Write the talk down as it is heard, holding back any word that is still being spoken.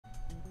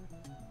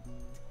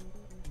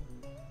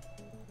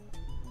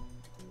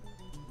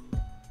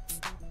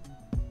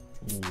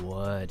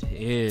What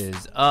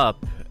is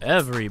up,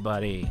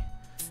 everybody?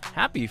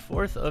 Happy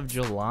 4th of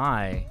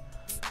July.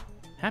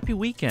 Happy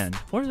weekend.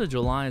 4th of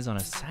July is on a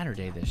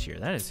Saturday this year.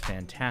 That is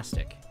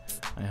fantastic.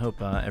 I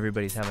hope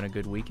everybody's having a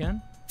good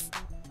weekend.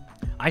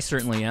 I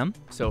certainly am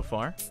so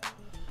far.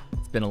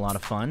 It's been a lot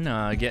of fun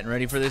getting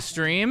ready for this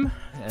stream.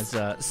 As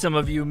some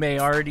of you may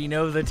already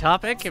know the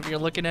topic if you're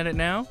looking at it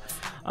now.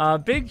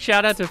 Big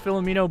shout out to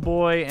Filomeno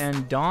Boy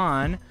and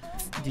Don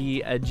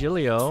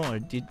D'Agilio.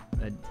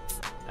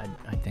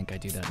 I think I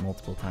do that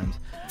multiple times.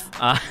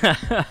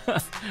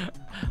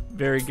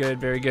 Very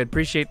good, very good.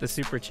 Appreciate the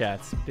super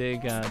chats.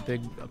 Big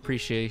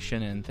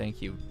appreciation and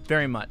thank you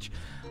very much.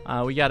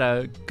 We got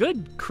a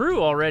good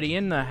crew already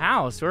in the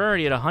house. We're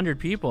already at 100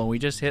 people and we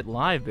just hit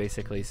live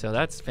basically, so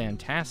that's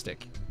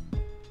fantastic.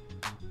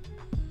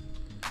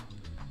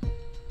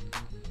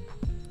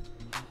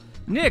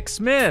 Nick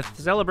Smith,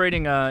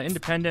 celebrating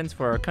independence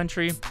for our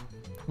country.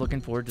 Looking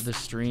forward to the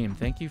stream.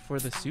 Thank you for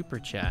the super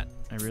chat.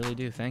 I really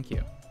do. Thank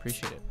you.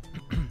 Appreciate it.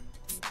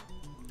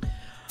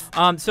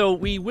 So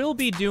we will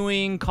be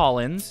doing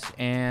call-ins,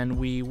 and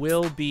we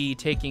will be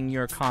taking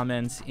your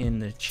comments in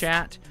the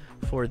chat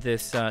for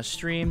this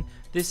stream.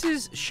 This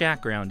is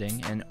shack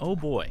grounding, and oh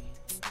boy,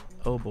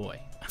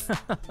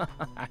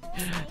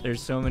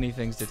 there's so many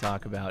things to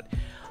talk about.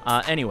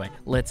 Anyway,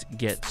 let's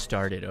get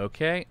started,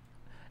 okay?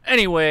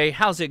 Anyway,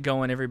 how's it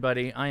going,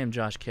 everybody? I am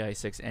Josh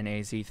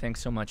KI6NAZ. Thanks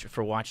so much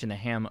for watching the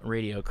Ham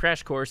Radio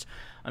Crash Course.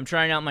 I'm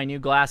trying out my new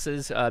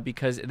glasses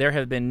because there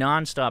have been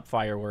non-stop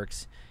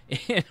fireworks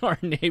in our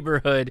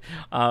neighborhood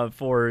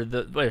for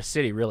the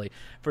city, really,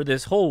 for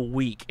this whole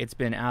week. It's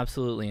been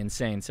absolutely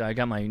insane. So I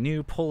got my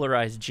new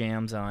polarized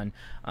jams on.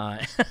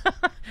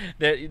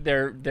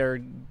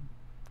 They're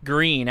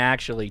green,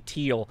 actually,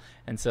 teal,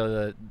 and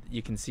so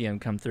you can see them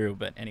come through.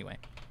 But anyway,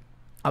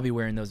 I'll be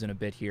wearing those in a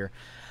bit here.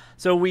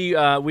 So we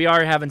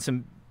are having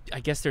some, I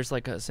guess there's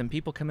like some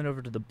people coming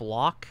over to the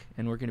block,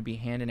 and we're going to be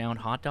handing out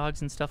hot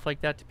dogs and stuff like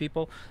that to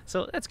people.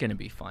 So that's going to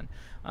be fun.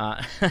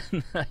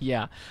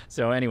 Yeah.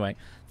 So anyway,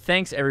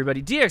 thanks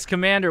everybody. DX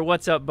Commander,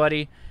 what's up,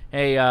 buddy?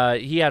 Hey,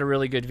 he had a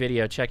really good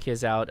video. Check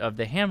his out of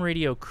the Ham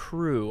Radio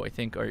crew, I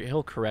think, or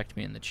he'll correct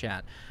me in the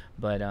chat.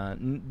 But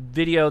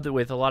video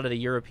with a lot of the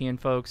European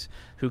folks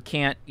who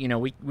can't, you know,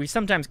 we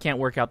sometimes can't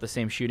work out the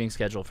same shooting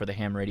schedule for the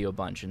Ham Radio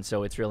bunch. And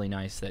so it's really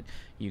nice that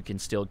you can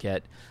still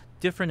get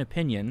different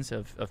opinions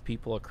of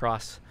people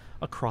across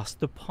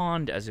the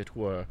pond, as it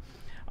were.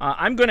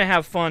 I'm going to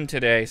have fun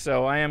today,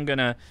 so I am going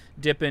to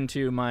dip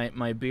into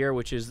my beer,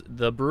 which is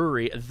The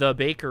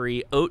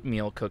Bakery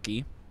Oatmeal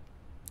Cookie.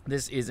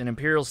 This is an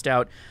Imperial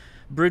Stout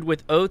brewed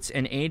with oats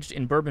and aged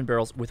in bourbon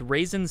barrels with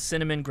raisins,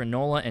 cinnamon,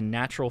 granola, and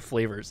natural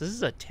flavors. This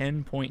is a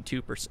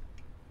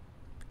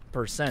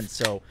 10.2%,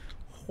 so,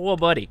 whoa,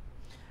 buddy.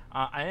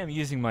 I am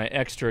using my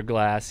extra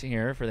glass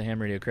here for the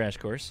Ham Radio Crash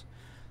Course.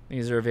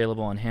 These are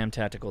available on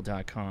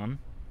hamtactical.com.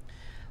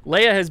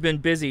 Leia has been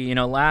busy. You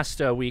know, last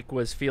week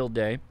was field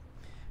day,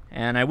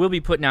 and I will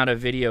be putting out a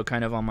video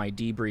kind of on my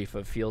debrief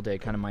of field day,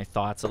 kind of my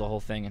thoughts of the whole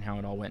thing and how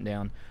it all went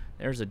down.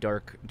 There's a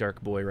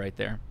dark boy right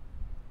there.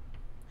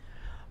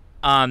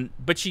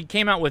 But she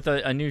came out with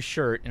a new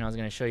shirt, and I was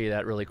going to show you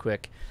that really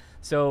quick.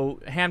 So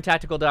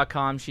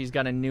hamtactical.com, she's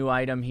got a new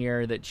item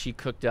here that she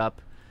cooked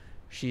up.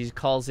 She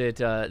calls it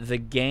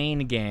the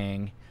Gain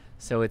Gang.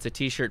 So it's a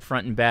t-shirt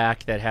front and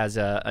back that has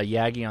a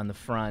Yagi on the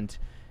front,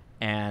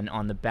 and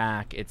on the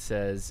back it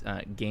says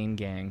Gain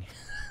Gang.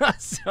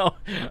 So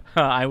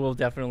I will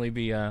definitely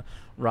be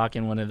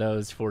rocking one of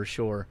those for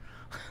sure.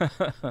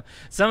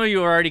 Some of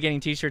you are already getting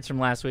t-shirts from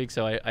last week,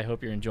 so I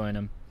hope you're enjoying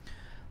them.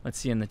 Let's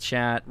see in the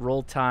chat.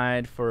 Roll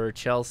Tide for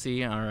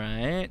Chelsea. All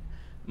right.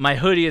 My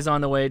hoodie is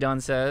on the way,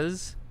 Don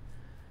says.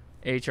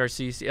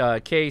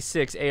 HRC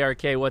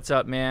K6ARK, what's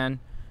up, man?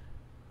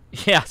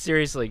 Yeah,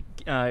 seriously.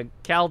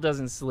 Cal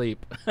doesn't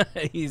sleep.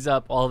 He's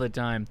up all the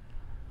time.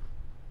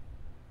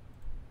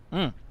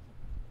 Ooh,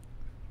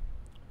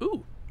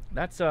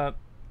 that's a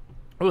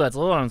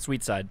little on the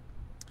sweet side.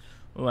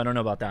 Ooh, I don't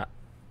know about that.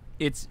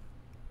 It's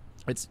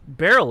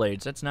barrel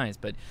aged. That's nice,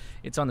 but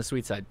it's on the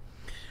sweet side.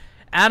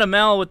 Adam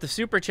L with the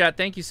super chat.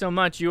 Thank you so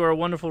much. You are a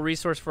wonderful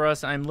resource for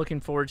us. I'm looking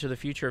forward to the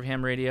future of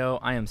ham radio.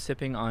 I am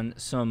sipping on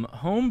some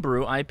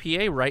homebrew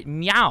IPA right.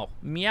 Meow,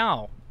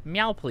 meow.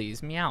 Meow,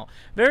 please. Meow.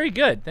 Very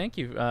good. Thank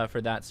you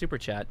for that super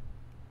chat.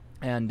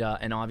 And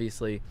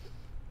obviously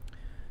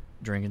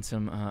drinking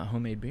some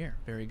homemade beer.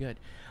 Very good.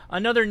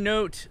 Another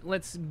note,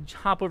 let's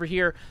hop over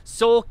here.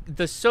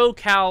 The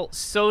SoCal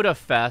Soda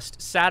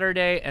Fest,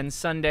 Saturday and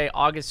Sunday,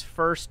 August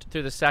 1st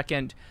through the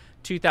 2nd,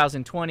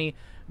 2020.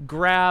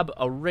 Grab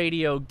a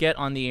radio, get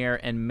on the air,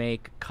 and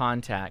make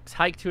contacts.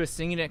 Hike to a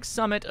scenic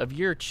summit of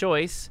your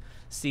choice.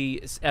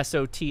 See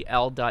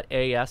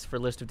sotl.as for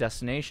list of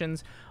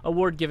destinations.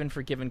 Award given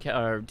for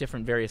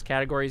different various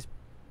categories.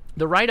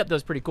 The write-up, though,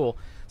 is pretty cool.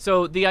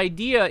 So the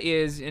idea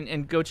is,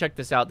 and go check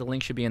this out. The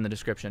link should be in the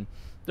description.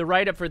 The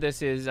write-up for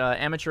this is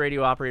amateur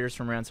radio operators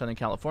from around Southern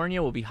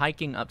California will be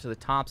hiking up to the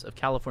tops of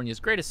California's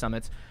greatest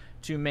summits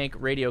to make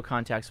radio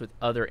contacts with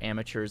other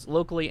amateurs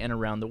locally and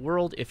around the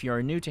world. If you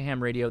are new to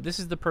ham radio, this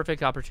is the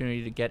perfect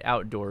opportunity to get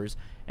outdoors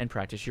and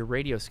practice your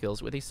radio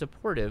skills with a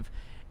supportive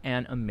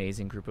and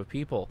amazing group of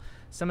people.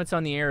 Summits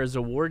on the Air is an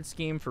award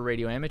scheme for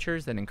radio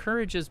amateurs that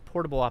encourages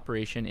portable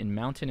operation in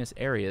mountainous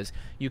areas.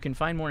 You can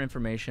find more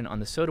information on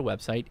the SOTA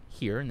website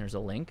here, and there's a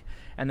link.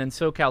 And then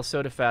SoCal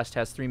Soda Fest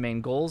has 3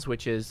 main goals,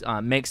 which is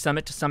make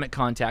summit-to-summit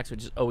contacts,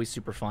 which is always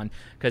super fun,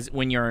 because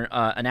when you're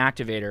an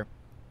activator,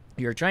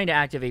 you're trying to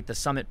activate the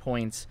summit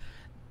points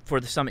for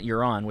the summit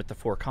you're on with the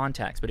 4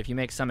 contacts. But if you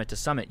make summit to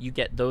summit, you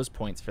get those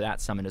points for that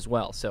summit as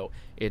well. So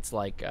it's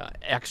like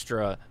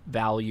extra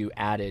value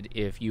added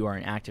if you are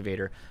an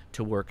activator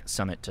to work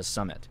summit to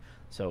summit.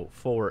 So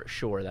for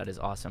sure, that is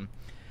awesome.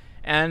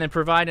 And then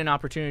provide an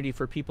opportunity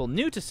for people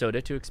new to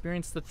SOTA to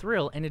experience the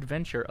thrill and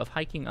adventure of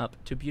hiking up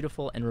to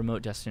beautiful and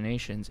remote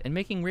destinations and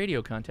making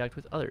radio contact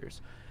with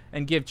others.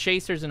 And give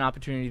chasers an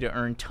opportunity to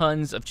earn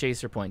tons of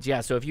chaser points.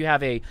 Yeah, so if you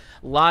have a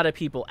lot of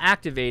people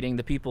activating,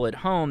 the people at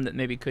home that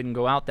maybe couldn't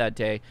go out that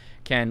day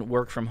can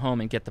work from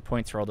home and get the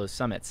points for all those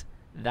summits.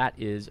 That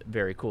is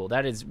very cool.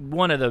 That is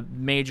one of the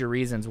major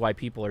reasons why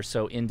people are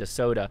so into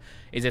SOTA,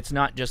 is it's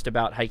not just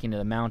about hiking to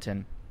the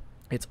mountain.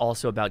 It's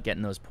also about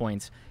getting those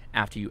points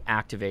after you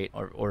activate,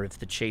 or if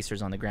the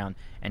chaser's on the ground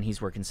and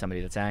he's working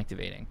somebody that's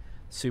activating.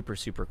 Super,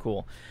 super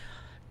cool.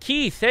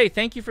 Keith, hey,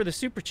 thank you for the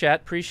super chat.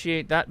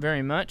 Appreciate that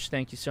very much.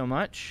 Thank you so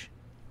much.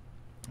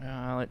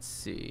 Let's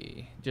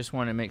see. Just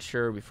want to make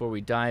sure before we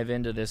dive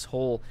into this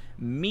whole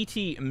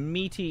meaty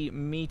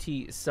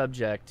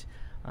subject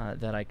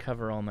that I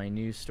cover all my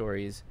news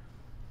stories.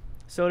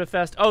 SOTA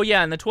Fest. Oh,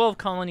 yeah, and the 12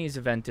 Colonies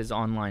event is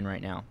online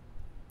right now.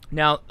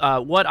 Now,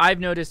 what I've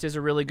noticed is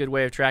a really good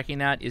way of tracking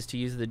that is to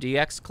use the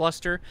DX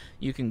cluster.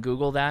 You can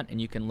Google that,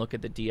 and you can look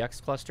at the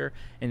DX cluster,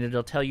 and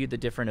it'll tell you the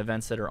different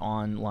events that are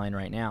online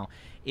right now.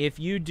 If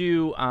you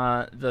do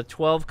the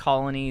 12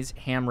 Colonies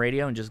ham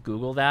radio and just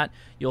Google that,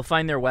 you'll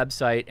find their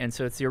website. And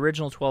so it's the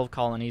original 12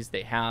 Colonies.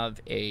 They have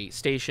a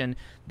station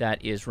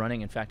that is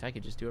running. In fact, I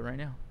could just do it right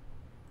now.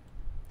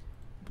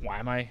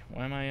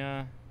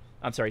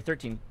 I'm sorry,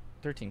 13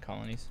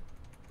 Colonies.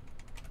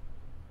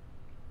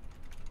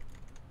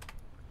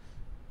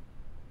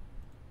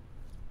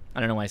 I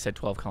don't know why I said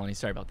 12 colonies.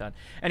 Sorry about that.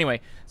 Anyway,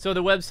 so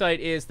the website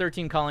is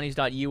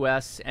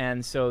 13colonies.us,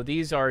 and so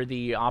these are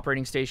the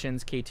operating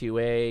stations,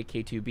 K2A,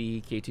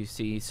 K2B,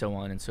 K2C, so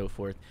on and so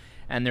forth.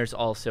 And there's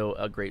also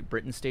a Great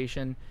Britain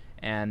station,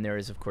 and there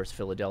is, of course,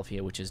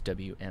 Philadelphia, which is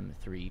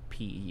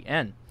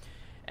WM3PEN.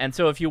 And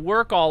so if you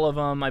work all of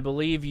them, I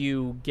believe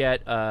you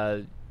get,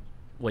 well,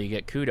 you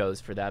get kudos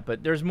for that.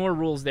 But there's more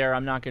rules there.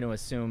 I'm not going to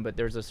assume, but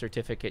there's a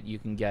certificate you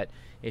can get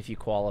if you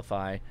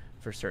qualify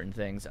for certain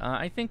things.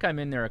 I think I'm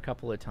in there a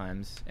couple of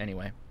times.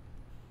 Anyway,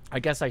 I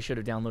guess I should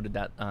have downloaded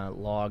that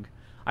log.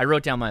 I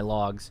wrote down my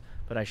logs,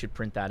 but I should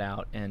print that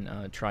out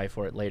and try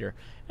for it later.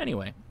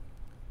 Anyway,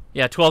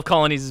 yeah, 12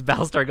 Colonies is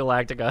Battlestar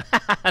Galactica.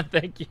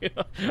 Thank you.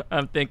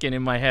 I'm thinking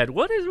in my head,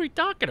 what is we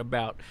talking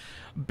about?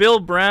 Bill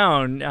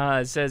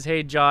Brown says,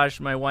 hey, Josh,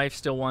 my wife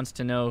still wants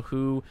to know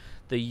who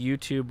the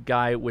YouTube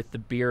guy with the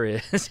beer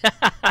is.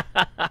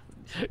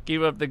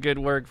 Keep up the good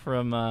work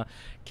from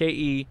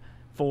KE4NYM.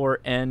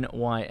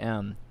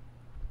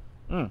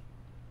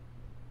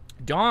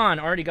 Don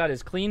already got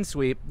his clean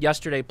sweep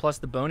yesterday plus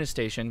the bonus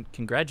station.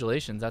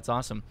 Congratulations. That's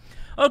awesome.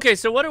 Okay,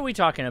 so what are we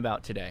talking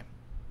about today?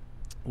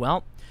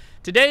 Well,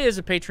 today is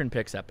a Patron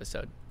Picks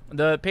episode.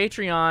 The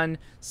Patreon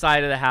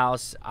side of the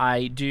house,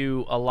 I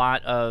do a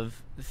lot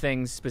of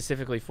things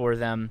specifically for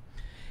them.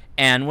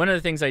 And one of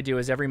the things I do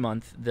is every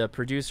month, the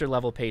producer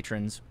level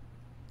patrons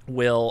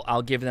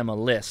I'll give them a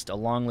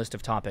long list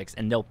of topics,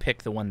 and they'll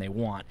pick the one they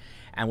want.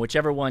 And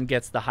whichever one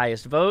gets the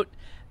highest vote,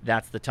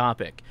 that's the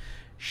topic.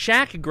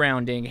 Shack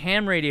grounding,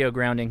 ham radio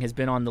grounding, has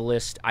been on the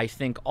list, I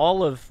think,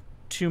 all of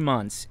 2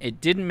 months.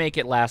 It didn't make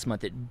it last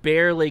month. It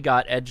barely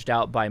got edged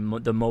out by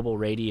the mobile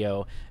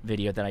radio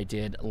video that I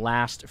did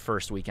last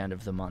first weekend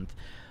of the month.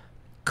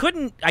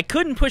 I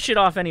couldn't push it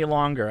off any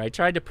longer. I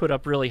tried to put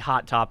up really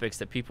hot topics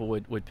that people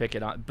would pick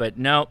it on, but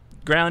no,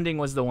 grounding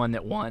was the one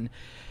that won.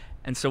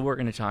 And so we're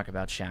going to talk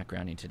about shack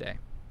grounding today.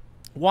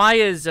 Why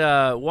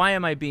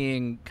am I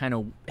being kind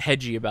of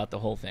hedgy about the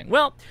whole thing?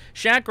 Well,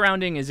 shack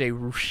grounding is a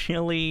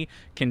really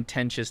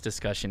contentious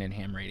discussion in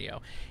ham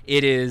radio.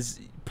 It is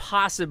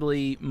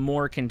possibly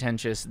more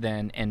contentious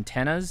than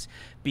antennas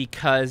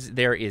because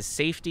there is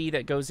safety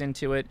that goes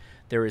into it.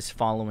 There is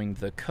following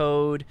the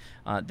code.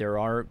 There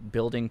are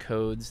building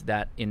codes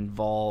that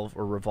involve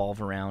or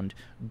revolve around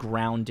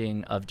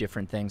grounding of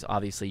different things.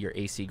 Obviously, your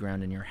AC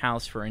ground in your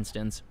house, for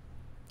instance.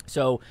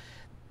 So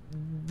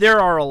there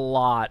are a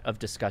lot of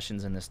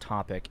discussions in this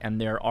topic, and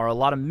there are a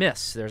lot of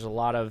myths. There's a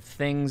lot of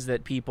things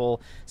that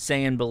people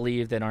say and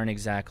believe that aren't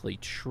exactly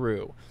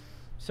true.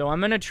 So I'm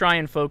going to try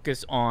and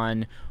focus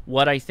on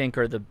what I think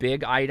are the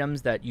big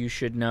items that you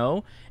should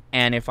know.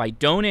 And if I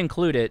don't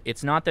include it,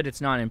 it's not that it's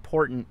not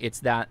important.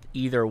 It's that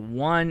either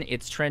one,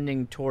 it's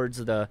trending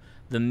towards the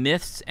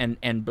myths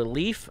and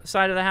belief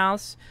side of the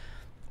house,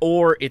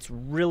 or it's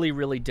really,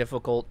 really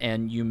difficult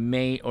and you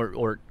may,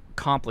 or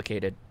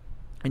complicated.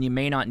 and you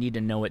may not need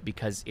to know it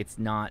because it's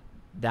not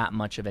that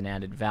much of an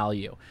added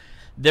value.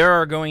 There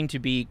are going to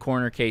be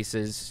corner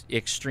cases,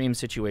 extreme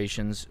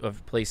situations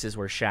of places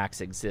where shacks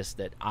exist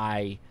that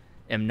I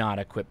am not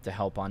equipped to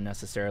help on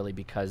necessarily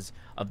because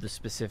of the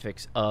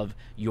specifics of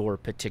your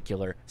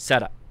particular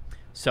setup.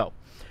 So,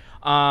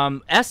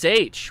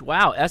 SH,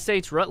 wow,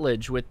 SH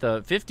Rutledge with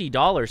the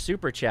 $50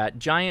 super chat,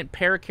 giant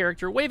pear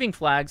character waving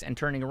flags and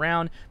turning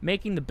around,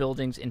 making the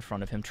buildings in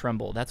front of him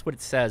tremble. That's what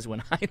it says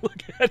when I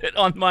look at it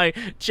on my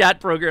chat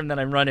program that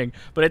I'm running,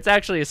 but it's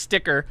actually a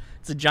sticker.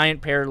 It's a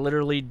giant pear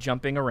literally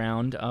jumping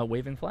around,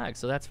 waving flags.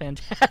 So that's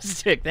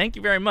fantastic. Thank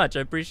you very much.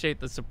 I appreciate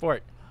the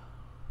support.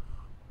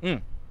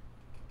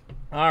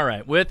 All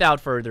right,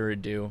 without further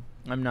ado,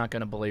 I'm not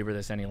going to belabor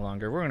this any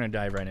longer. We're going to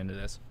dive right into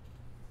this.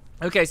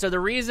 Okay, so the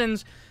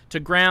reasons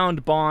to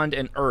ground, bond,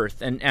 and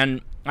earth.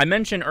 And I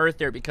mention earth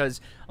there because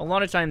a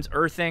lot of times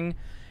earthing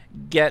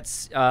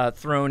gets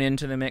thrown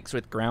into the mix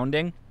with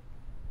grounding.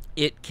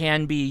 It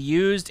can be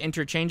used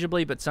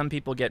interchangeably, but some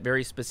people get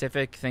very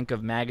specific. Think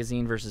of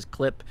magazine versus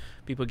clip.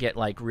 People get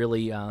like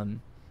really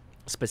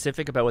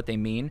specific about what they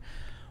mean.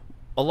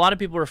 A lot of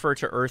people refer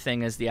to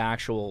earthing as the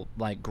actual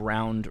like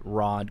ground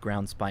rod,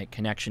 ground spike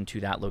connection to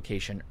that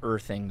location,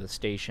 earthing the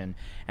station.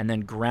 And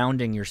then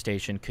grounding your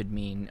station could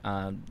mean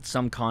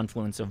some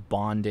confluence of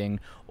bonding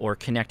or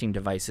connecting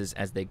devices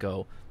as they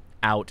go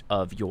out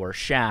of your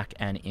shack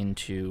and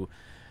into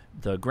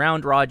the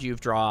ground rod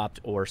you've dropped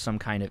or some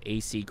kind of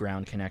AC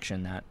ground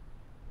connection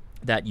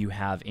that you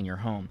have in your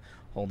home.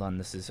 Hold on,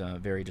 this is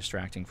very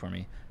distracting for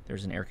me.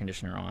 There's an air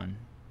conditioner on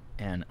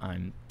and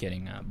I'm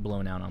getting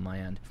blown out on my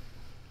end.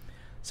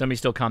 Somebody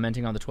still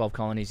commenting on the 12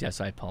 colonies? Yes,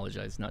 I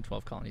apologize. Not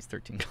 12 colonies,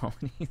 13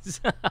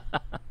 colonies.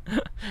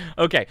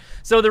 Okay,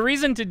 so the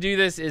reason to do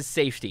this is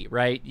safety,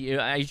 right?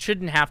 I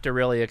shouldn't have to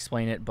really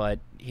explain it, but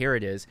here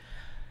it is.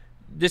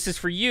 This is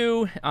for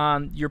you,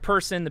 your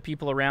person, the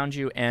people around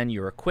you, and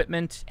your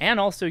equipment, and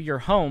also your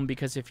home,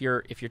 because if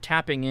you're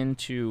tapping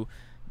into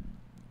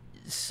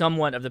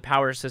somewhat of the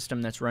power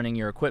system that's running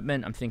your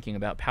equipment, I'm thinking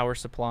about power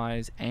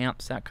supplies,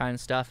 amps, that kind of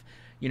stuff,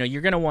 you know,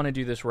 you're going to want to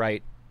do this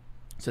right,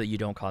 so that you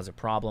don't cause a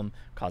problem,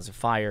 cause a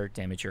fire,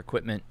 damage your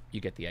equipment. You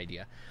get the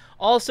idea.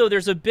 Also,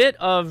 there's a bit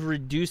of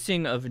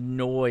reducing of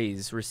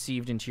noise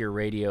received into your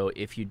radio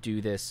if you do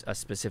this a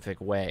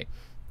specific way.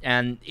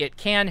 And it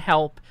can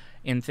help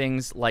in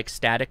things like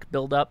static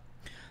buildup.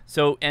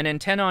 So an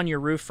antenna on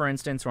your roof, for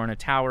instance, or on a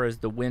tower, as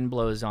the wind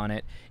blows on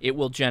it, it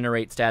will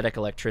generate static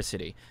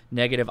electricity.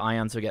 Negative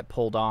ions will get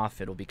pulled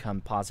off. It'll become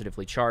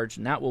positively charged,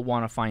 and that will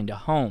want to find a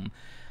home.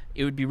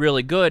 It would be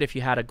really good if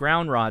you had a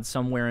ground rod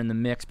somewhere in the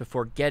mix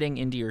before getting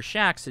into your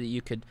shack so that you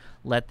could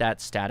let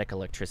that static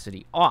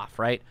electricity off,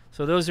 right?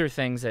 So those are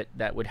things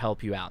that would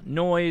help you out.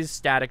 Noise,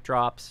 static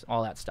drops,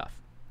 all that stuff.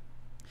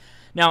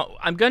 Now,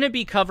 I'm going to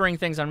be covering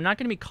things. I'm not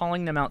going to be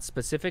calling them out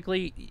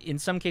specifically. In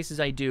some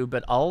cases I do,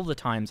 but all the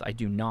times I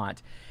do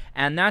not.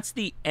 And that's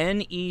the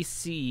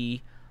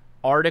NEC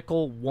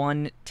Article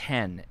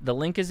 110. The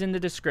link is in the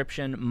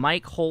description.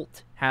 Mike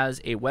Holt has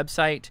a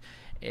website.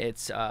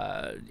 It's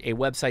a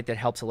website that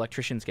helps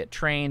electricians get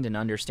trained and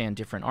understand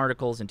different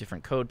articles and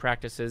different code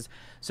practices.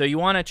 So you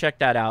want to check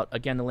that out.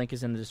 Again, the link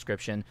is in the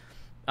description.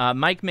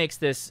 Mike makes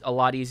this a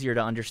lot easier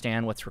to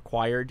understand what's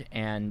required,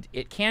 and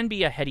it can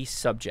be a heady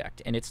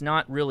subject, and it's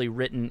not really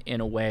written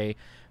in a way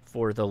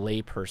for the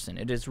layperson.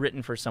 It is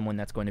written for someone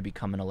that's going to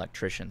become an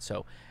electrician,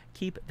 so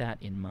keep that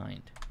in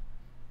mind.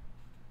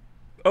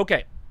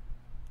 Okay.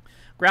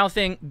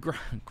 Grounding,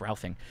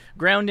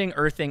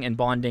 earthing, and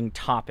bonding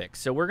topics.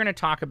 So we're going to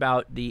talk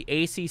about the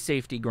AC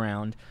safety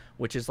ground,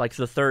 which is like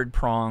the third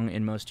prong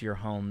in most of your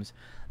homes.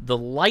 The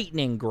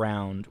lightning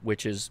ground,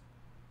 which is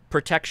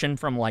protection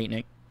from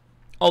lightning,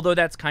 although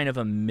that's kind of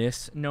a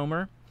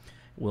misnomer.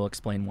 We'll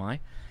explain why.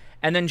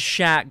 And then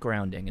shack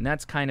grounding, and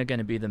that's kind of going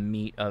to be the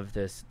meat of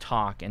this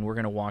talk, and we're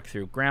going to walk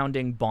through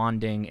grounding,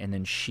 bonding, and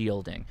then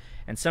shielding.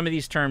 And some of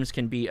these terms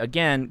can be,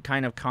 again,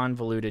 kind of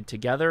convoluted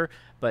together,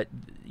 but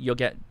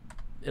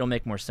it'll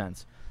make more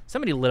sense.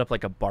 Somebody lit up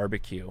like a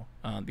barbecue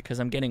because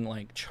I'm getting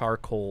like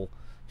charcoal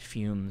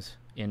fumes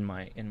in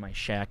my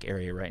shack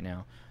area right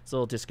now. It's a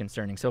little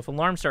disconcerting. So if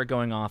alarms start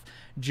going off,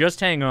 just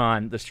hang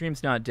on. The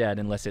stream's not dead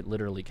unless it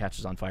literally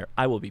catches on fire.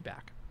 I will be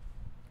back.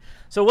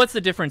 So what's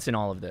the difference in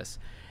all of this?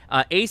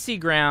 AC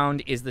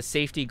ground is the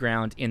safety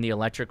ground in the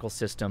electrical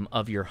system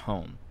of your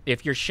home.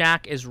 If your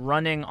shack is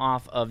running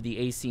off of the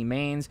AC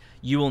mains,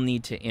 you will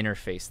need to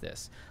interface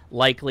this.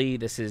 Likely,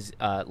 this is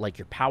like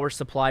your power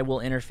supply will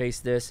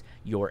interface this,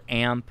 your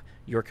amp,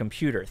 your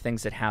computer,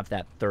 things that have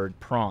that third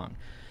prong.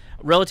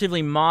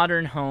 Relatively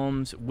modern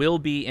homes will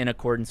be in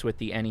accordance with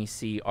the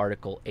NEC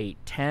Article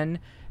 810.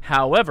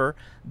 However,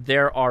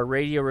 there are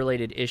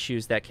radio-related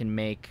issues that can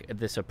make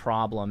this a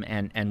problem,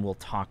 and we'll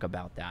talk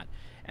about that.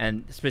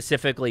 And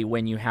specifically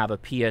when you have a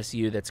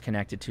PSU that's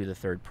connected to the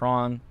third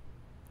prong,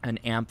 an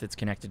amp that's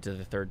connected to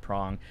the third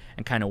prong,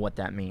 and kind of what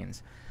that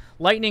means.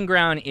 Lightning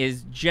ground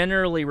is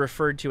generally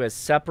referred to as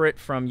separate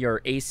from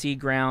your AC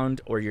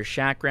ground or your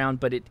shack ground,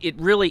 but it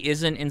really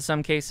isn't in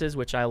some cases,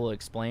 which I will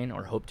explain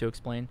or hope to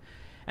explain.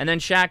 And then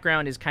shack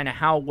ground is kind of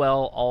how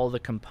well all the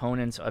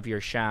components of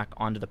your shack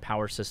onto the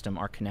power system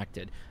are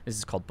connected. This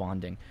is called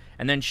bonding.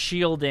 And then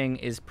shielding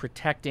is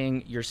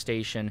protecting your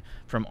station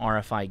from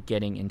RFI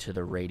getting into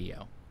the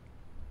radio.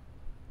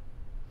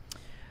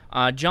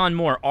 John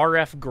Moore,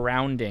 RF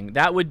grounding.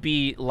 That would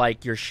be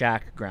like your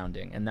shack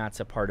grounding, and that's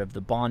a part of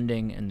the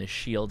bonding and the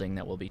shielding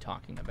that we'll be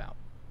talking about.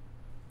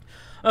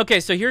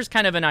 Okay, so here's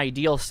kind of an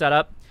ideal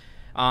setup.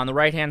 On the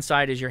right-hand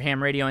side is your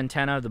ham radio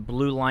antenna. The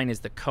blue line is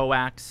the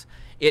coax.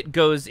 It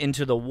goes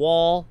into the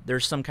wall.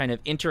 There's some kind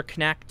of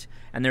interconnect,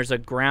 and there's a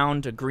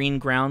green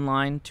ground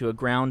line to a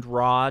ground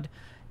rod,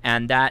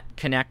 and that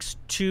connects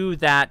to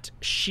that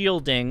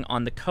shielding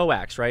on the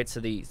coax, right? So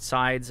the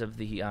sides of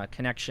the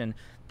connection,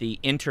 the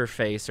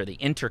interface or the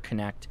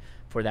interconnect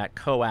for that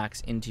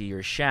coax into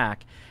your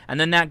shack, and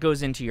then that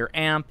goes into your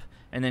amp,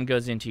 and then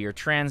goes into your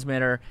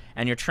transmitter,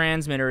 and your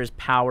transmitter is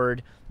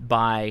powered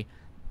by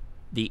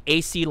the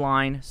AC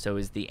line, so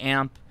is the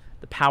amp.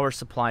 The power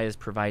supply is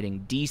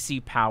providing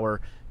DC power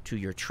to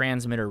your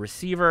transmitter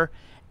receiver,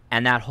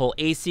 and that whole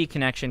AC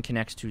connection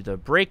connects to the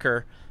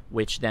breaker,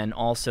 which then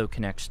also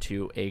connects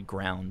to a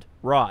ground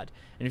rod.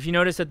 And if you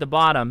notice at the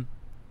bottom,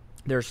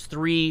 there's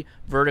 3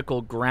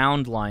 vertical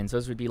ground lines.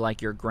 Those would be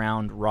like your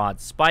ground rod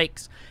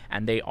spikes,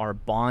 and they are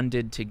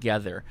bonded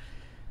together.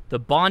 The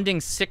bonding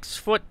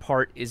 6-foot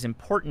part is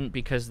important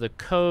because the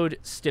code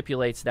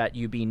stipulates that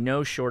you be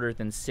no shorter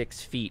than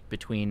 6 feet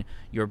between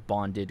your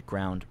bonded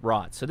ground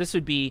rods. So this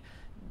would be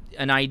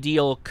an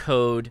ideal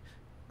code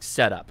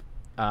setup.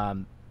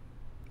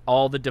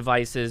 All the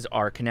devices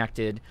are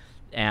connected,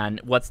 and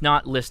what's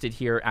not listed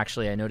here,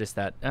 actually I noticed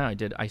that,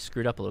 I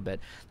screwed up a little bit.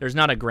 There's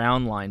not a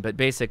ground line, but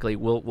basically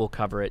we'll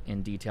cover it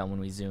in detail when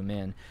we zoom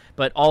in.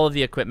 But all of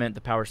the equipment,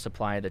 the power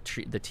supply, the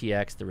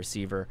TX, the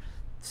receiver,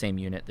 same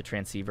unit, the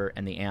transceiver,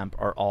 and the amp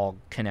are all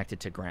connected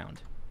to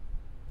ground.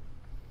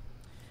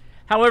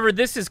 However,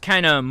 this is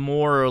kind of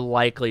more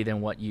likely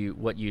than what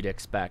you'd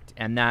expect,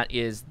 and that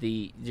is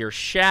your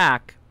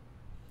shack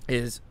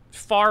is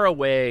far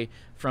away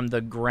from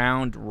the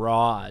ground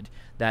rod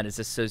that is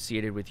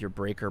associated with your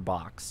breaker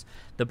box.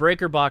 The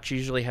breaker box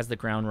usually has the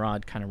ground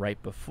rod kind of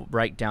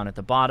right down at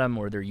the bottom,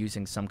 or they're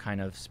using some kind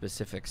of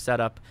specific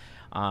setup.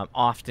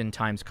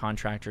 Oftentimes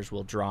contractors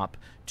will drop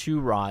 2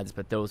 rods,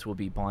 but those will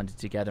be bonded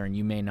together, and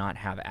you may not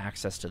have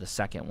access to the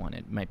second one.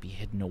 It might be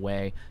hidden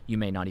away. You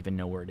may not even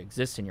know where it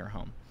exists in your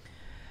home.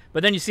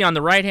 But then you see on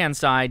the right-hand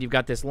side, you've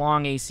got this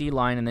long AC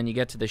line, and then you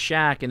get to the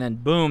shack, and then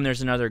boom,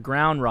 there's another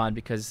ground rod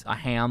because a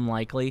ham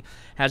likely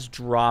has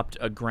dropped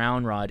a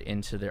ground rod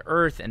into the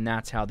earth, and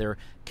that's how they're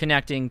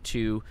connecting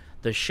to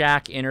the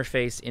shack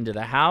interface into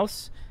the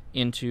house,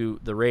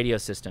 into the radio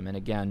system. And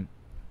again,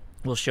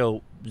 we'll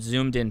show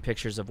zoomed-in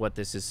pictures of what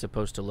this is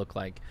supposed to look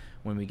like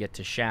when we get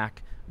to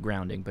shack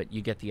grounding, but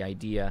you get the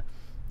idea.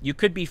 You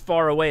could be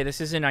far away.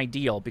 This isn't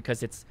ideal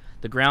because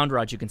the ground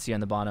rods you can see on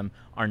the bottom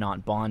are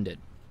not bonded.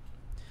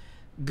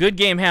 Good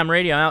Game Ham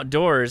Radio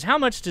Outdoors. How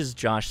much does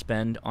Josh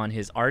spend on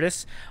his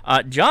artists?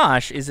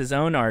 Josh is his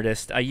own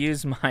artist. I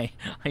use my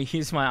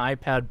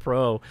iPad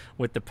Pro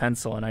with the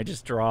pencil, and I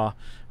just draw.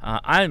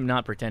 I'm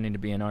not pretending to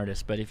be an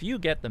artist, but if you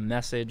get the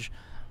message,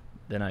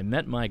 then I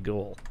met my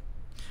goal.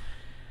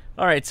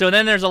 All right, so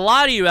then there's a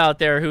lot of you out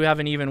there who have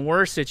an even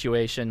worse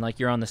situation, like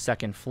you're on the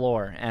 2nd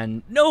floor,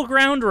 and no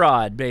ground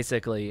rod,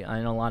 basically,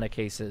 in a lot of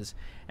cases.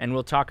 And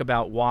we'll talk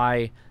about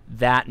why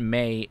that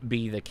may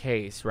be the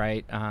case,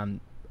 right?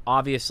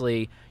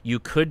 Obviously, you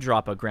could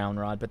drop a ground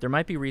rod, but there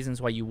might be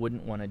reasons why you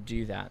wouldn't want to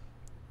do that,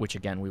 which,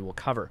 again, we will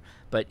cover.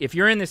 But if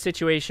you're in this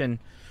situation,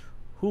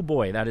 oh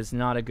boy, that is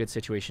not a good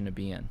situation to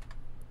be in.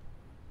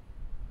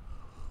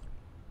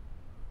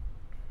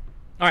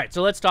 All right,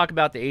 so let's talk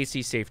about the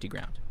AC safety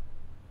ground.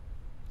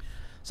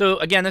 So,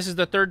 again, this is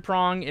the 3rd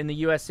prong in the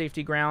U.S.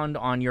 safety ground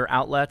on your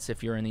outlets.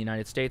 If you're in the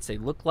United States, they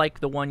look like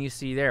the one you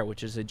see there,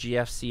 which is a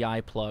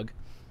GFCI plug.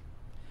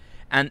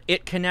 And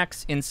it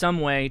connects in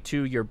some way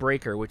to your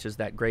breaker, which is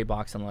that gray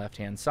box on the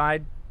left-hand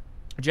side.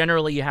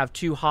 Generally, you have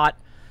 2 hot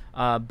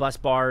bus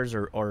bars,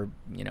 or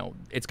you know,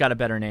 it's got a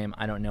better name.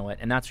 I don't know it.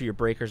 And that's where your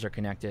breakers are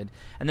connected.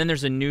 And then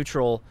there's a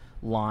neutral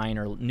line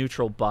or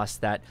neutral bus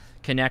that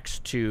connects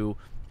to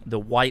the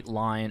white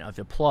line of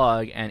the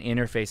plug and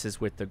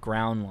interfaces with the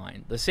ground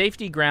line. The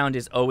safety ground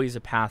is always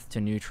a path to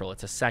neutral.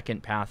 It's a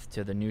second path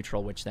to the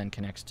neutral, which then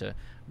connects to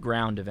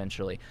ground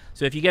eventually.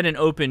 So if you get an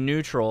open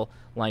neutral,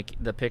 like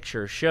the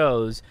picture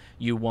shows,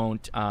 you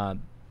won't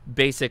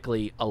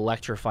basically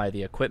electrify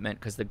the equipment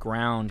because the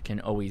ground can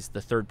always,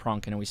 the 3rd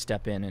prong can always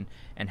step in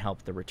and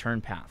help the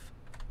return path.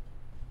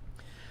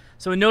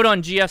 So a note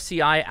on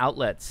GFCI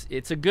outlets.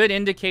 It's a good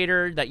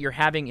indicator that you're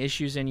having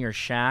issues in your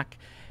shack.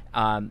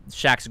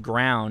 Shack's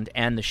ground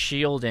and the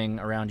shielding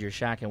around your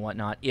shack and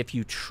whatnot if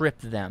you trip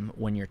them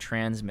when you're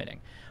transmitting.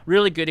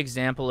 Really good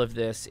example of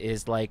this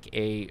is like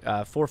a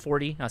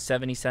 440, a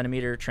 70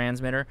 centimeter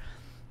transmitter,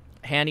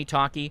 handy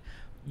talkie.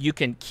 you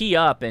can key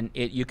up and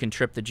you can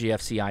trip the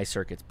GFCI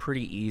circuits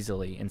pretty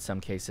easily in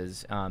some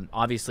cases.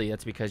 Obviously,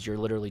 that's because you're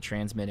literally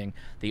transmitting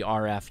the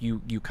RF.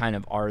 You kind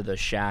of are the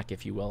shack,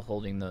 if you will,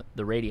 holding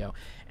the radio,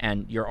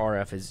 and your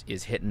RF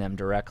is hitting them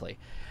directly.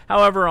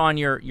 However, on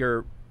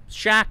your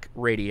shack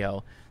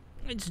radio,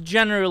 it's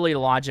generally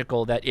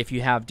logical that if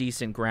you have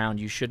decent ground,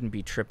 you shouldn't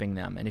be tripping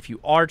them. And if you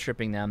are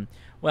tripping them,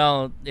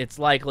 well, it's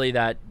likely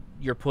that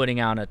you're putting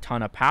out a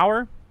ton of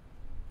power.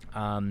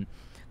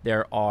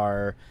 There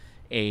are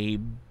a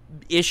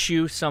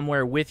issue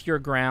somewhere with your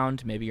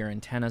ground. Maybe your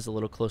antenna's a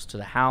little close to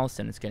the house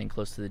and it's getting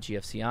close to the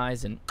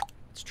GFCIs and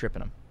it's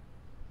tripping them.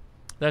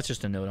 That's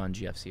just a note on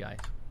GFCI.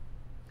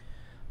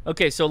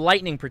 Okay, so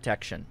lightning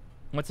protection.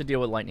 What's the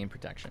deal with lightning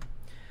protection?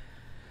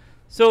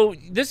 So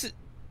this is...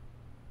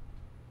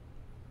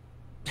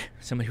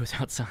 Somebody was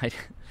outside.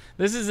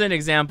 This is an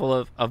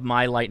example of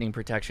my lightning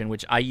protection,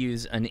 which I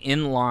use an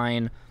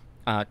inline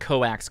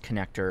coax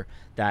connector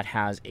that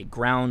has a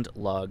ground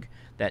lug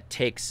that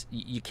takes,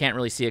 you can't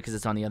really see it because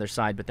it's on the other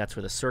side, but that's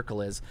where the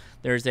circle is.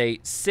 There's a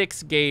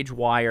 6-gauge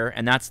wire,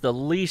 and that's the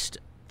least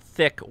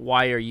thick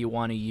wire you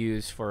want to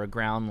use for a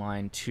ground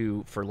line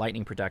for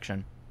lightning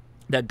protection,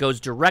 that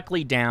goes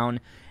directly down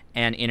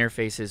and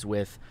interfaces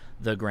with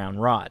the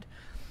ground rod.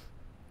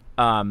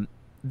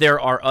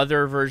 There are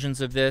other versions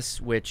of this,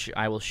 which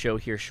I will show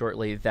here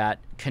shortly, that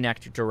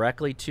connect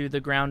directly to the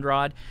ground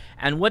rod.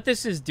 And what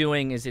this is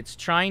doing is it's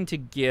trying to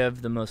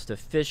give the most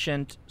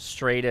efficient,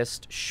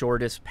 straightest,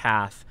 shortest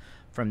path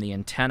from the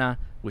antenna,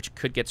 which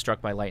could get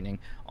struck by lightning,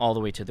 all the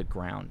way to the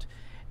ground.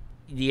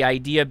 The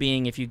idea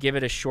being if you give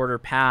it a shorter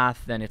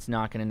path, then it's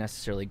not going to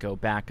necessarily go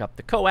back up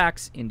the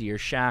coax into your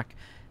shack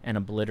and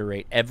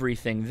obliterate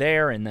everything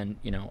there and then,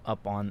 you know,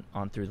 up on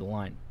through the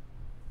line.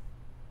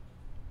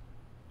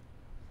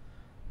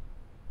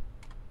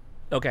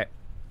 Okay,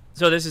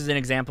 so this is an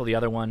example of the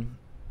other one.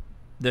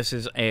 This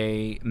is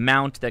a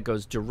mount that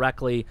goes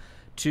directly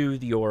to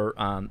your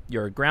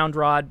ground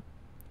rod.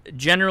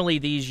 Generally,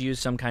 these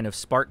use some kind of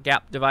spark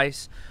gap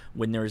device.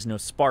 When there is no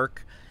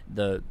spark,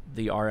 the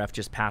RF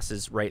just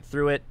passes right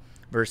through it,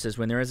 versus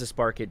when there is a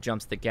spark, it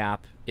jumps the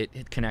gap,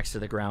 it connects to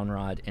the ground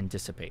rod and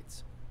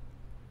dissipates.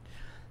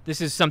 This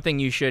is something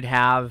you should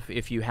have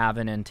if you have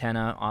an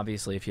antenna,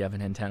 obviously if you have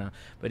an antenna,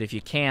 but if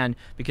you can,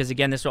 because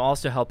again, this will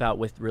also help out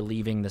with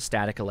relieving the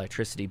static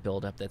electricity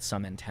buildup that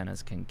some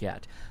antennas can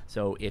get.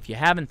 So if you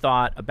haven't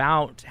thought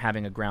about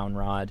having a ground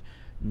rod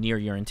near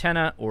your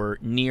antenna or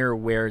near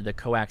where the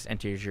coax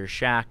enters your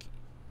shack,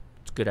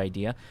 it's a good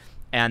idea.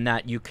 And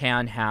that you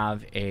can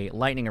have a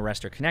lightning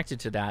arrestor connected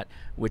to that,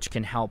 which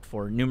can help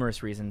for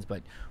numerous reasons,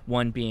 but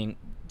one being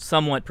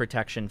somewhat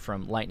protection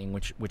from lightning,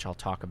 which I'll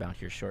talk about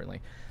here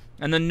shortly.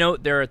 And the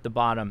note there at the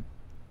bottom,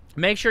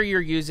 make sure you're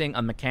using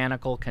a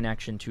mechanical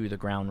connection to the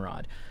ground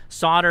rod.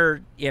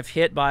 Solder, if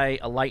hit by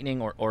a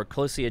lightning or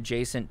closely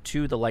adjacent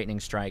to the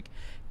lightning strike,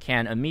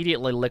 can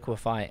immediately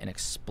liquefy and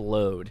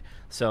explode.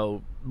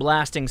 So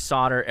blasting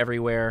solder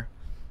everywhere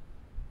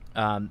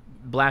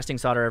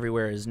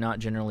is not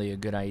generally a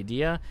good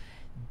idea.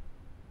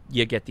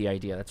 You get the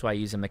idea. That's why I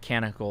use a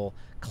mechanical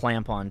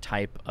clamp-on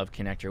type of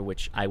connector,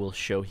 which I will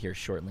show here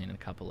shortly in a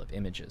couple of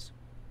images.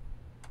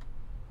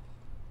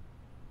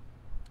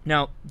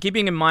 Now,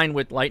 keeping in mind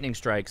with lightning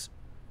strikes,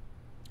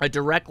 a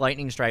direct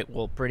lightning strike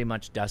will pretty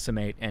much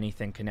decimate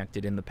anything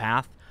connected in the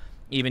path.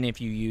 Even if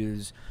you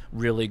use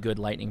really good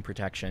lightning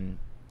protection,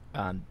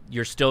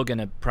 you're still going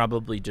to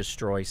probably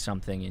destroy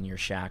something in your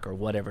shack or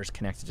whatever's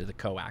connected to the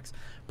coax.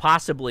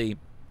 Possibly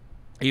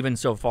even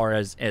so far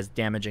as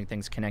damaging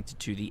things connected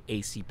to the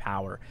AC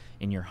power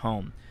in your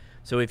home.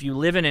 So if you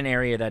live in an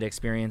area that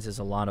experiences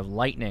a lot of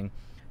lightning,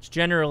 it's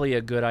generally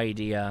a good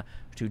idea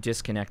to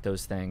disconnect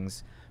those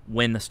things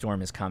when the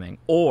storm is coming.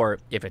 Or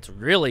if it's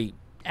really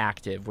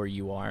active where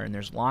you are and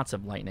there's lots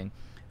of lightning,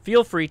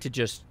 feel free to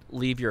just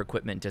leave your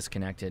equipment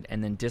disconnected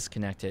and then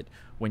disconnect it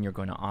when you're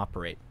going to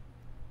operate.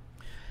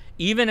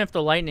 Even if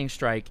the lightning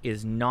strike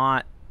is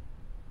not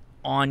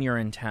on your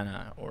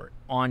antenna or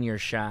on your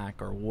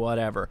shack or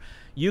whatever,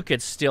 you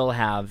could still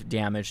have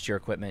damage to your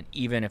equipment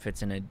even if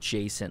it's an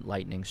adjacent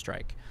lightning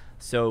strike.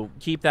 So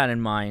keep that in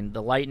mind.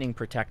 The lightning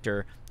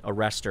protector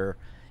arrestor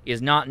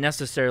is not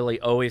necessarily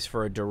always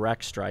for a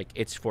direct strike.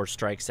 It's for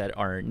strikes that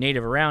are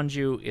native around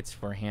you. It's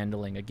for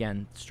handling,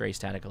 again, stray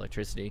static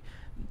electricity.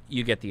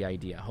 You get the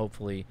idea.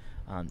 Hopefully,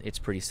 it's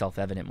pretty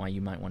self-evident why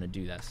you might want to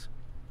do this.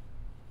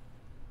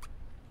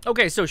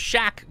 Okay, so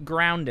shack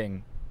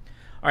grounding.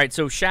 All right,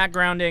 so shack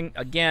grounding,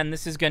 again,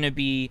 this is going to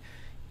be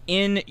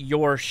in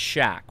your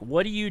shack.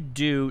 What do you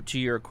do to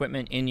your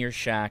equipment in your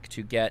shack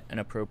to get an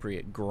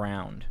appropriate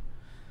ground?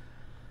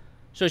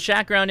 So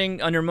shack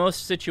grounding, under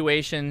most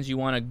situations, you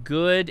want a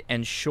good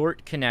and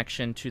short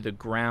connection to the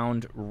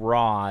ground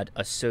rod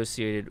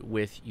associated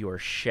with your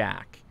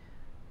shack.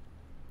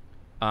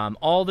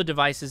 All the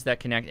devices that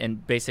connect,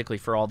 and basically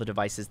for all the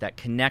devices that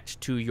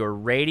connect to your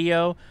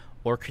radio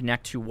or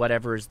connect to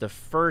whatever is the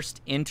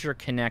first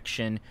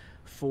interconnection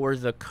for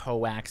the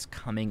coax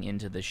coming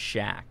into the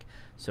shack.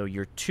 So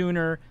your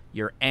tuner,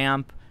 your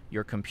amp,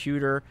 your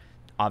computer,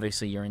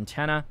 obviously your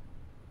antenna.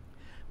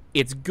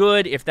 It's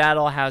good if that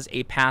all has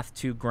a path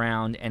to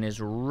ground and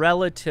is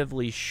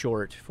relatively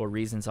short for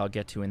reasons I'll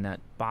get to in that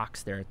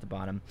box there at the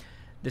bottom.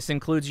 This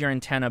includes your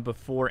antenna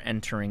before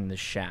entering the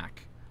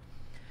shack.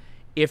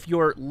 If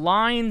your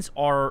lines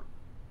are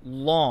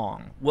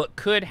long, what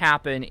could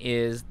happen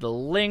is the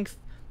length,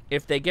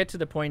 if they get to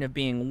the point of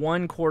being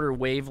 1/4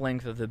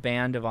 wavelength of the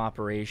band of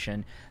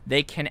operation,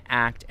 they can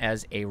act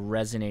as a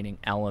resonating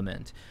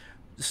element.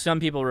 Some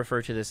people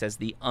refer to this as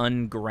the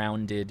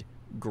ungrounded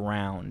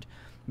ground.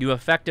 You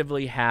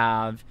effectively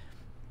have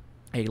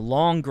a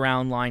long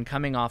ground line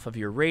coming off of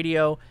your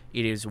radio.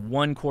 It is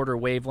 1/4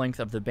 wavelength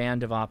of the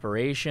band of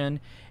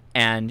operation,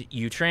 and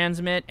you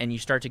transmit and you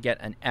start to get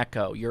an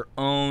echo, your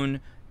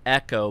own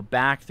echo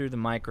back through the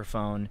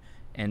microphone,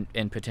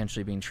 and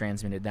potentially being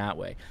transmitted that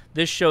way.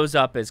 This shows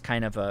up as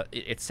kind of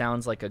it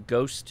sounds like a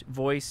ghost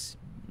voice,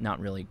 not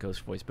really a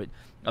ghost voice, but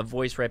a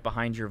voice right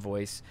behind your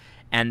voice,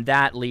 and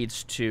that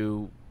leads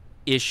to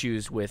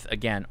issues with,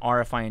 again,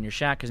 RFI in your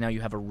shack, because now you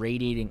have a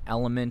radiating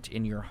element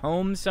in your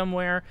home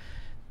somewhere,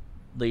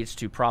 leads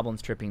to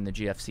problems tripping the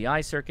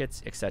GFCI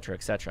circuits, etc.,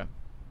 etc.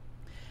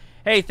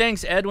 Hey,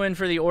 thanks, Edwin,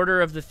 for the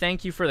order of the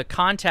thank you for the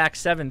Contact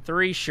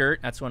 7.3 shirt.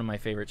 That's one of my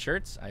favorite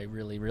shirts. I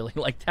really, really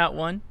like that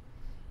one.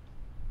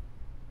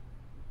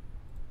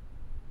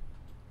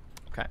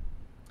 Okay.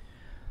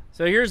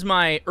 So here's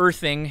my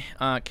earthing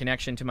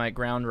connection to my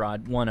ground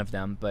rod, one of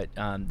them, but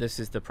this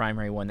is the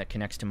primary one that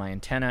connects to my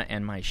antenna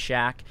and my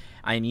shack.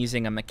 I'm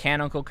using a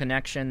mechanical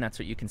connection. That's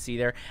what you can see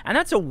there, and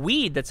that's a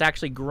weed that's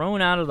actually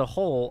grown out of the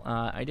hole.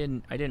 I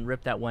didn't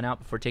rip that one out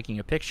before taking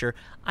a picture.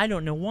 I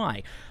don't know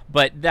why,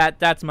 but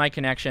that's my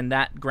connection.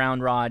 That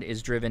ground rod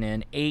is driven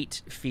in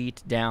 8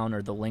 feet down,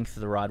 or the length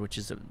of the rod, which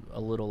is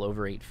a little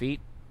over 8 feet.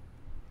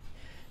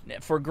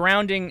 For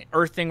grounding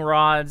earthing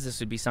rods, this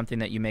would be something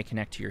that you may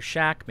connect to your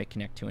shack, may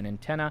connect to an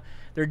antenna.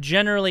 They're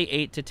generally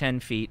 8 to 10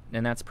 feet,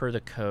 and that's per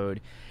the code.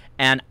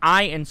 And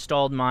I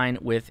installed mine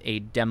with a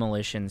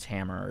demolitions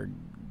hammer, or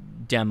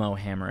demo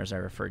hammer as I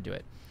referred to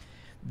it.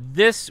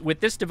 With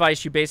this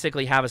device, you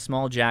basically have a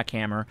small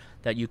jackhammer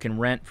that you can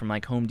rent from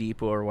like Home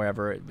Depot or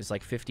wherever. It was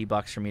like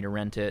 $50 for me to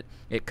rent it.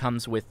 It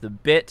comes with the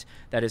bit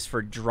that is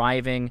for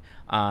driving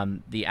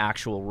the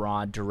actual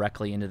rod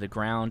directly into the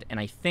ground, and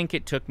I think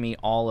it took me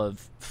all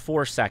of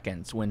 4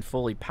 seconds when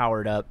fully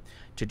powered up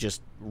to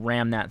just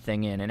ram that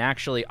thing in. And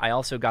actually, I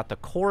also got the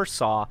core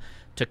saw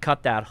to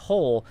cut that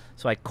hole,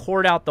 so I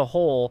cored out the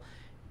hole,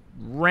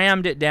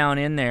 rammed it down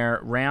in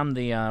there, rammed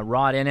the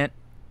rod in it,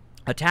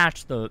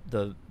 attached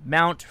the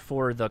mount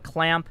for the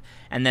clamp,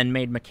 and then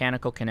made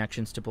mechanical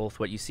connections to both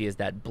what you see as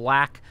that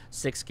black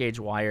 6-gauge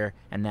wire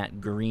and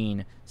that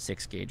green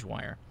 6-gauge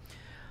wire.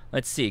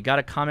 Let's see, got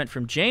a comment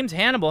from James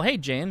Hannibal. Hey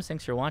James,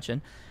 thanks for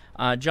watching.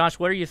 Josh,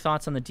 what are your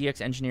thoughts on the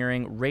DX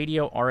Engineering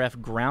Radio RF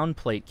ground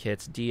plate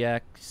kits,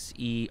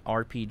 DXE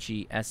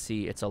RPG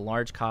SC? It's a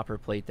large copper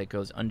plate that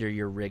goes under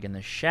your rig in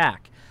the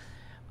shack.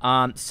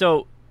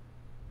 So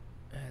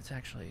it's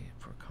actually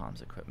for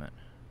comms equipment.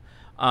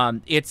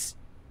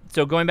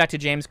 So going back to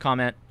James'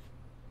 comment,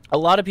 a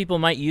lot of people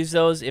might use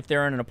those if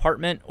they're in an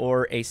apartment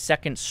or a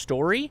second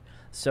story.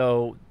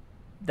 So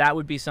that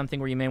would be something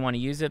where you may want to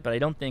use it, but I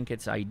don't think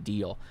it's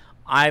ideal.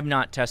 I've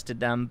not tested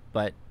them,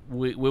 but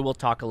we will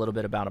talk a little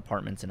bit about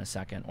apartments in a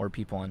second, or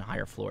people on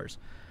higher floors.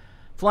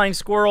 Flying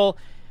Squirrel,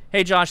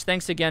 hey Josh,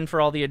 thanks again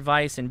for all the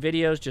advice and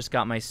videos. Just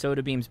got my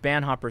Soda Beams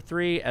Band Hopper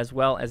 3, as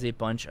well as a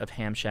bunch of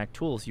Ham Shack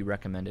tools you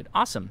recommended.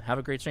 Awesome. Have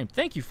a great stream.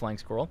 Thank you, Flying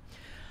Squirrel.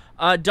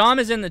 Dom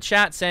is in the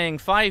chat saying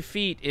 5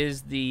 feet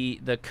is the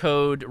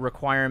code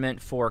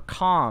requirement for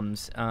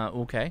comms.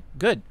 Okay,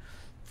 good.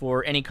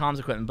 For any comms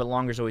equipment, but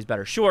longer is always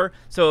better. Sure.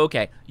 So,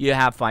 okay, you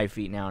have 5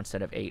 feet now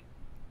instead of 8.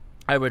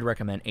 I would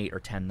recommend 8 or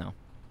 10, though.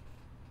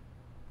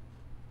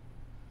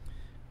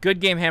 Good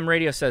Game Ham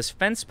Radio says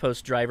fence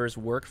post drivers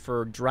work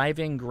for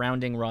driving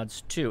grounding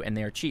rods too, and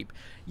they are cheap.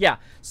 Yeah,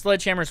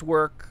 sledgehammers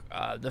work.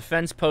 The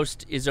fence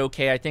post is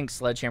okay. I think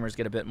sledgehammers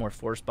get a bit more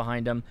force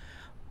behind them.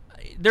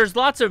 There's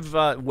lots of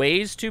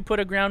ways to put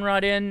a ground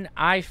rod in.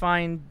 I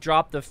find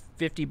drop the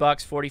 $50,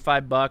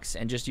 $45,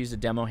 and just use a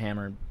demo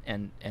hammer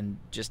and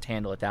just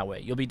handle it that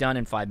way. You'll be done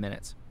in 5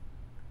 minutes.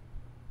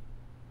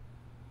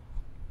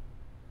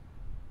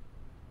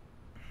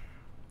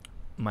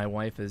 My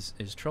wife is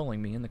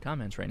trolling me in the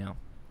comments right now.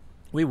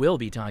 We will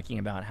be talking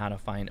about how to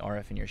find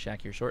RF in your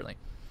shack here shortly.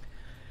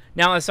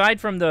 Now, aside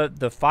from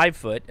the 5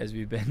 foot, as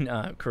we've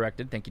been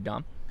corrected, thank you,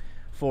 Dom,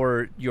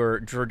 for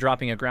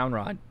dropping a ground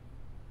rod,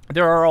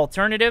 there are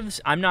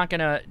alternatives. I'm not going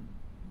to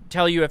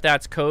tell you if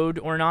that's code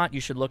or not. You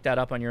should look that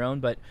up on your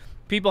own. But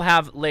people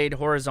have laid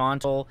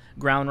horizontal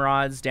ground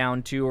rods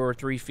down 2 or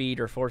 3 feet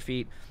or 4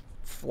 feet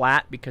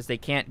flat because they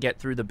can't get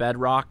through the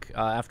bedrock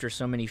after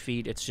so many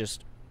feet. It's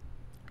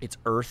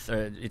earth,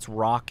 it's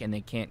rock, and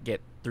they can't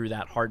get through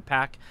that hard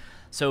pack.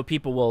 So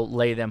people will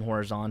lay them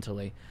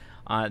horizontally.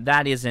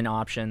 That is an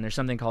option. There's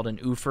something called an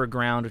OOFR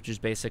ground, which is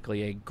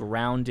basically a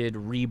grounded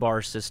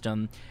rebar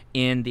system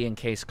in the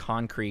encased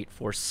concrete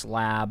for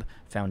slab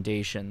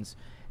foundations.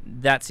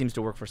 That seems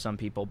to work for some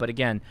people. But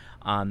again,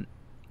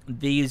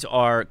 these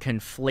are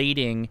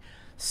conflating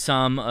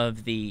some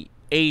of the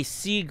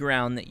AC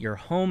ground that your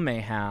home may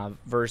have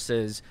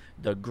versus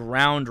the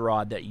ground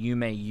rod that you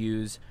may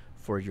use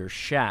for your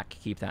shack.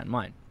 Keep that in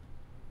mind.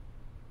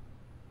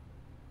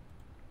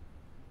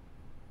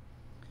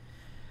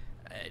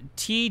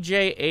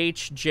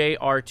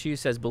 TJHJR2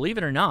 says, believe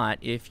it or not,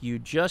 if you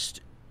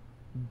just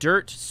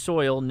dirt,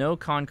 soil, no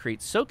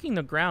concrete, soaking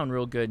the ground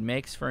real good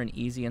makes for an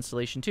easy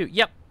installation too.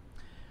 Yep,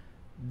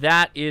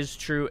 that is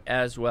true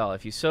as well.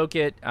 If you soak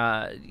it,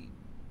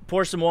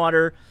 pour some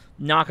water,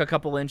 knock a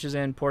couple inches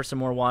in, pour some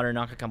more water,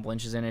 knock a couple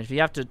inches in. And if you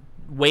have to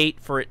wait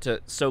for it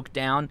to soak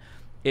down,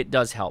 it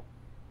does help.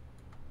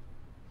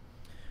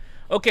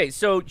 Okay,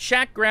 so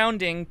shack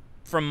grounding,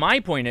 from my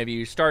point of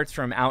view, starts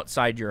from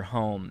outside your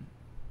home.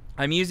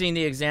 I'm using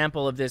the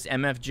example of this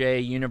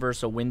MFJ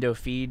universal window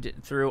feed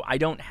through. I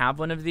don't have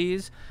one of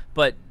these,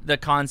 but the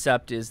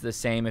concept is the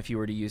same if you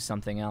were to use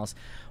something else.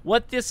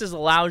 What this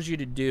allows you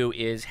to do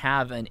is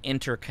have an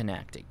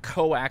interconnect, a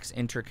coax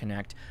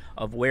interconnect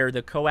of where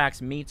the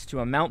coax meets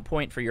to a mount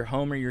point for your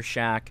home or your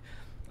shack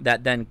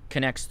that then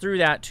connects through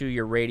that to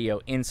your radio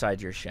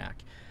inside your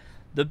shack.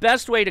 The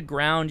best way to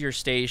ground your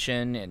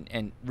station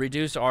and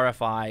reduce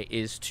RFI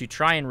is to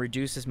try and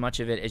reduce as much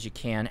of it as you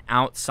can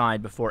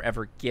outside before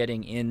ever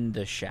getting in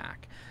the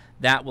shack.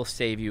 That will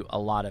save you a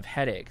lot of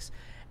headaches.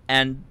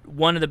 And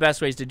one of the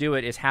best ways to do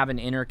it is have an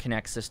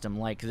interconnect system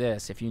like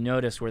this. If you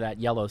notice where that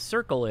yellow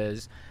circle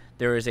is,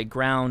 there is a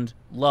ground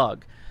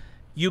lug.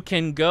 You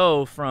can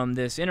go from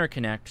this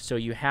interconnect, so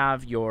you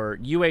have your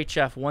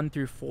UHF 1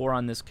 through 4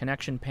 on this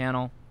connection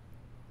panel.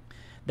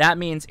 That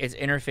means it's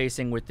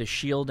interfacing with the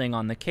shielding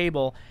on the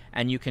cable,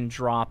 and you can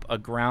drop a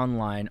ground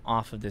line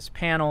off of this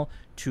panel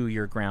to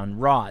your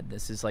ground rod.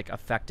 This is like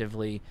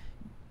effectively,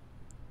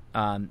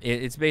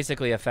 it's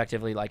basically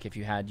effectively like if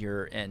you had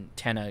your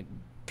antenna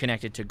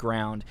connected to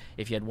ground.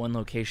 If you had one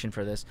location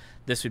for this,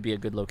 this would be a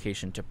good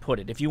location to put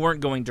it. If you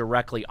weren't going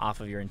directly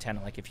off of your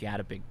antenna, like if you had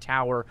a big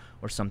tower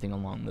or something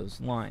along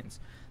those lines.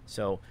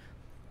 So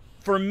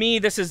for me,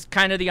 this is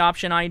kind of the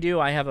option I do.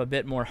 I have a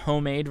bit more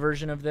homemade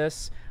version of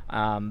this.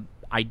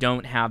 I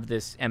don't have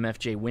this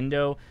MFJ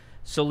window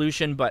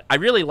solution, but I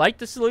really like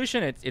the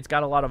solution. It's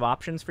got a lot of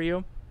options for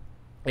you.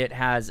 It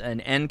has an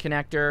N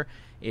connector.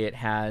 It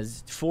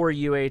has 4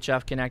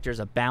 UHF connectors,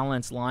 a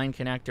balanced line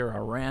connector, a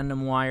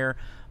random wire,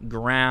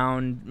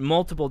 ground,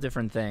 multiple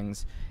different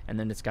things. And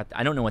then it's got,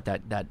 I don't know what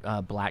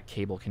that black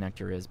cable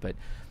connector is, but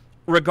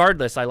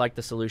regardless, I like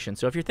the solution.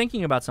 So if you're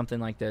thinking about something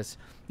like this,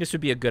 this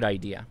would be a good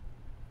idea.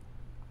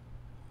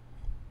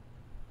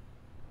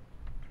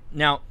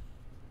 Now,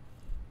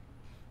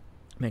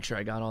 make sure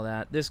I got all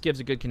that. This gives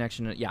a good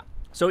connection. Yeah.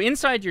 So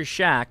inside your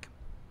shack,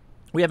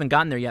 we haven't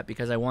gotten there yet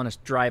because I want to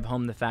drive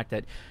home the fact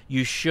that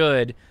you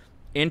should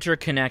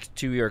interconnect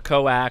to your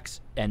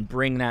coax and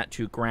bring that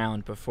to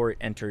ground before it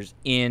enters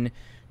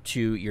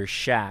into your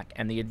shack.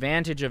 And the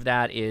advantage of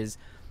that is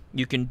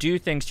you can do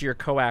things to your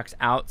coax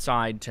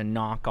outside to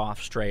knock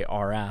off stray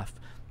RF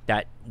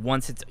that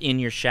once it's in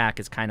your shack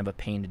is kind of a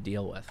pain to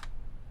deal with.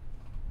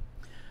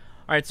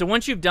 All right, so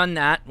once you've done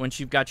that, once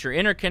you've got your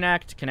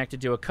interconnect connected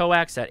to a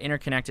coax, that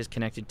interconnect is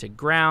connected to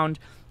ground,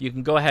 you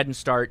can go ahead and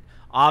start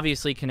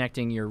obviously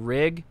connecting your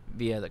rig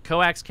via the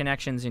coax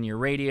connections in your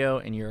radio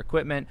and your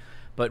equipment.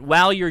 But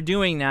while you're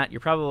doing that,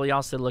 you're probably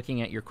also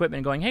looking at your equipment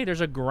and going, hey, there's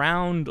a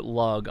ground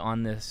lug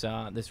on this,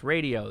 this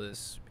radio,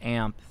 this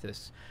amp,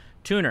 this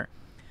tuner.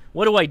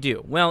 What do I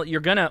do? Well,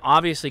 you're going to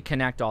obviously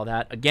connect all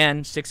that.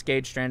 Again,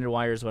 6-gauge stranded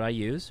wire is what I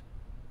use.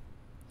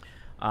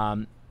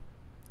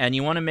 And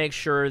you want to make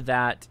sure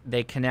that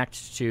they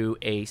connect to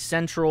a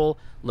central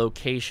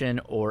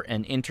location or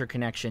an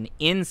interconnection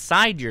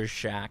inside your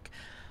shack,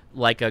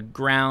 like a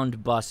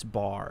ground bus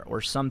bar or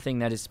something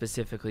that is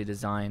specifically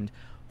designed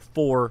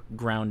for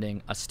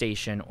grounding a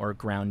station or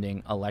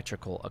grounding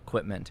electrical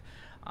equipment.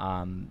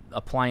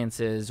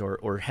 Appliances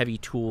or heavy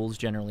tools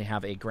generally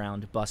have a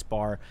ground bus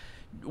bar.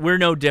 We're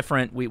no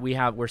different.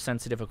 We're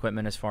sensitive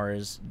equipment as far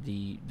as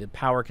the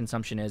power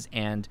consumption is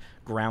and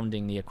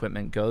grounding the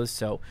equipment goes.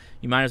 So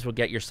you might as well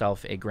get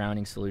yourself a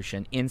grounding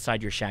solution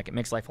inside your shack. It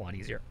makes life a lot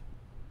easier.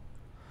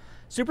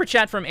 Super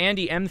chat from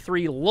Andy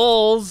M3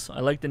 Lulz. I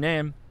like the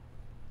name.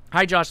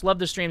 Hi Josh, love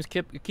the streams.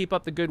 Keep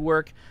up the good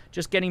work.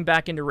 Just getting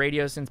back into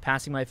radio since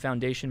passing my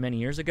foundation many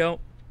years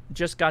ago.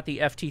 Just got the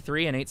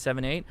FT3 and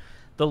 878.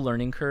 The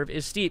learning curve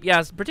is steep.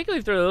 Yes,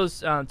 particularly for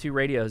those 2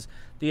 radios.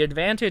 The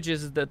advantage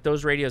is that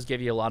those radios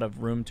give you a lot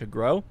of room to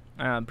grow,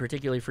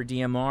 particularly for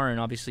DMR, and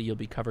obviously you'll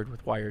be covered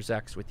with Wires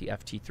X with the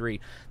FT3.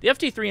 The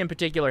FT3 in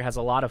particular has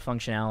a lot of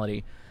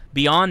functionality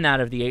beyond that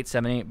of the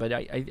 878, but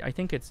I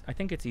think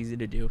it's easy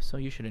to do, so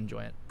you should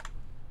enjoy it.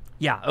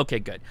 Yeah, okay,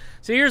 good.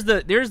 So here's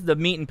the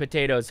meat and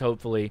potatoes,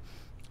 hopefully,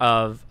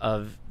 of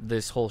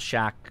this whole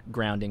shack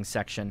grounding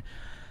section.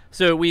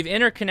 So we've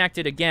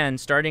interconnected again,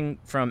 starting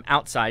from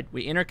outside.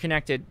 We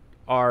interconnected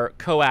our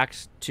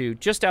coax to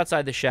just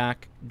outside the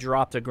shack,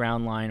 dropped a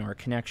ground line or a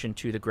connection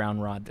to the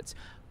ground rod that's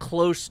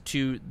close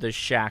to the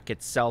shack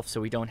itself, so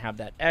we don't have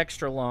that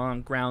extra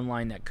long ground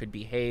line that could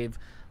behave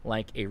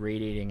like a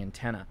radiating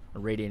antenna, a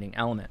radiating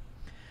element.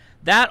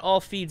 That all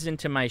feeds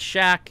into my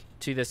shack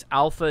to this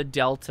alpha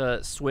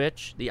delta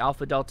switch. The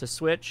alpha delta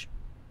switch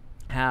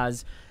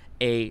has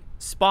a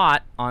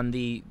spot on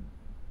the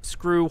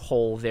screw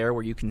hole there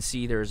where you can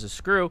see there's a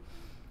screw.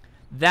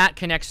 That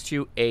connects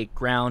to a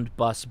ground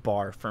bus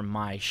bar for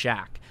my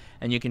shack.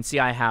 And you can see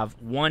I have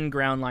one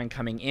ground line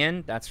coming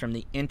in. That's from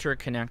the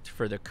interconnect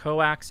for the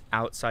coax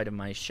outside of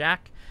my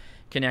shack.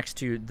 Connects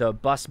to the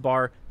bus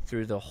bar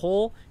through the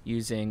hole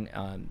using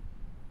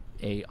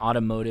a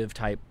automotive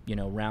type,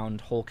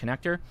 round hole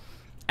connector.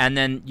 And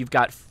then you've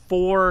got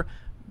 4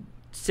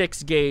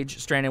 6-gauge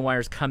stranded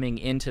wires coming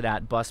into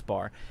that bus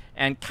bar.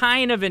 And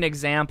kind of an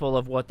example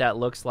of what that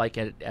looks like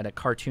at a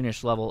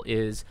cartoonish level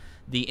is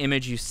the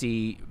image you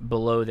see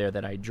below there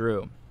that I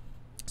drew.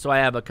 So I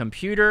have a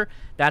computer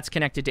that's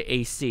connected to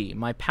AC.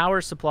 My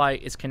power supply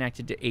is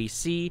connected to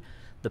AC.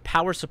 The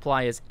power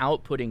supply is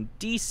outputting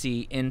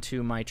DC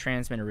into my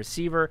transmitter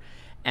receiver,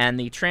 and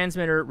the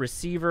transmitter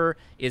receiver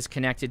is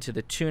connected to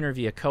the tuner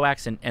via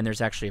coax, and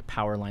there's actually a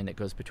power line that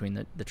goes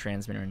between the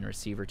transmitter and the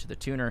receiver to the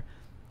tuner.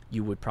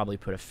 You would probably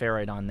put a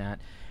ferrite on that.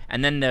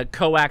 And then the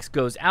coax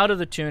goes out of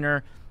the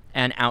tuner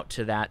and out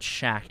to that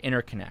shack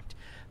interconnect.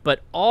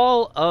 But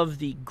all of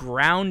the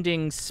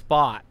grounding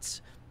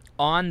spots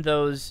on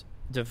those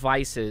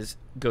devices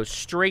go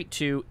straight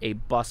to a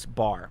bus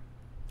bar,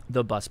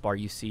 the bus bar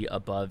you see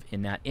above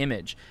in that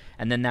image.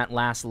 And then that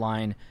last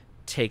line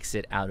takes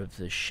it out of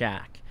the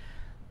shack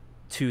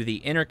to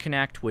the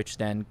interconnect, which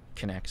then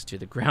connects to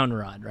the ground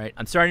rod, right?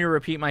 I'm starting to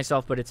repeat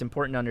myself, but it's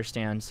important to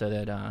understand so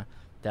that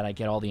that I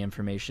get all the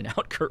information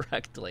out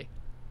correctly.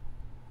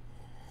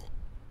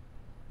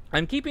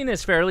 I'm keeping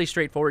this fairly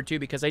straightforward too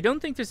because I don't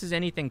think this is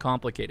anything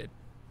complicated.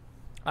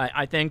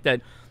 I think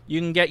that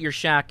you can get your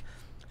shack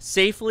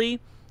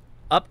safely,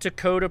 up to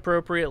code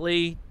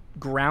appropriately,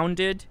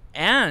 grounded,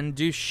 and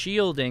do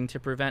shielding to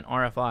prevent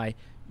RFI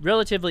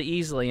relatively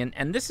easily.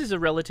 And this is a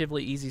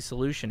relatively easy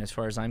solution as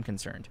far as I'm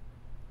concerned.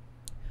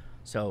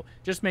 So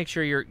just make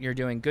sure you're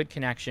doing good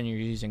connection, you're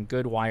using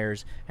good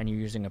wires, and you're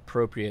using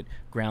appropriate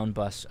ground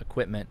bus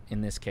equipment. In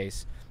this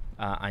case,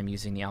 I'm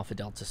using the alpha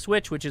delta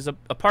switch, which is a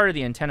part of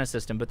the antenna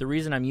system, but the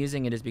reason I'm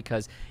using it is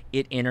because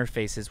it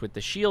interfaces with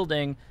the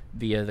shielding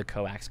via the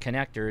coax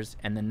connectors,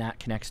 and then that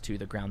connects to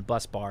the ground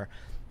bus bar.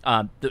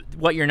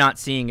 What you're not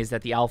seeing is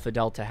that the alpha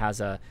delta has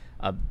a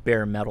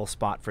bare metal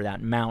spot for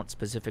that mount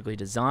specifically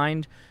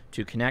designed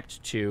to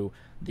connect to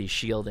the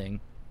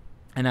shielding,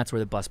 and that's where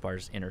the bus bar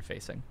is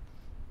interfacing.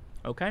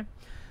 Okay,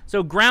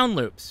 so ground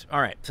loops.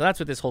 All right, so that's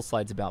what this whole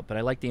slide's about, but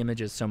I like the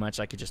images so much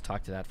I could just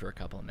talk to that for a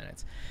couple of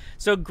minutes.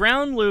 So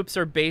ground loops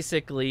are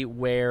basically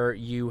where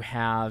you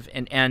have,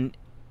 and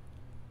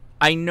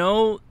I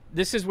know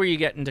this is where you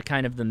get into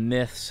kind of the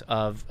myths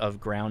of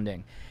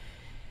grounding.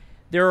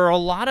 There are a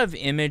lot of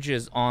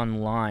images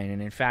online,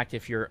 and in fact,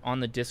 if you're on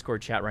the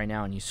Discord chat right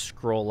now and you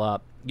scroll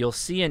up, you'll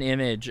see an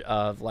image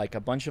of like a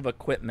bunch of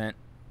equipment,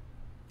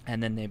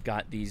 and then they've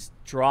got these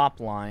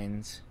drop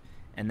lines,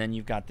 and then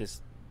you've got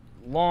this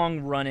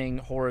long-running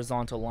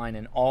horizontal line,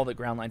 and all the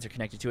ground lines are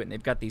connected to it, and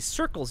they've got these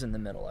circles in the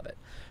middle of it.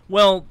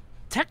 Well,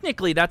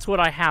 technically, that's what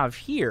I have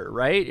here,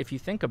 right? If you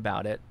think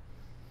about it.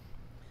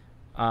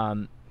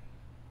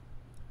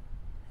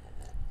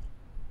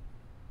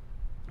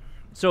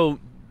 So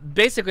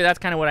basically, that's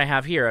kind of what I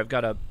have here. I've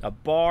got a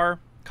bar,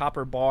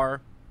 copper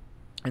bar,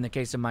 in the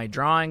case of my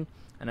drawing,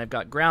 and I've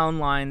got ground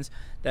lines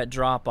that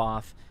drop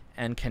off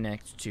and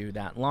connect to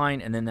that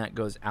line, and then that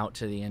goes out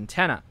to the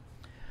antenna.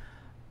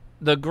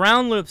 The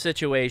ground loop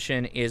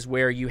situation is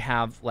where you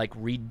have like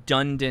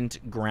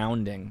redundant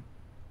grounding,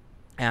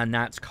 and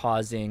that's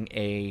causing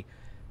a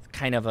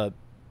kind of a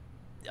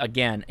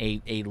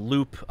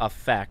loop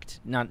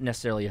effect, not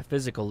necessarily a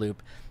physical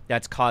loop,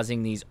 that's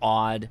causing these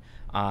odd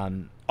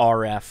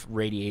RF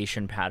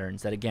radiation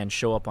patterns that again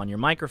show up on your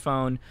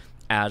microphone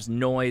as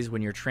noise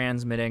when you're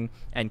transmitting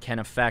and can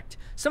affect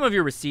some of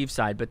your receive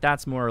side, but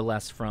that's more or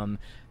less from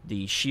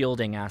the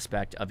shielding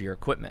aspect of your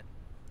equipment.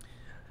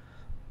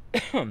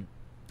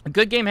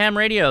 Good Game Ham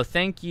Radio,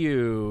 thank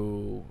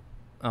you.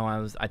 Oh,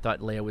 I thought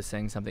Leia was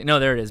saying something. No,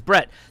 there it is.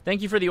 Brett,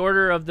 thank you for the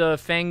order of the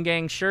Fang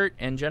Gang shirt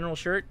and general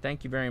shirt.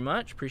 Thank you very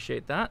much.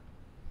 Appreciate that.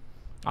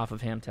 Off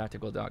of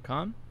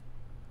hamtactical.com.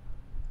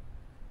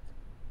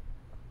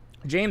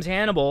 James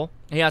Hannibal,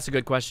 he asked a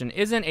good question.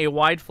 Isn't a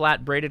wide,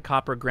 flat, braided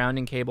copper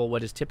grounding cable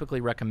what is typically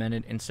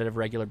recommended instead of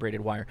regular braided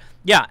wire?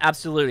 Yeah,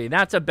 absolutely.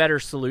 That's a better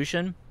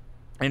solution.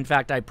 In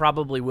fact, I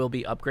probably will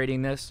be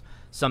upgrading this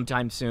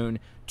sometime soon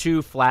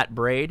to flat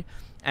braid.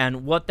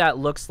 And what that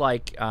looks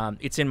like,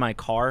 it's in my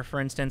car, for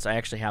instance. I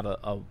actually have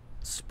a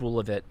spool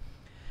of it.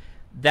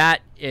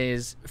 That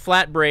is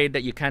flat braid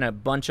that you kind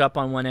of bunch up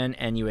on one end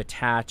and you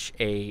attach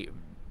a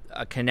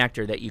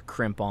connector that you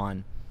crimp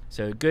on.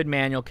 So good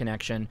manual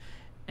connection,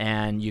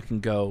 and you can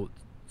go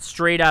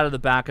straight out of the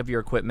back of your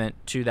equipment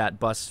to that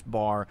bus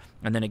bar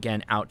and then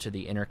again out to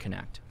the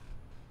interconnect.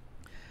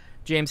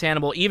 James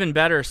Hannibal, even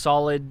better,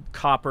 solid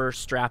copper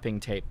strapping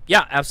tape.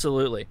 Yeah,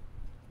 absolutely.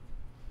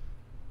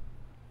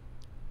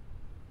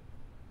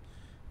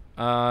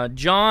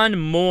 John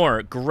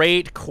Moore,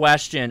 great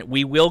question.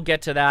 We will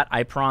get to that,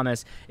 I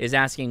promise, is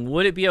asking,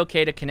 would it be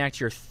okay to connect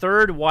your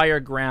third wire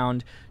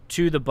ground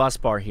to the bus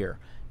bar here?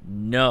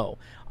 No.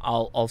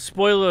 I'll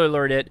spoiler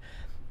alert it.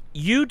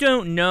 You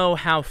don't know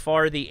how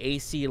far the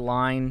AC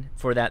line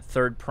for that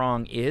third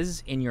prong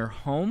is in your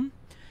home.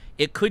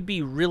 It could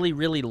be really,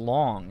 really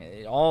long,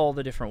 all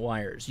the different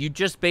wires. You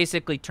just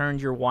basically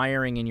turned your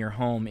wiring in your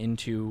home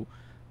into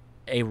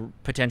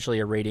potentially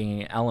a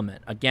radiating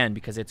element. Again,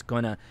 because it's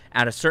going to,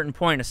 at a certain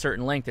point, a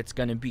certain length, it's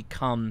going to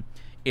become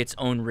its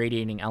own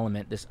radiating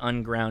element, this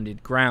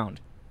ungrounded ground.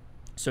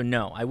 So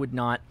no, I would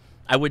not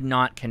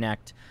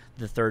connect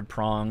the third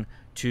prong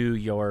to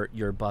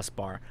your bus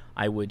bar.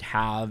 I would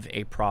have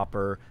a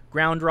proper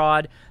ground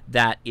rod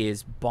that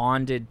is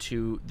bonded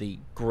to the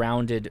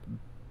grounded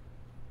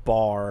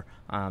bar,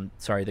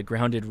 the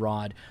grounded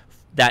rod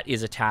that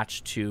is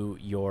attached to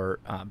your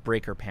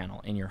breaker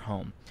panel in your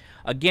home.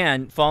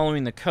 Again,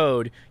 following the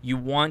code, you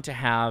want to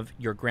have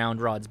your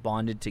ground rods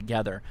bonded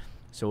together.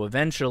 So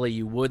eventually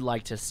you would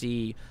like to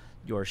see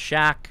your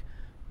shack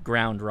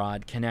ground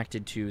rod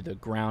connected to the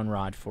ground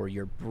rod for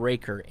your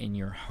breaker in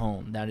your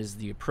home. That is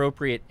the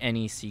appropriate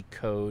NEC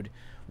code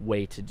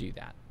way to do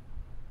that.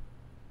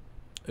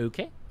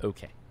 Okay?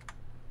 Okay.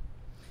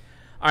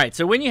 All right,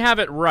 so when you have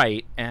it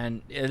right,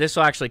 and this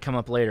will actually come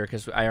up later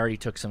because I already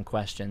took some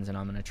questions and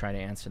I'm going to try to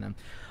answer them.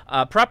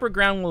 Proper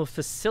ground will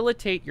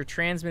facilitate your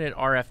transmitted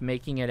RF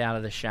making it out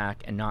of the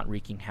shack and not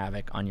wreaking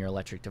havoc on your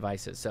electric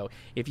devices. So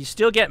if you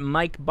still get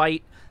mic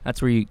bite,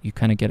 that's where you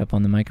kind of get up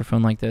on the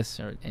microphone like this,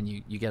 and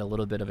you get a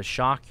little bit of a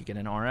shock. You get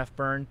an RF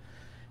burn.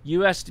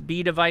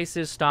 USB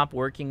devices stop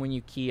working when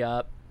you key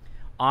up.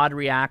 Odd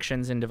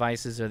reactions in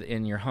devices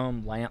in your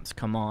home. Lamps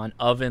come on.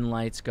 Oven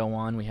lights go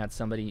on. We had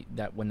somebody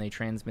that when they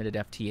transmitted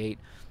FT8,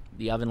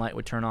 the oven light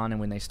would turn on,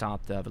 and when they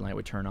stopped, the oven light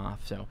would turn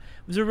off. So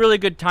it was a really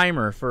good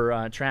timer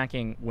for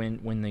tracking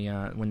when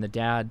the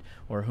dad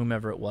or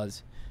whomever it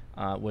was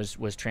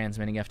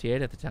transmitting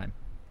FT8 at the time.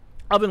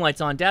 Oven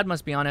lights on. Dad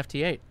must be on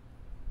FT8.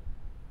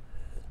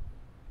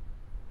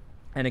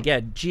 And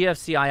again,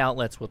 GFCI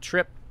outlets will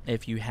trip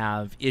if you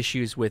have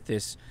issues with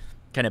this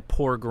kind of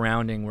poor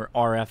grounding where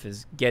RF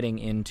is getting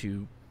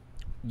into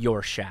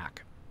your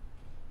shack.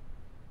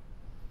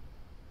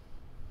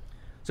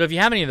 So if you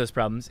have any of those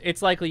problems,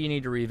 it's likely you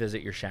need to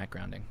revisit your shack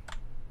grounding.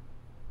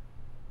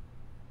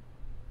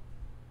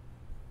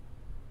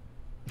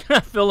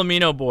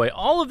 Filomeno boy,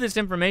 all of this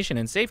information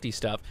and safety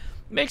stuff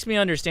makes me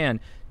understand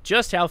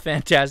just how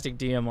fantastic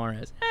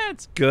DMR is.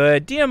 It's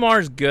good.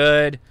 DMR's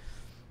good.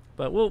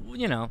 But we'll,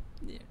 you know,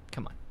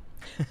 come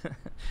on.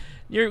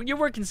 You're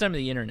working some of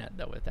the internet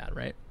though with that,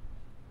 right?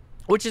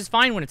 Which is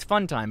fine when it's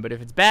fun time, but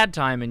if it's bad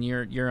time and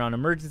you're on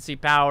emergency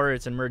power,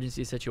 it's an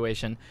emergency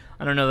situation,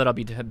 I don't know that I'll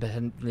be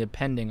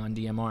depending on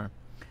DMR.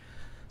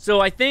 So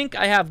I think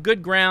I have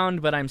good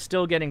ground, but I'm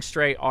still getting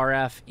stray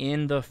RF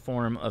in the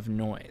form of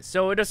noise.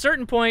 So at a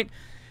certain point,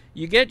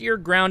 you get your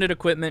grounded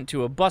equipment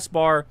to a bus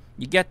bar,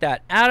 you get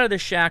that out of the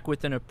shack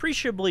with an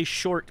appreciably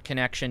short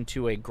connection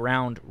to a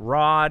ground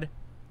rod.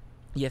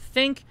 You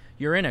think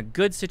you're in a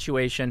good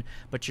situation,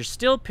 but you're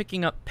still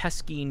picking up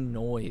pesky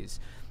noise.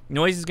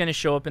 Noise is going to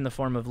show up in the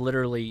form of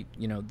literally,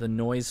 you know, the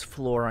noise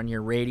floor on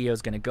your radio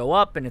is going to go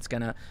up and it's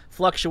going to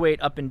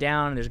fluctuate up and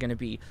down. And there's going to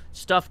be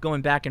stuff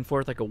going back and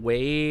forth, like a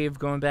wave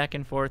going back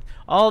and forth.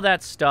 All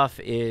that stuff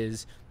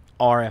is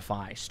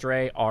RFI,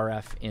 stray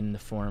RF in the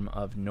form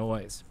of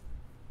noise.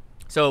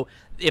 So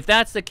if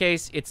that's the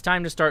case, it's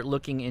time to start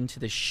looking into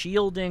the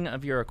shielding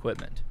of your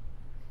equipment.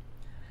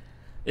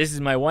 This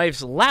is my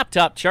wife's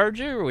laptop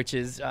charger, which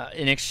is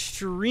an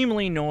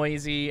extremely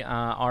noisy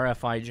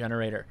RFI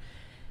generator.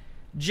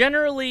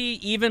 Generally,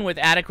 even with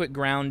adequate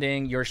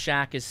grounding, your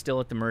shack is still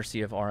at the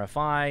mercy of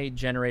RFI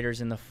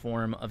generators in the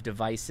form of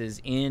devices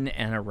in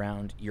and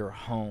around your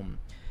home.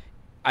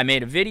 I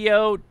made a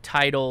video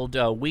titled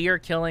We Are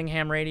Killing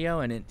Ham Radio,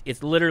 and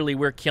it's literally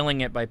we're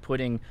killing it by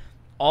putting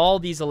all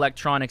these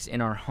electronics in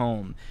our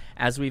home.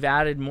 As we've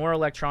added more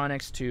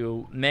electronics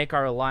to make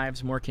our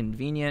lives more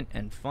convenient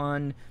and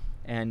fun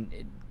and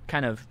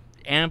kind of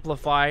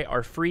amplify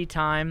our free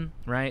time,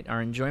 right,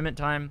 our enjoyment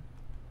time,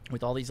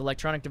 with all these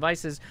electronic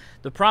devices,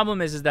 the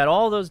problem is that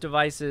all those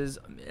devices,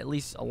 at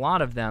least a lot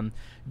of them,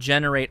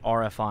 generate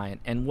RFI.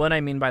 And what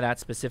I mean by that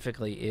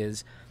specifically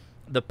is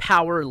the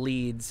power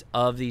leads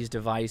of these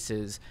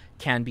devices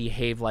can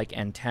behave like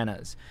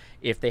antennas.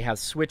 If they have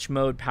switch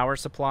mode power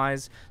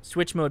supplies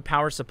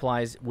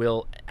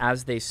will,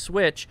 as they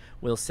switch,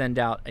 will send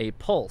out a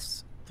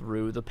pulse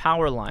through the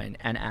power line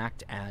and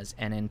act as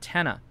an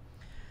antenna.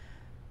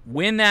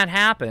 When that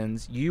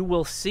happens, you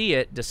will see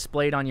it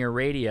displayed on your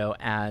radio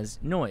as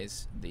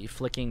noise. The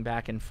flicking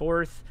back and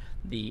forth,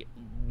 the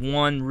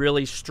one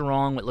really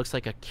strong, what looks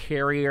like a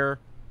carrier,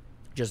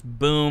 just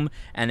boom,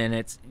 and then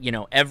it's, you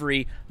know,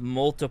 every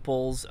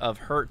multiples of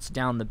hertz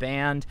down the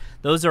band.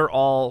 Those are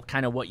all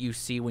kind of what you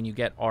see when you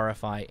get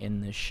RFI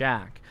in the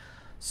shack.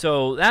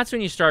 So that's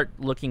when you start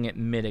looking at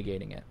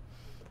mitigating it.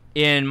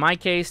 In my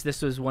case,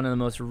 this was one of the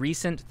most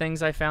recent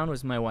things I found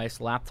was my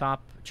wife's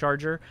laptop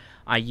charger.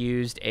 I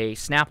used a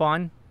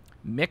snap-on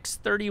Mix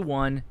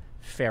 31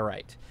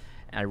 ferrite.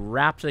 I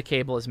wrapped the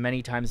cable as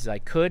many times as I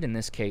could, in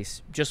this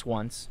case just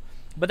once,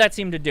 but that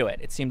seemed to do it.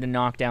 It seemed to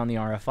knock down the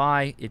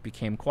RFI. It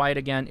became quiet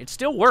again. It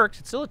still worked.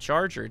 It's still a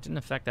charger. It didn't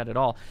affect that at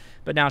all.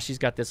 But now she's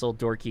got this little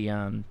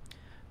dorky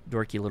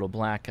little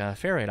black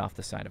ferrite off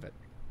the side of it.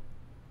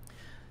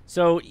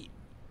 So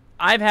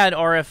I've had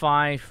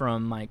RFI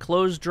from my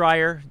clothes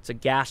dryer. It's a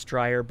gas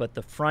dryer, but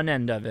the front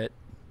end of it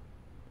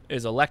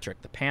is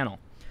electric, the panel.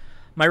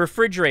 My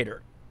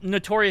refrigerator,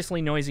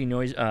 notoriously noisy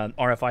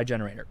RFI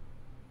generator.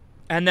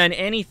 And then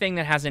anything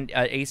that has an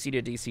AC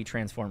to DC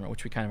transformer,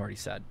 which we kind of already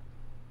said.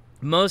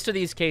 Most of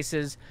these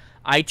cases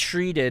I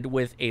treated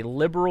with a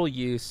liberal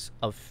use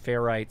of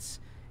ferrites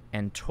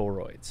and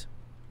toroids.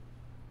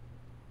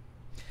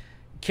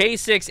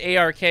 K6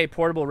 ARRL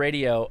portable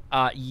radio,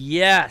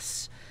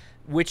 yes,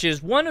 which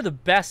is one of the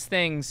best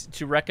things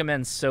to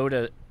recommend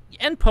soda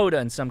and POTA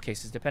in some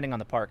cases, depending on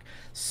the park.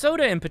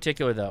 Soda in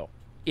particular, though,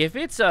 if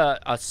it's a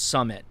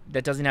Summit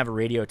that doesn't have a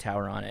radio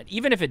tower on it,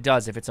 even if it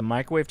does, if it's a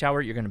microwave tower,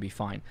 you're going to be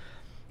fine.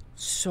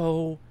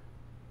 So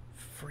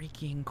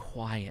freaking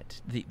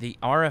quiet. The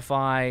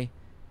RFI,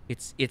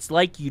 it's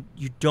like you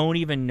don't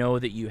even know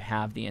that you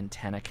have the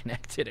antenna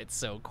connected. It's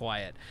so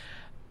quiet.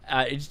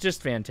 It's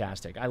just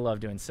fantastic. I love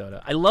doing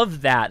soda. I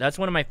love that. That's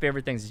one of my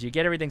favorite things is you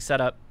get everything set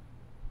up,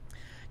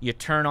 you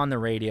turn on the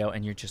radio,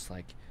 and you're just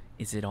like,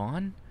 is it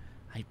on?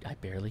 I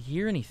barely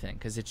hear anything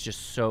because it's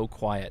just so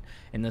quiet,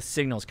 and the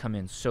signals come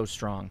in so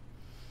strong.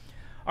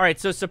 All right,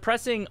 so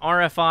suppressing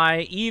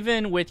RFI,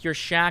 even with your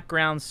shack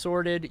ground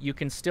sorted, you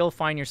can still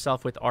find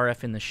yourself with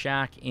RF in the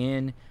shack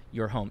in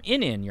your home.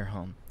 In your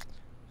home.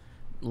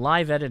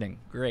 Live editing,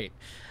 great.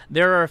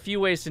 There are a few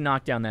ways to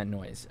knock down that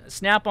noise.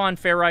 Snap-on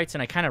ferrites,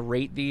 and I kind of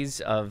rate these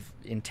of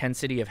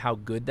intensity of how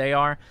good they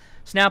are.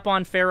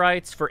 Snap-on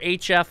ferrites for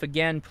HF,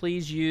 again,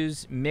 please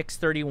use Mix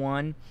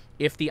 31.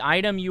 If the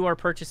item you are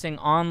purchasing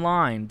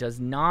online does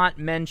not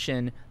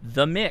mention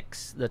the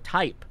mix, the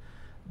type,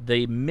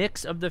 the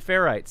mix of the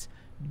ferrites,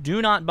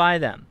 do not buy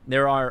them.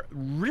 There are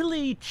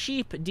really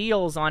cheap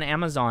deals on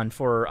Amazon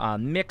for a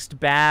mixed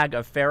bag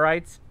of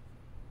ferrites.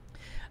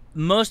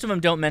 Most of them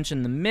don't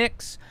mention the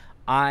mix.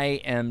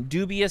 I am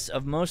dubious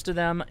of most of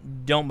them.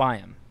 Don't buy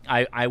them.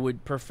 I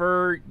would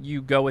prefer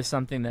you go with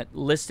something that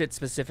lists it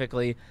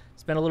specifically,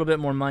 spend a little bit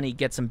more money,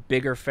 get some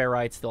bigger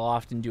ferrites. They'll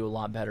often do a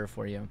lot better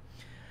for you.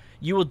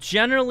 You will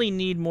generally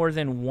need more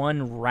than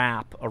one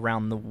wrap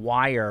around the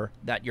wire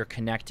that you're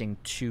connecting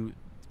the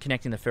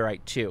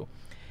ferrite to.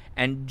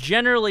 And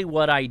generally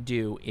what I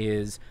do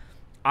is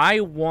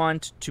I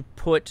want to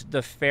put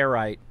the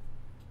ferrite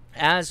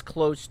as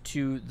close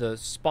to the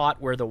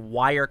spot where the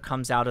wire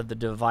comes out of the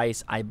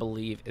device I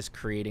believe is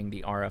creating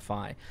the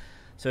RFI.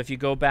 So if you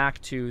go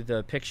back to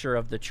the picture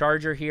of the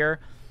charger here,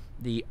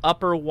 the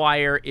upper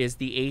wire is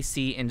the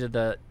AC into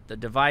the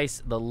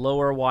device. The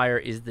lower wire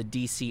is the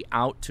DC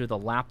out to the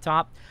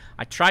laptop.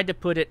 I tried to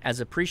put it as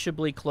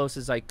appreciably close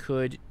as I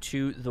could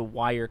to the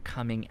wire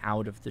coming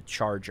out of the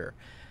charger.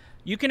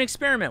 You can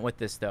experiment with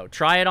this, though.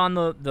 Try it on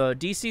the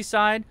DC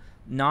side,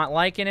 not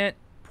liking it,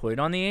 put it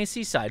on the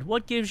AC side.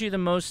 What gives you the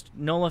most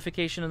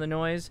nullification of the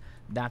noise?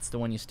 That's the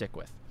one you stick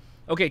with.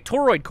 Okay,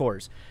 toroid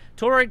cores.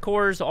 Toroid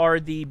cores are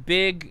the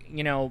big,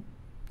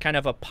 kind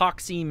of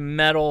epoxy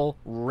metal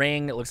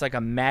ring. It looks like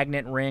a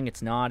magnet ring.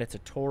 It's not. It's a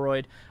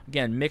toroid.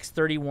 Again, Mix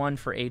 31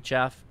 for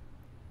HF.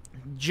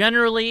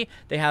 Generally,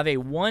 they have a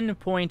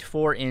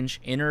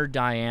 1.4-inch inner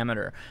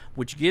diameter,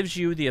 which gives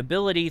you the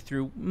ability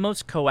through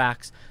most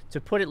coax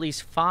to put at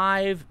least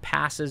 5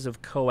 passes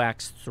of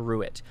coax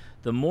through it.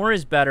 The more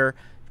is better.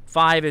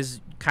 5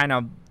 is kind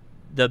of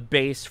the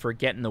base for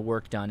getting the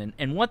work done.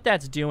 And what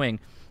that's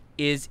doing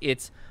is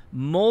it's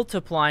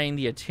multiplying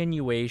the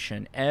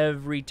attenuation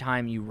every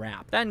time you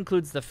wrap. That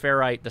includes the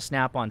ferrite, the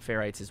snap-on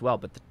ferrites as well,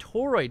 but the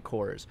toroid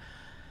cores,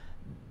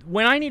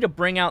 when I need to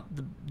bring out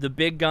the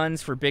big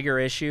guns for bigger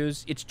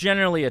issues, it's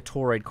generally a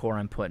toroid core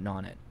I'm putting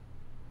on it.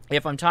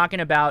 If I'm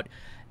talking about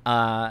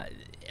my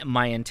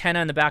antenna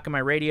in the back of my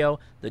radio,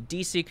 the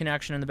DC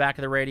connection in the back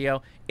of the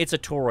radio, it's a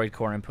toroid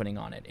core I'm putting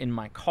on it. In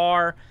my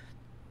car,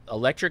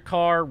 electric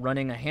car,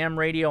 running a ham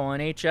radio on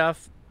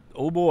HF,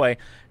 oh boy,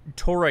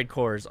 toroid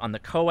cores on the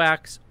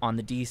coax, on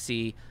the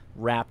DC,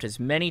 wrapped as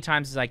many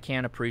times as I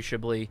can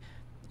appreciably.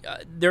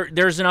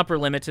 There's an upper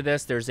limit to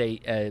this. There's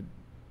a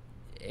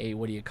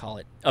what do you call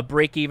it? A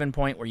break-even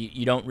point where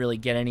you don't really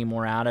get any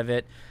more out of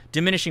it.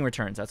 Diminishing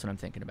returns, that's what I'm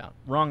thinking about.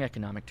 Wrong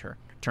economic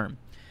term.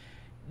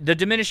 The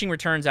diminishing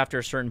returns after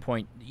a certain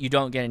point, you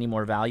don't get any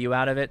more value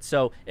out of it.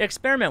 So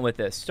experiment with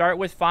this. Start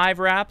with 5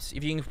 wraps.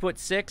 If you can put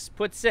 6,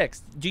 put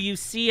 6. Do you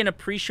see an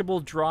appreciable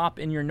drop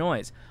in your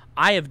noise?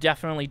 I have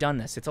definitely done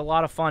this. It's a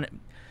lot of fun.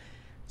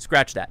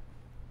 Scratch that.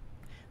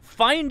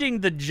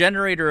 Finding the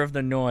generator of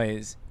the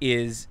noise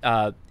is...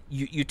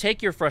 You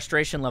take your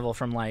frustration level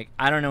from like,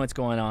 I don't know what's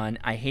going on,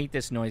 I hate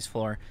this noise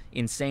floor,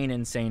 insane,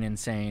 insane,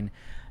 insane.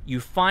 You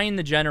find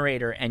the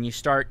generator and you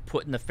start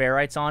putting the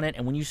ferrites on it,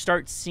 and when you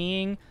start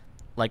seeing,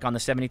 like on the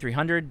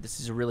 7300, this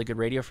is a really good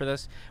radio for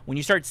this, when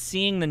you start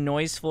seeing the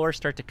noise floor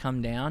start to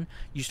come down,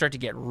 you start to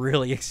get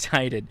really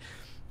excited.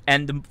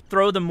 and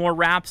throw the more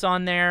wraps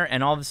on there,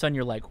 and all of a sudden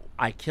you're like,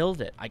 I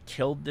killed it. I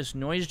killed this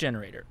noise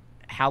generator.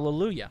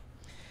 Hallelujah.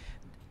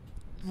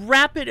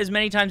 Wrap it as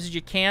many times as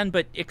you can,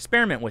 but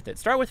experiment with it.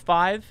 Start with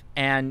 5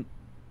 and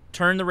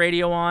turn the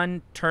radio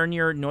on, turn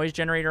your noise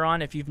generator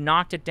on. If you've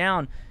knocked it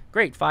down,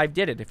 great, 5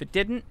 did it. If it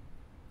didn't,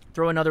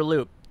 throw another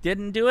loop.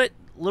 Didn't do it,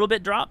 a little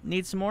bit drop,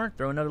 need some more,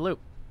 throw another loop.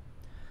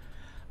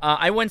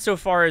 I went so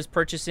far as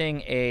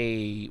purchasing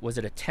a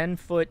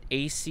 10-foot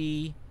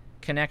AC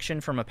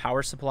connection from a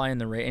power supply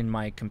in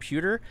my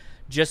computer,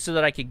 just so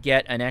that I could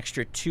get an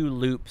extra 2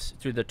 loops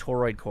through the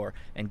toroid core.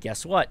 And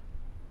guess what?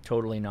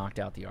 Totally knocked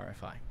out the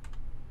RFI.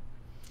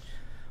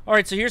 All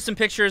right, so here's some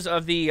pictures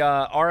of the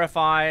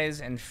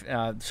RFIs and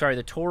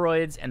the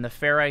toroids and the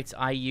ferrites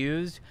I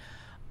used.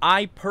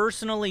 I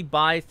personally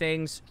buy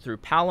things through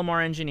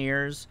Palomar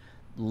Engineers.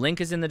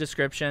 Link is in the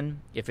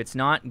description. If it's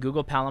not,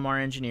 Google Palomar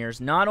Engineers.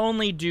 Not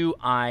only do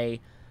I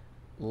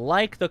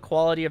like the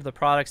quality of the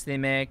products they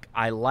make,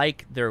 I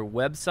like their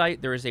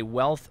website. There is a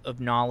wealth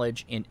of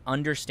knowledge in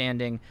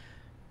understanding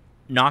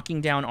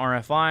knocking down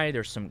RFI.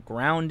 There's some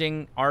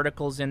grounding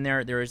articles in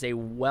there. There is a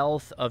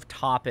wealth of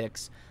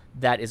topics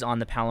that is on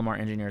the Palomar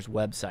Engineers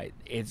website.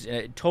 It's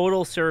a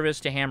total service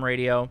to ham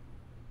radio.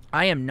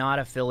 I am not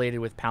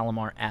affiliated with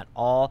Palomar at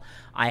all.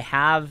 I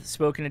have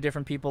spoken to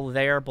different people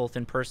there, both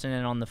in person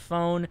and on the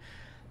phone.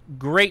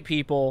 Great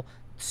people.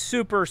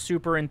 Super,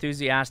 super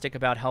enthusiastic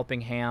about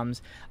helping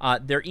hams.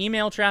 Their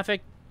email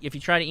traffic, if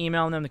you try to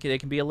email them, they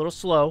can be a little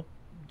slow.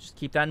 Just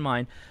keep that in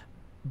mind.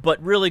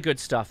 But really good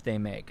stuff they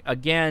make.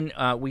 Again,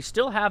 we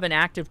still have an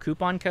active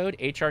coupon code,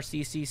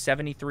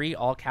 HRCC73,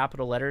 all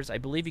capital letters. I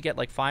believe you get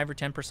like 5 or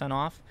 10%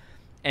 off.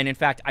 And in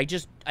fact, I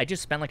just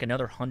spent like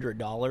another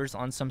 $100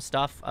 on some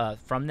stuff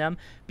from them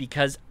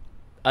because,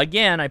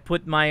 again, I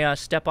put my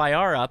Step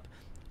IR up,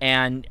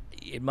 and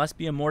it must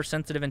be a more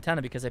sensitive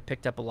antenna because I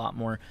picked up a lot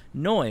more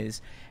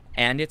noise,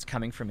 and it's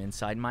coming from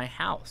inside my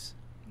house.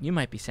 You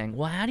might be saying,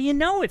 well, how do you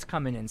know it's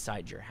coming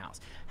inside your house?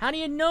 How do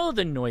you know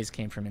the noise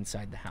came from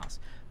inside the house?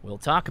 We'll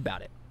talk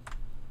about it.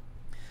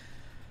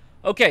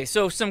 Okay,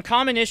 so some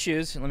common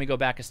issues. Let me go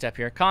back a step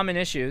here. Common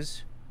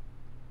issues.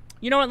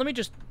 You know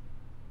what?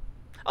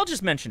 I'll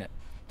just mention it.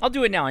 I'll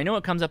do it now. I know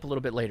it comes up a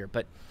little bit later,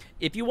 but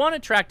if you want to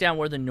track down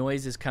where the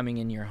noise is coming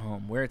in your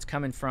home, where it's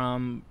coming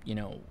from, you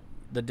know,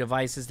 the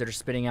devices that are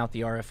spitting out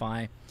the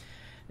RFI,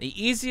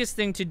 the easiest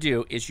thing to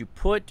do is you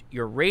put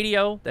your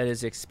radio that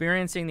is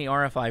experiencing the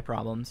RFI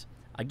problems,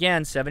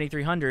 again,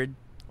 7300,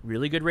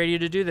 really good radio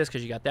to do this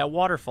because you got that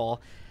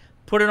waterfall,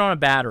 put it on a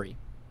battery,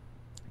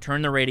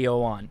 turn the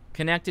radio on,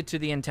 connect it to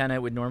the antenna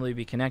it would normally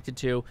be connected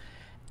to,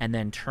 and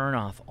then turn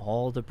off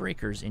all the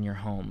breakers in your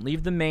home.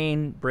 Leave the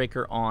main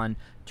breaker on,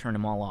 turn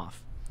them all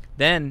off.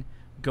 Then,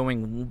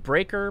 going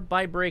breaker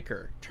by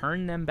breaker,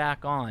 turn them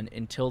back on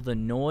until the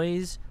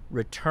noise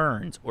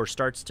returns or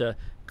starts to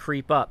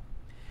creep up.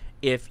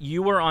 If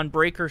you were on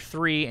breaker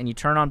 3 and you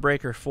turn on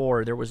breaker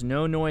 4, there was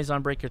no noise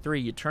on breaker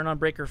 3, you turn on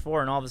breaker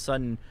 4 and all of a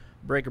sudden,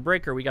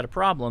 breaker, we got a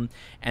problem,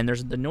 and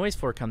the noise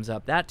floor comes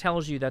up. That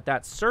tells you that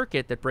that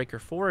circuit that breaker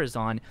 4 is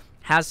on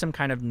has some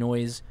kind of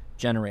noise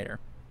generator.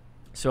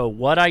 So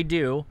what I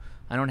do,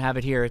 I don't have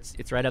it here,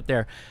 it's right up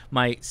there,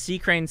 my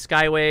C-Crane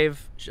Skywave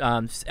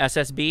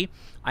SSB,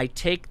 I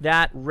take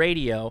that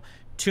radio,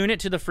 tune it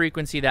to the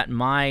frequency that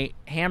my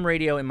ham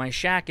radio in my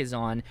shack is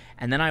on,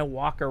 and then I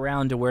walk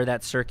around to where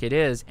that circuit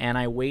is, and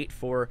I wait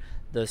for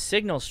the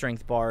signal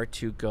strength bar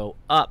to go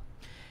up.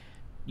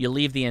 You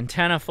leave the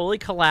antenna fully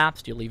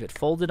collapsed, you leave it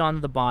folded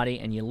onto the body,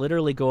 and you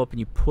literally go up and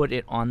you put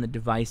it on the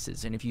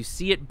devices. And if you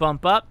see it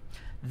bump up,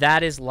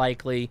 that is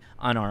likely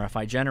an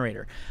RFI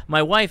generator.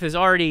 My wife is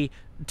already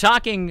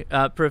talking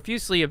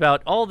profusely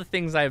about all the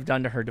things I have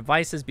done to her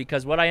devices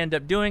because what I end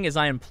up doing is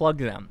I unplug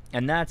them.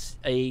 And that's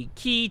a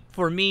key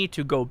for me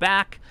to go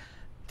back,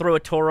 throw a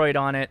toroid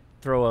on it,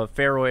 throw a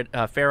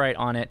ferrite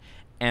on it,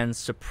 and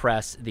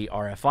suppress the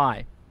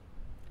RFI.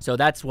 So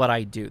that's what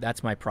I do.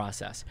 That's my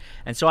process.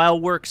 And so I'll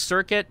work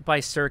circuit by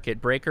circuit,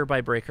 breaker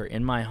by breaker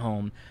in my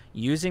home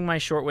using my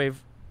shortwave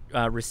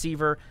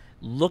receiver,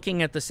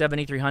 looking at the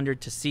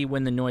 7300 to see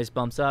when the noise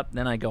bumps up.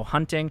 Then I go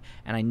hunting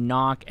and I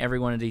knock every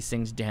one of these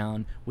things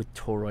down with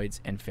toroids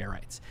and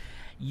ferrites.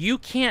 You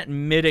can't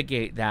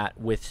mitigate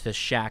that with the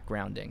shack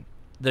grounding.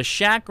 The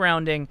shack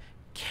grounding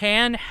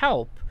can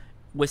help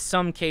with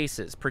some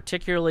cases,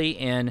 particularly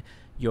in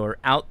your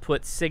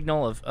output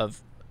signal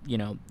of you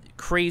know,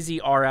 crazy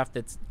RF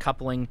that's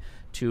coupling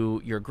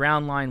to your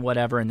ground line,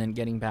 whatever, and then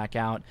getting back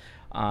out.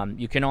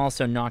 You can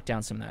also knock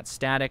down some of that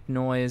static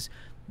noise.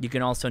 You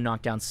can also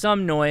knock down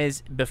some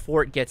noise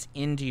before it gets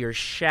into your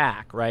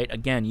shack, right?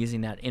 Again,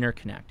 using that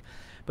interconnect.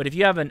 But if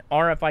you have an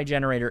RFI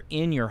generator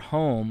in your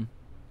home,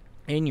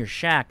 in your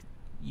shack,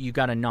 you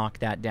got to knock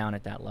that down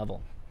at that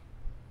level.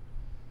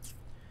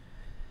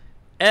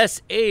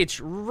 S.H.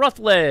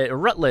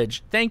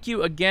 Rutledge, thank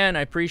you again.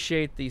 I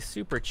appreciate the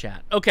super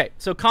chat. Okay,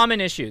 so common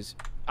issues.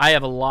 I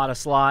have a lot of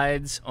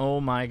slides.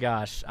 Oh my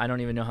gosh. I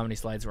don't even know how many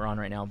slides we're on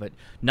right now, but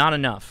not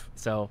enough.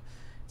 So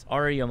it's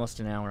already almost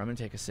an hour. I'm going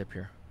to take a sip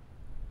here.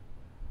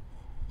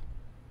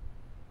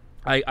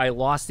 I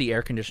lost the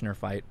air conditioner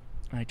fight.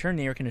 I turned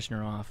the air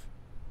conditioner off,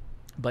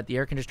 but the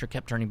air conditioner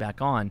kept turning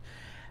back on.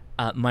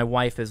 My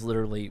wife is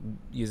literally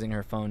using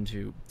her phone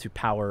to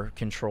power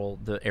control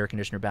the air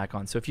conditioner back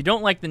on. So if you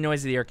don't like the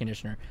noise of the air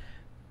conditioner,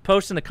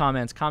 post in the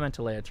comments, comment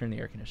to Leia, turn the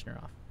air conditioner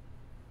off.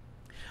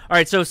 All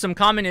right, so some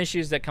common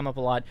issues that come up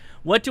a lot.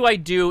 What do I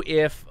do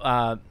if,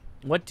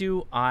 what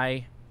do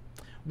I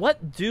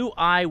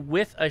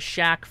with a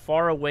shack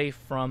far away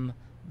from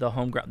the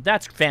home ground?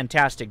 That's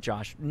fantastic,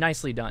 Josh.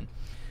 Nicely done.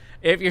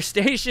 If your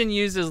station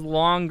uses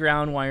long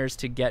ground wires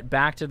to get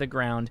back to the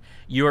ground,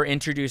 you are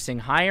introducing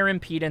higher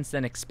impedance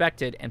than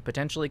expected and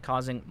potentially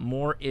causing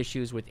more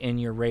issues within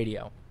your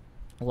radio,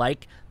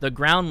 like the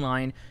ground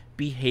line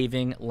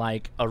behaving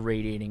like a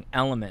radiating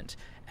element,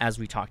 as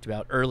we talked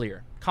about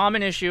earlier.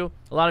 Common issue,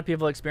 a lot of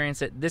people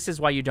experience it. This is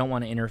why you don't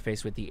want to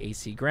interface with the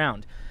AC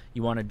ground.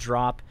 You want to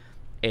drop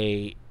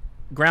a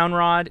ground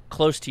rod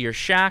close to your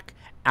shack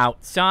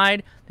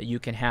outside that you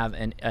can have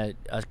a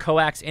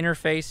coax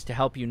interface to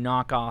help you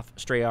knock off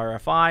stray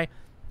RFI,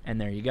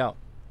 and there you go.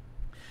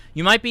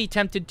 You might be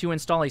tempted to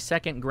install a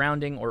second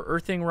grounding or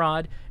earthing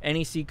rod.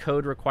 NEC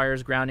code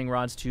requires grounding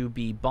rods to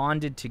be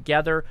bonded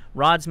together.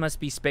 Rods must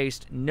be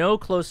spaced no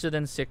closer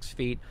than 6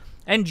 feet,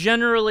 and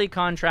generally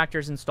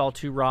contractors install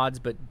 2 rods,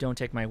 but don't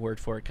take my word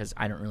for it because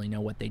I don't really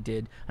know what they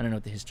did. I don't know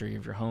what the history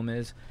of your home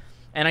is.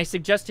 And I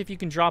suggest if you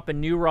can drop a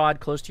new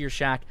rod close to your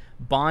shack,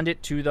 bond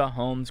it to the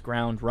home's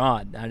ground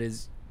rod. That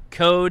is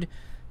code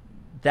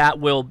that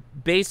will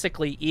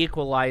basically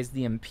equalize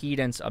the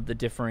impedance of the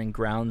differing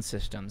ground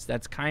systems.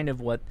 That's kind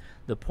of what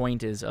the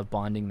point is of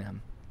bonding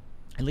them.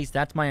 At least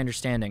that's my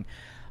understanding.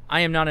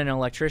 I am not an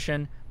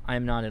electrician. I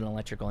am not an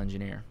electrical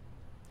engineer.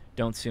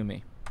 Don't sue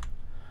me.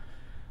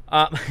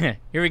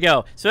 Here we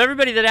go. So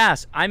everybody that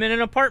asks, I'm in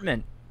an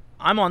apartment.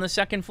 I'm on the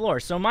 2nd floor.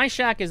 So my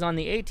shack is on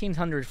the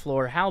 1800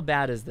 floor. How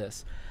bad is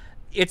this?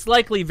 It's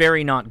likely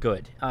very not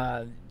good.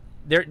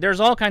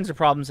 There's all kinds of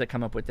problems that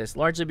come up with this,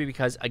 largely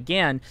because,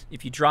 again,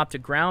 if you dropped a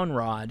ground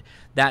rod,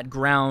 that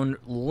ground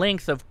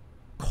length of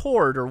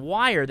cord or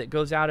wire that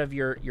goes out of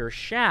your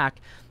shack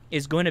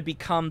is going to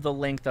become the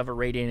length of a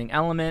radiating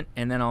element,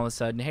 and then all of a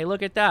sudden, hey,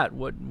 look at that.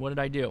 What did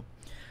I do?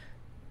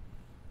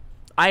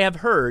 I have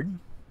heard,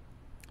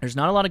 there's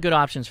not a lot of good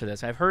options for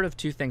this. I've heard of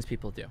 2 things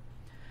people do.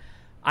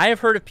 I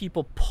have heard of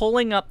people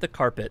pulling up the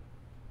carpet,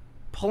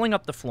 pulling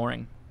up the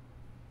flooring,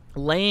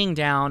 laying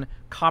down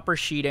copper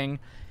sheeting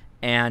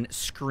and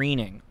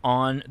screening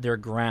on their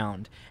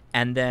ground,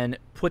 and then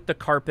put the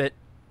carpet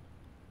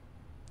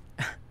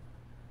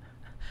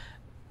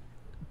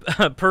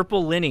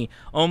purple Linny.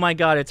 Oh my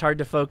God, it's hard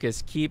to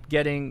focus. Keep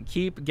getting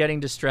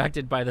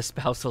distracted by the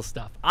spousal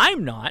stuff.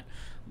 I'm not.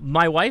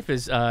 My wife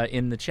is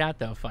in the chat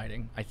though,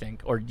 fighting, I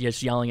think, or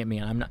just yelling at me,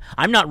 and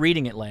I'm not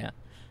reading it, Leia.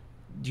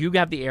 You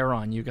have the air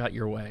on. You got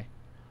your way.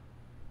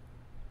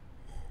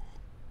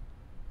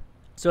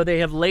 So they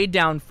have laid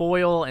down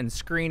foil and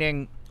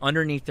screening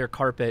underneath their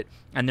carpet,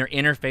 and they're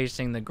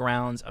interfacing the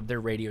grounds of their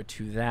radio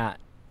to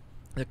that.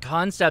 The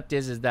concept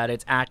is that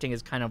it's acting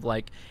as kind of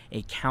like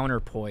a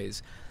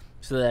counterpoise,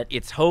 so that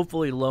it's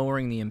hopefully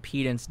lowering the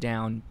impedance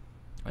down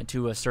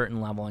to a certain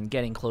level and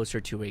getting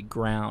closer to a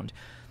ground.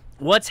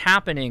 What's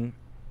happening,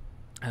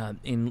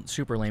 in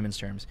super layman's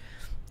terms,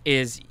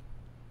 is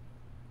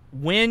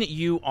when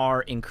you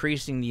are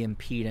increasing the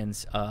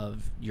impedance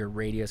of your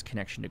radio's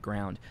connection to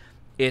ground,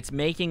 it's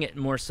making it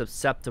more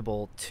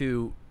susceptible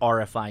to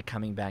RFI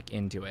coming back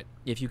into it.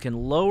 If you can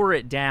lower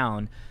it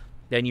down,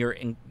 then you're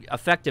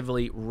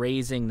effectively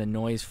raising the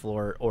noise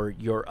floor, or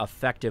your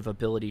effective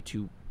ability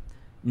to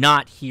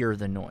not hear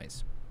the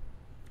noise.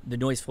 The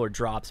noise floor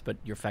drops, but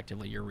you're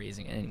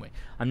raising it. Anyway,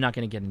 I'm not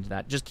going to get into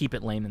that. Just keep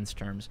it layman's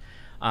terms.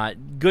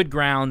 Good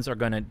grounds are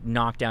going to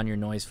knock down your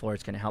noise floor.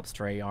 It's going to help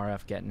stray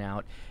RF getting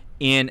out.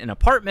 In an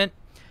apartment,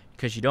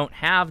 because you don't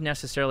have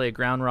necessarily a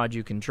ground rod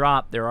you can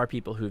drop, there are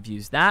people who've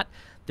used that.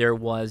 There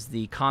was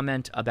the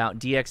comment about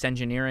DX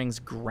Engineering's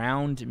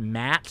ground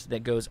mat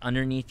that goes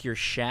underneath your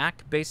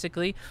shack,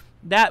 basically.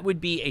 That would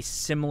be a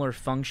similar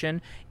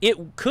function.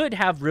 It could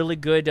have really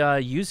good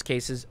use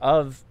cases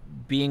of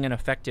being an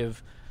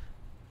effective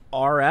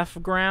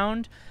RF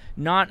ground,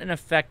 not an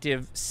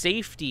effective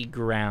safety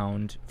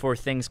ground for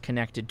things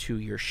connected to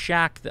your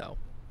shack, though.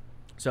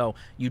 So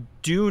you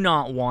do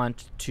not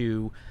want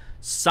to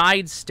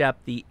sidestep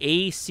the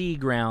AC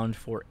ground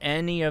for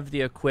any of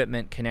the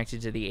equipment connected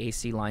to the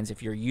AC lines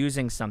if you're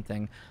using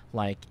something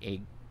like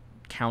a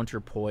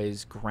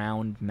counterpoise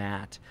ground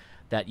mat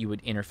that you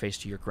would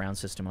interface to your ground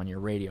system on your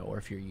radio, or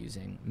if you're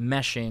using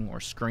meshing or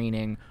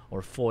screening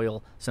or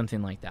foil,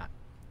 something like that.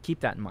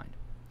 Keep that in mind.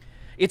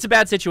 It's a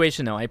bad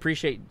situation, though. I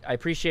appreciate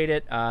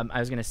it. I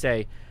was going to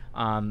say,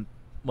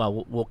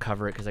 well, we'll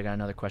cover it because I got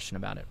another question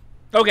about it.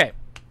 Okay,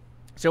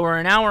 so we're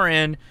an hour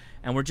in,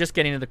 and we're just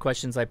getting to the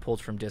questions I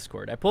pulled from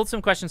Discord. I pulled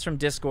some questions from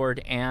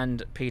Discord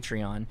and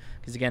Patreon,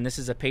 because, again, this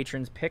is a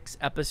Patrons Picks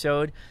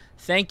episode.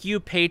 Thank you,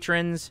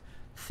 patrons.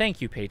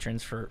 Thank you,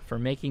 patrons, for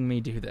making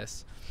me do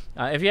this.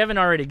 If you haven't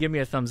already, give me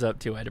a thumbs up,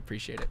 too. I'd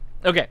appreciate it.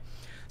 Okay,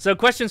 so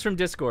questions from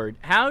Discord.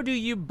 How do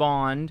you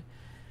bond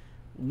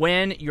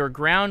when your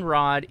ground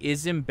rod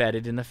is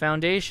embedded in the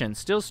foundation.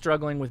 Still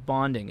struggling with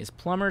bonding. Is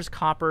plumber's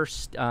copper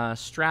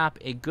strap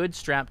a good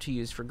strap to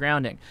use for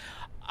grounding?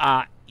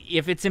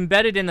 If it's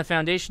embedded in the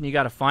foundation, you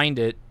got to find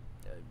it.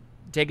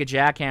 Take a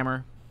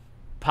jackhammer,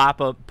 pop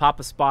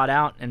a spot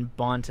out, and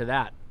bond to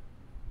that.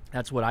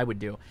 That's what I would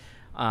do,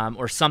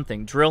 or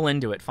something. Drill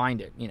into it,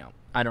 find it. You know,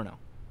 I don't know.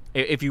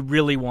 If you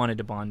really wanted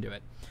to bond to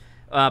it.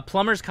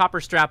 Plumber's copper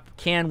strap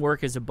can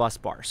work as a bus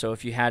bar. So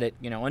if you had it,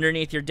 you know,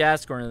 underneath your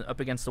desk or up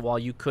against the wall,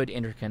 you could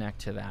interconnect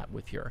to that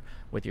with your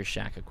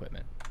shack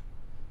equipment.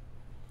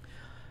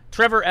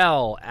 Trevor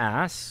L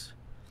asks,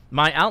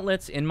 my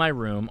outlets in my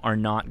room are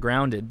not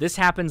grounded. This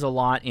happens a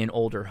lot in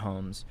older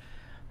homes.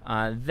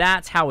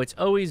 That's how it's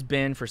always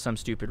been for some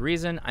stupid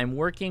reason. I'm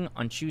working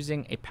on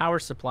choosing a power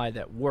supply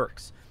that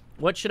works.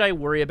 What should I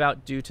worry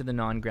about due to the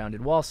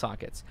non-grounded wall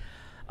sockets?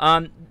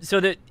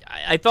 So that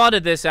I thought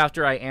of this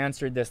after I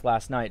answered this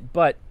last night,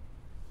 but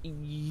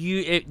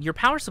your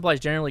power supply is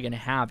generally going to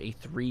have a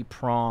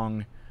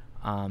 3-prong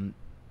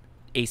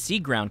AC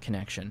ground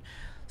connection.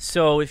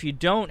 So if you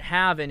don't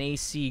have an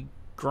AC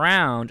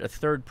ground, a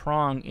 3rd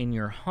prong in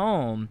your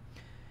home,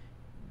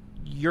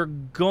 you're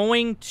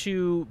going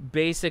to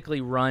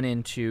basically run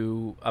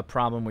into a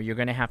problem where you're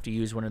going to have to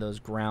use one of those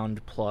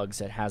ground plugs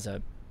that has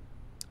a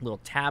little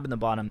tab in the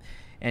bottom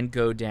and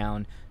go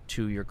down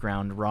to your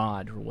ground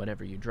rod or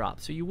whatever you drop.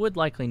 So you would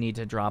likely need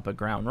to drop a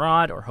ground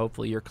rod, or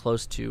hopefully you're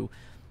close to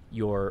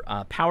your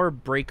power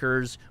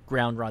breaker's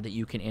ground rod that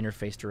you can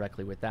interface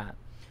directly with that.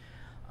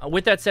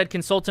 With that said,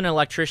 consult an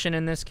electrician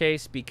in this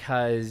case,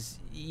 because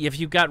if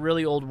you've got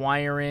really old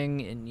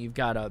wiring and you've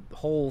got a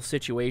whole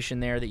situation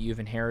there that you've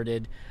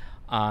inherited,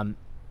 I'm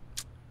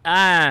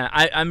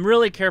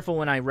really careful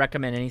when I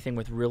recommend anything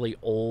with really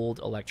old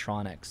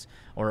electronics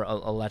or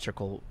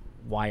electrical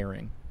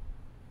wiring.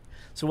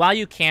 So while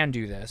you can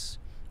do this,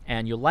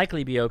 and you'll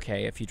likely be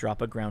okay if you drop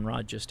a ground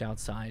rod just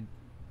outside,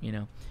 you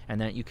know,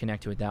 and then you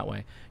connect to it that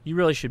way, you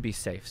really should be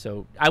safe.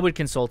 So I would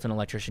consult an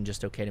electrician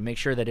just okay to make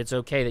sure that it's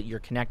okay that you're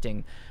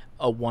connecting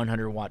a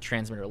 100-watt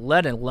transmitter,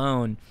 let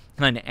alone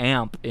an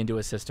amp, into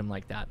a system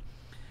like that.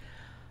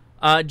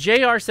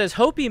 JR says,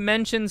 hope he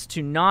mentions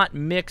to not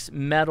mix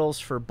metals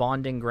for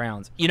bonding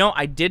grounds. You know,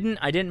 I didn't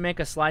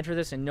make a slide for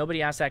this, and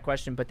nobody asked that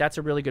question, but that's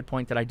a really good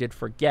point that I did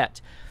forget.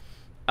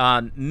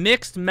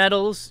 Mixed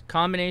metals,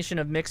 combination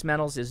of mixed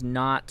metals is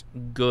not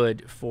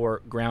good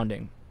for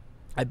grounding.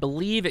 I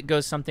believe it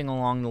goes something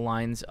along the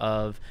lines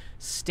of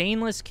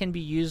stainless can be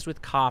used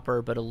with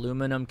copper, but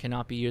aluminum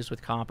cannot be used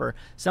with copper.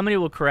 Somebody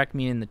will correct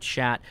me in the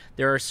chat.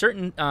 There are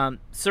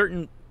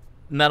certain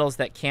metals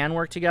that can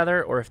work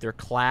together, or if they're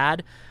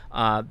clad.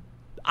 I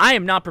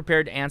am not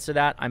prepared to answer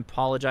that. I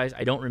apologize.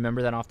 I don't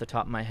remember that off the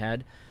top of my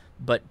head.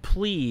 But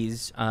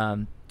please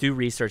do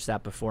research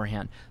that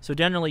beforehand. So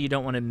generally, you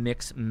don't want to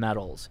mix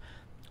metals.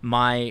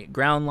 My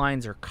ground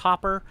lines are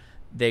copper.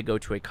 They go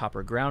to a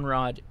copper ground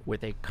rod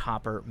with a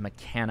copper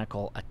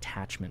mechanical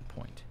attachment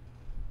point.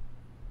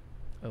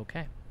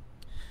 Okay.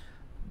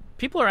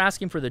 People are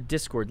asking for the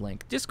Discord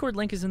link. Discord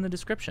link is in the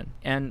description,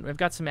 and we've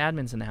got some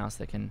admins in the house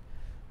that can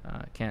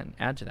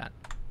add to that.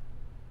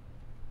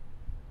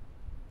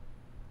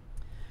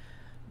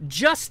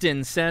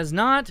 Justin says,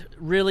 not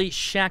really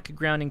shack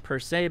grounding per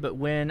se, but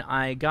when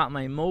I got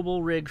my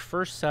mobile rig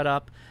first set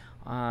up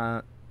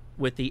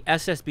with the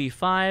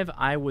SSB5,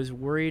 I was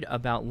worried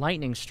about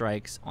lightning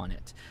strikes on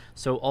it.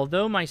 So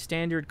although my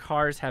standard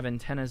cars have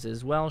antennas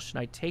as well, should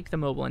I take the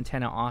mobile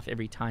antenna off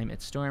every time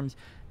it storms?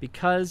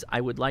 Because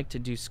I would like to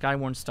do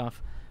Skywarn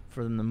stuff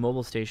from the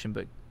mobile station,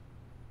 but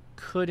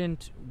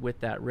couldn't with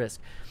that risk.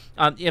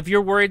 If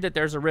you're worried that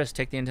there's a risk,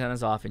 take the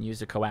antennas off and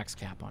use a coax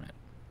cap on it.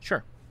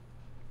 Sure.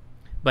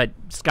 But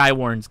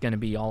Skywarn's going to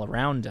be all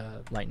around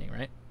lightning,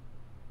 right?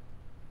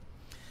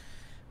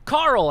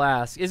 Carl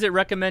asks, is it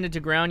recommended to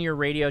ground your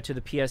radio to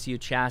the PSU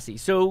chassis?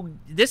 So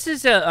this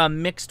is a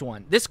mixed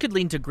one. This could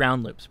lead to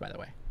ground loops, by the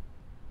way.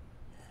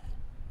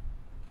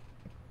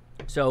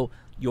 So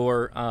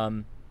your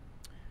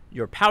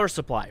power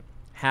supply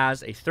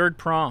has a 3rd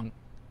prong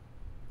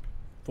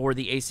for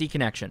the AC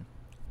connection.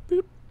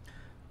 Boop.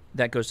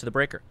 That goes to the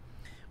breaker.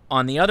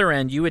 On the other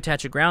end, you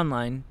attach a ground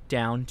line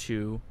down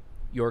to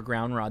your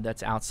ground rod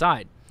that's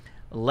outside.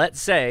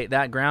 Let's say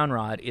that ground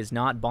rod is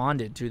not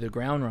bonded to the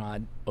ground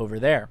rod over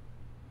there.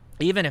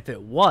 Even if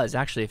it was,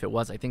 actually if it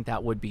was, I think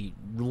that would be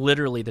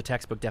literally the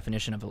textbook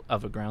definition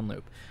of a ground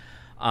loop.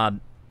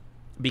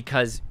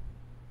 Because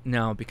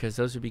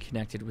those would be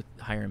connected with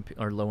higher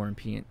or lower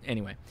impedance.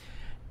 Anyway,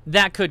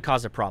 that could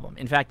cause a problem.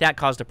 In fact, that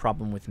caused a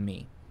problem with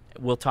me.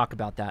 We'll talk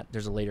about that.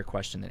 There's a later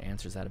question that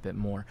answers that a bit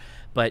more.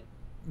 But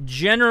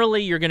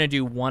generally, you're going to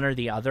do one or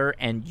the other,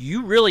 and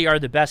you really are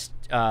the best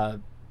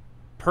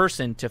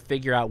person to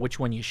figure out which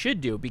one you should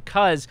do,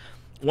 because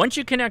once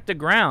you connect the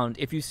ground,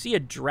 if you see a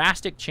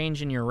drastic change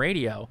in your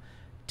radio,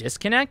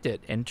 disconnect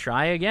it and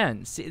try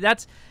again. See,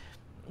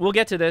 we'll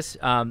get to this,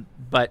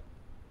 but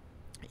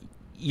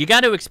you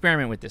got to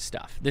experiment with this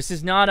stuff. This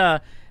is not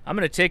I'm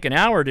going to take an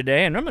hour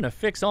today and I'm going to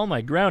fix all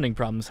my grounding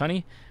problems,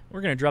 honey.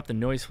 We're going to drop the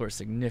noise floor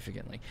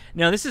significantly.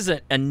 Now, this is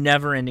a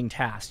never-ending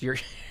task.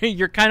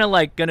 You're kind of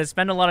like going to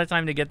spend a lot of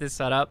time to get this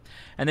set up,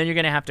 and then you're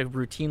going to have to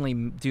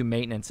routinely do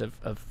maintenance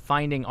of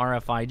finding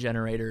RFI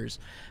generators,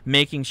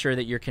 making sure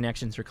that your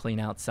connections are clean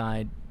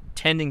outside,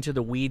 tending to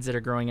the weeds that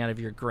are growing out of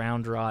your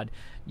ground rod.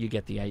 You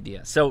get the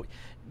idea. So,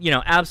 you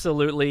know,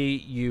 absolutely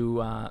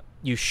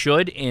you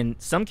should in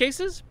some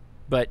cases,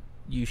 but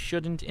you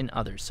shouldn't in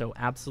others. So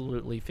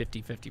absolutely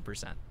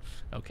 50-50%.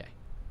 Okay.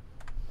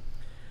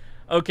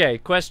 Okay,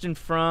 question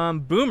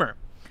from Boomer.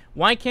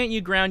 Why can't you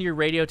ground your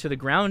radio to the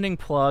grounding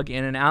plug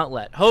in an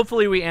outlet?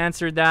 Hopefully we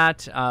answered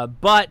that,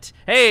 but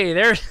hey,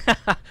 there's...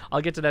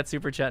 I'll get to that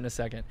super chat in a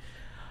second.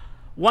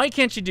 Why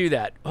can't you do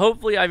that?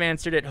 Hopefully I've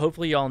answered it.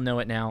 Hopefully you all know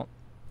it now.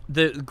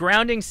 The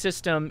grounding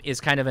system is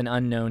kind of an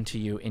unknown to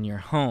you in your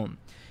home.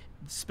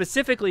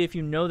 Specifically, if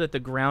you know that the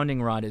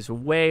grounding rod is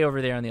way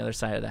over there on the other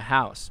side of the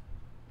house.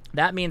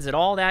 That means that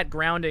all that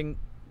grounding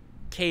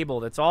cable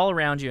that's all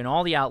around you and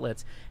all the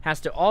outlets has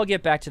to all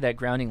get back to that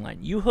grounding line.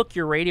 You hook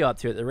your radio up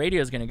to it, the radio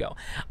is going to go,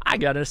 I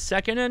got a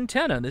second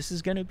antenna, this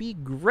is going to be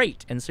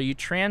great. And so you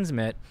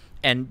transmit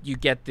and you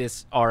get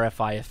this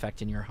RFI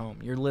effect in your home.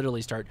 You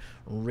literally start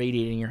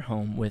radiating your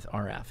home with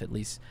RF. At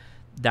least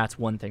that's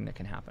one thing that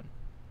can happen.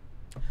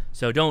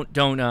 So don't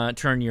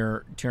turn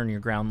your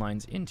ground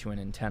lines into an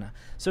antenna.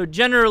 So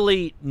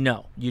generally,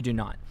 no, you do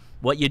not.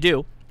 What you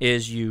do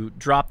is you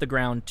drop the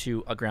ground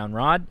to a ground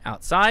rod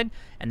outside,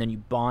 and then you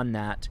bond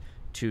that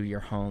to your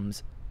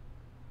home's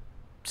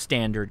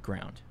standard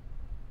ground.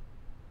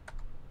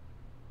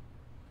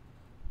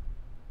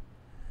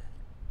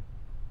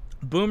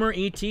 Boomer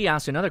ET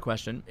asks another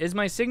question. Is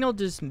my signal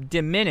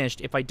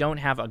diminished if I don't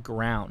have a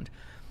ground?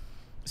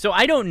 So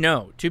I don't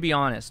know, to be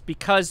honest,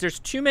 because there's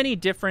too many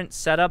different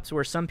setups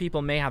where some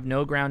people may have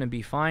no ground and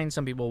be fine.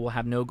 Some people will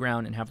have no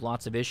ground and have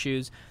lots of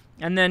issues.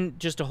 And then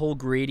just a whole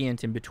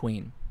gradient in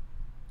between.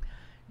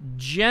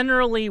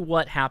 Generally,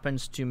 what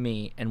happens to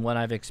me and what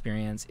I've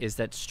experienced is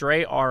that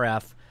stray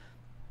RF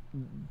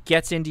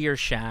gets into your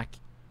shack,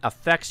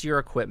 affects your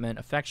equipment,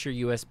 affects your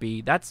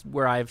USB. That's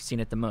where I've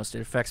seen it the most.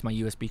 It affects my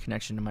USB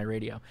connection to my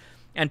radio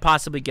and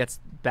possibly gets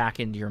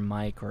back into your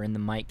mic or in the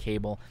mic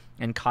cable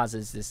and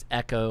causes this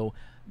echo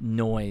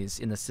noise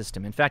in the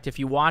system. In fact, if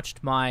you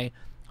watched my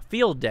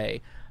field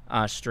day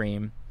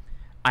stream,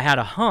 I had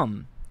a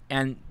hum,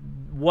 and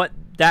what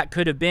that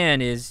could have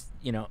been is,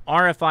 you know,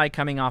 RFI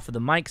coming off of the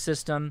mic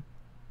system,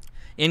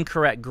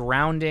 incorrect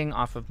grounding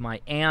off of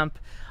my amp.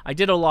 I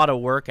did a lot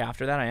of work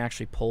after that. I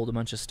actually pulled a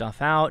bunch of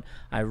stuff out.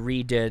 I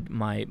redid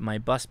my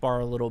bus bar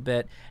a little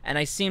bit, and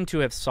I seem to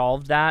have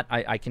solved that.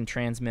 I can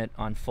transmit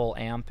on full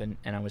amp, and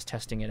I was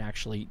testing it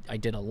actually. I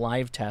did a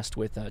live test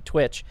with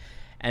Twitch,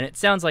 and it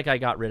sounds like I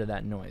got rid of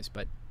that noise,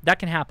 but that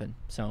can happen.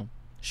 So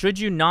should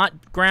you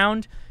not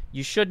ground?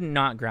 You shouldn't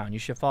not ground. You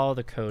should follow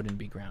the code and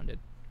be grounded.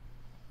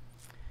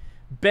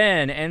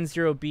 Ben,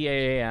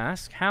 N0BAA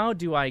asks, how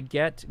do I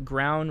get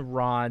ground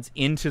rods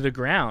into the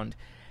ground?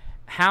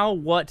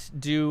 What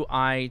do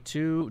I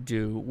do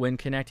when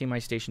connecting my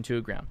station to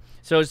a ground?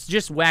 So it's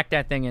just whack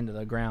that thing into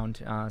the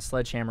ground,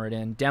 sledgehammer it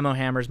in. Demo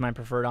hammer is my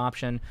preferred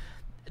option.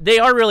 They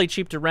are really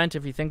cheap to rent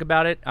if you think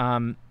about it.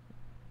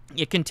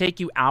 It can take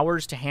you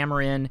hours to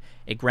hammer in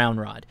a ground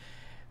rod.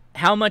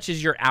 How much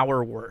is your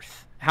hour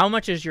worth? How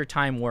much is your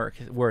time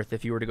worth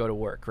if you were to go to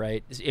work,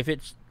 right? If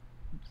it's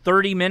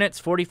 30 minutes,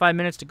 45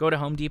 minutes to go to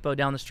Home Depot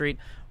down the street,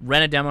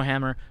 rent a demo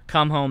hammer,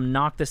 come home,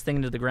 knock this thing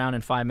into the ground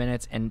in 5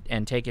 minutes,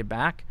 and take it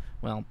back,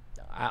 well,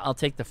 I'll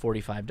take the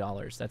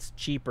 $45. That's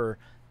cheaper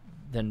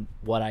than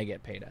what I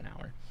get paid an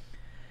hour.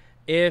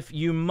 If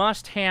you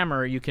must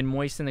hammer, you can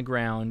moisten the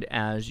ground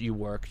as you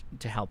work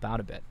to help out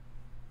a bit.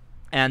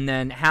 And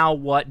then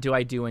what do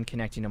I do in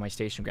connecting to my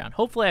station ground?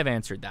 Hopefully I've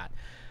answered that.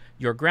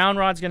 Your ground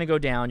rod's going to go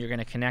down. You're going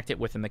to connect it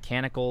with a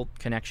mechanical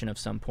connection of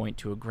some point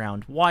to a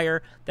ground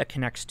wire that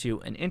connects to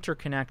an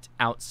interconnect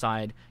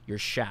outside your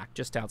shack,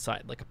 just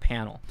outside, like a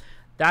panel.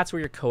 That's where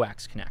your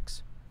coax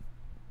connects.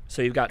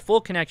 So you've got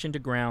full connection to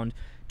ground,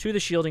 to the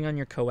shielding on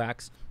your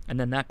coax, and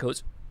then that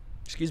goes,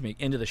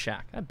 into the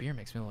shack. That beer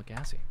makes me a little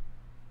gassy.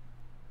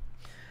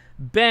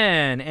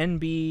 Ben,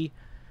 N0BAA,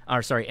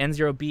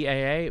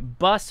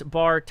 bus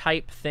bar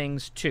type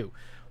things too.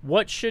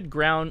 Where should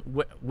ground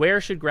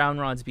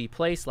rods be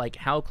placed? Like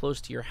how close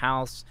to your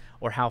house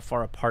or how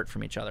far apart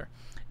from each other?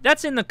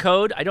 That's in the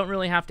code. I don't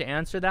really have to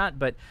answer that,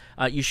 but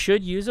you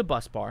should use a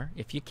bus bar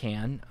if you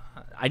can.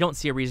 I don't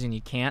see a reason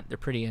you can't. They're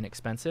pretty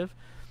inexpensive.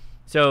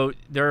 So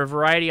there are a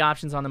variety of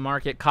options on the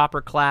market.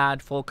 Copper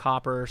clad, full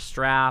copper,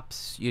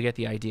 straps. You get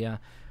the idea.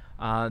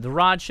 The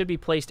rod should be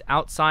placed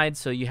outside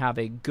so you have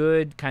a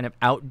good kind of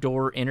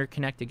outdoor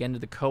interconnect again to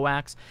the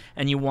coax,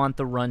 and you want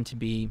the run to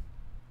be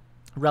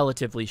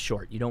relatively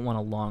short. You don't want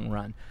a long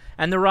run.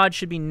 And the rod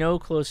should be no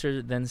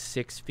closer than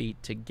 6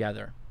 feet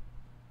together.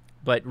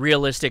 But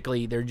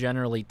realistically, they're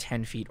generally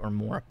 10 feet or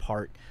more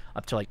apart,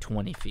 up to like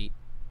 20 feet.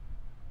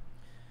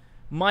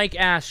 Mike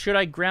asks, should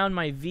I ground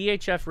my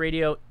VHF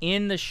radio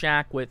in the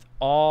shack with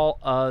all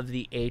of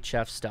the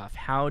HF stuff?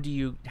 How do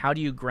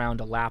you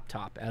ground a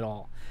laptop at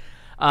all?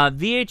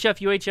 VHF,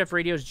 UHF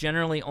radios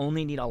generally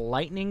only need a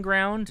lightning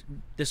ground.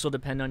 This will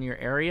depend on your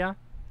area.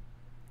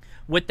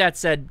 With that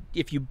said,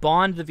 if you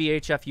bond the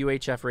VHF,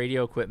 UHF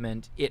radio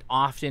equipment, it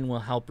often will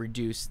help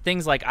reduce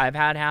things like I've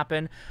had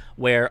happen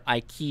where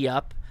I key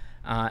up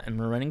and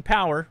we're running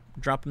power,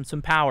 dropping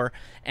some power,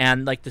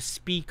 and like the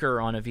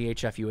speaker on a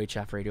VHF,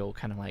 UHF radio will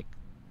kind of like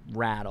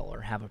rattle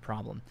or have a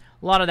problem.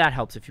 A lot of that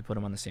helps if you put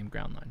them on the same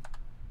ground line.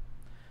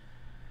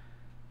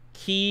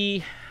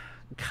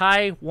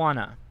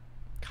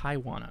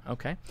 Kaiwana,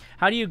 okay.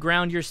 How do you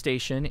ground your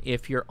station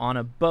if you're on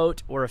a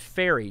boat or a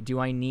ferry? Do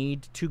I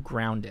need to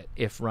ground it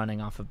if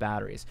running off of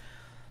batteries?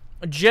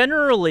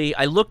 Generally,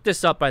 I looked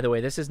this up, by the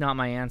way. This is not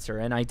my answer,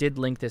 and I did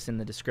link this in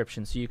the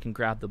description so you can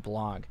grab the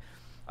blog.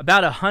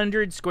 About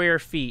 100 square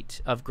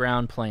feet of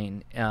ground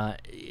plane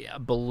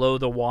below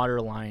the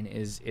water line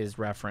is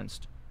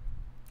referenced.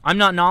 I'm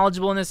not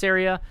knowledgeable in this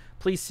area.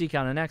 Please seek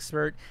out an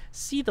expert.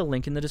 See the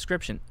link in the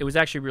description. It was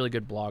actually a really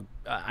good blog.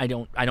 I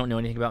don't know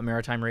anything about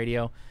maritime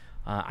radio.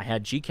 I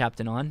had G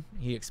Captain on.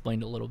 He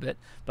explained a little bit,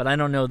 but I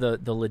don't know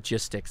the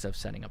logistics of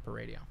setting up a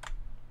radio.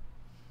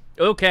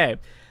 Okay,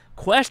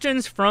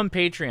 questions from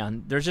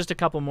Patreon. There's just a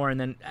couple more, and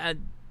then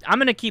I'm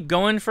gonna keep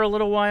going for a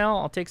little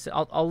while.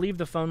 I'll leave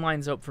the phone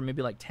lines up for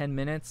maybe like 10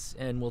 minutes,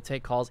 and we'll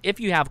take calls if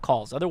you have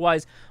calls.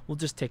 Otherwise, we'll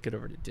just take it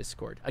over to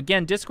Discord.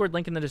 Again, Discord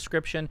link in the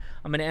description.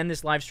 I'm gonna end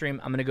this live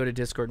stream. I'm gonna go to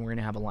Discord, and we're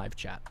gonna have a live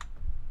chat.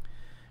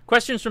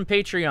 Questions from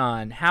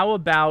Patreon. How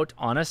about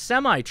on a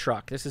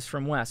semi-truck? This is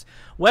from Wes.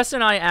 Wes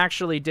and I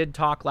actually did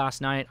talk last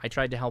night. I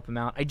tried to help him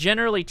out. I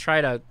generally try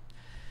to,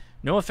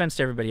 no offense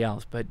to everybody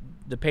else, but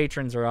the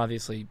patrons are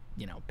obviously,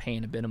 you know,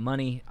 paying a bit of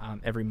money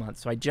every month.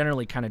 So I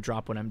generally kind of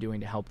drop what I'm doing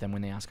to help them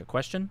when they ask a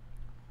question.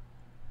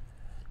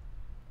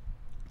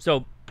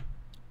 So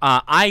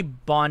I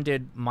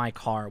bonded my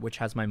car, which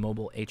has my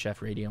mobile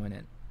HF radio in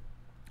it.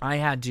 I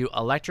had to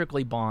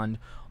electrically bond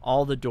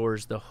all the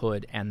doors, the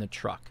hood, and the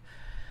truck.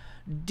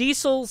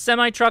 Diesel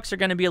semi-trucks are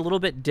going to be a little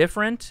bit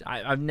different.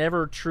 I've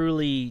never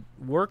truly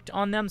worked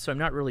on them, so I'm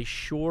not really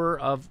sure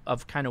of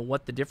kind of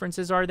what the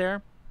differences are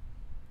there.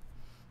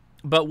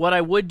 But what I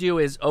would do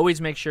is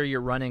always make sure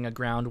you're running a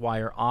ground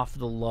wire off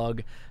the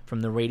lug from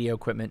the radio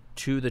equipment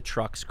to the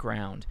truck's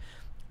ground.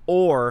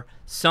 Or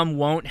some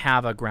won't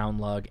have a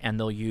ground lug and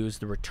they'll use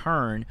the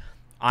return.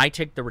 I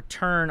take the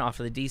return off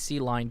of the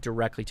DC line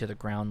directly to the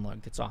ground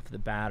lug that's off of the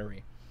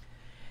battery.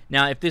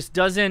 Now, if this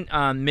doesn't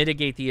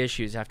mitigate the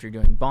issues after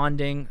doing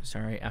bonding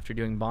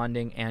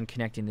and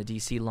connecting the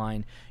DC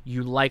line,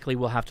 you likely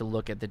will have to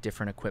look at the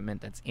different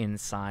equipment that's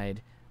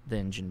inside the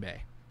engine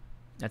bay.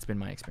 That's been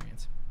my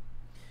experience.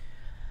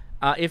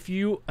 If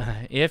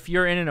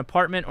you're in an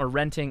apartment or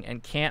renting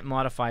and can't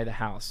modify the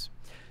house,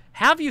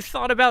 have you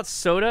thought about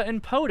soda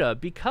and POTA?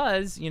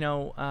 Because, you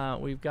know,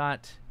 we've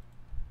got,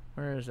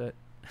 where is it?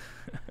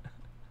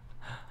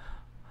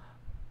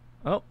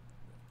 Oh,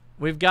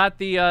 we've got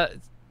the,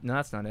 no,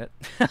 that's not it.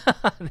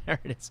 There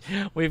it is.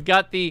 We've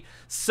got the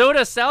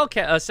Soda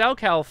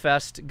SoCal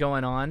Fest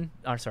going on.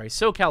 Or sorry,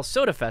 SoCal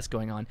Soda Fest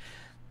going on.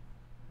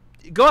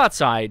 Go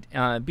outside.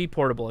 Be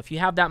portable. If you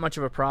have that much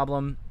of a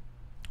problem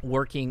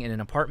working in an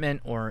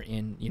apartment or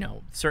in, you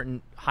know,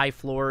 certain high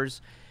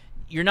floors,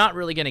 you're not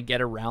really going to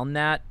get around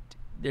that.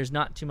 There's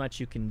not too much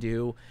you can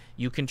do.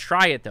 You can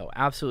try it, though.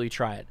 Absolutely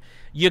try it.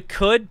 You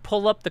could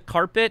pull up the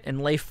carpet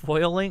and lay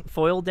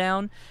foil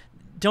down.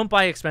 Don't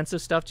buy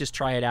expensive stuff. Just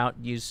try it out.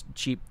 Use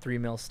cheap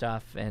 3mm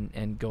stuff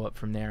and go up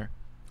from there.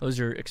 Those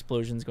are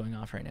explosions going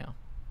off right now.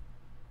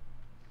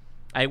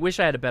 I wish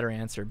I had a better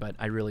answer, but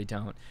I really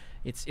don't.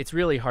 It's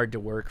really hard to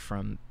work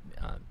from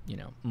you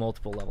know,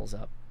 multiple levels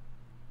up.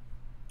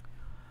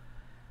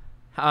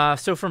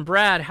 So from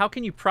Brad, how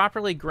can you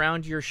properly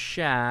ground your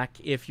shack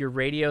if your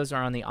radios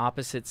are on the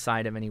opposite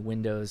side of any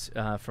windows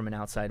from an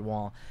outside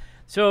wall?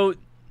 So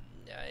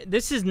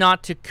this is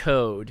not to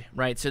code,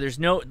 right? So there's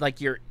no, like,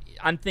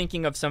 I'm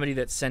thinking of somebody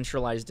that's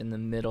centralized in the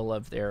middle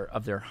of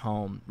their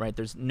home, right?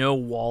 There's no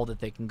wall that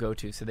they can go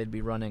to, so they'd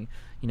be running,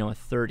 you know, a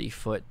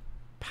 30-foot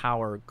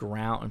power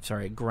ground.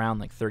 Ground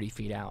like 30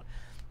 feet out.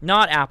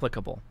 Not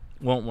applicable.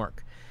 Won't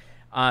work.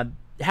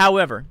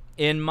 However,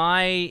 in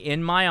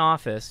my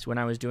office when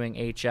I was doing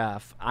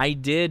HF, I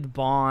did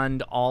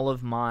bond all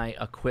of my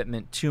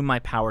equipment to my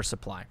power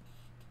supply.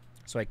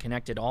 So I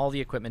connected all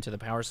the equipment to the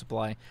power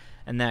supply,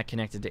 and that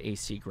connected to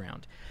AC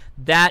ground.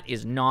 That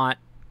is not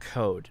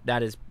code.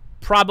 That is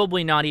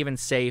probably not even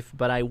safe,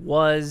 but I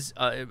was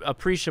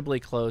appreciably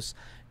close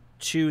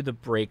to the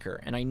breaker,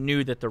 and I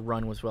knew that the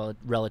run was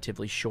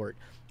relatively short.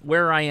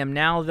 Where I am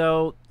now,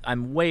 though,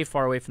 I'm way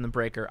far away from the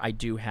breaker. I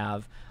do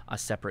have a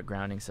separate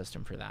grounding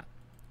system for that.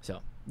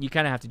 So you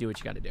kind of have to do what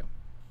you got to do.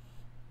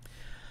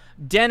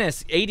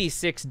 Dennis,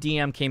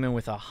 86DM, came in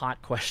with a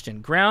hot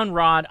question. Ground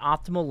rod,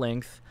 optimal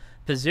length,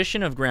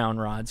 position of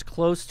ground rods,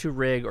 close to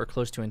rig or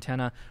close to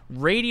antenna,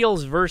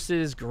 radials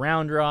versus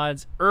ground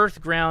rods,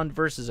 earth ground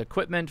versus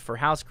equipment for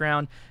house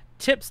ground,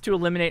 tips to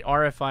eliminate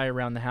RFI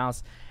around the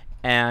house,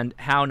 and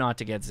how not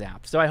to get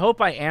zapped. So I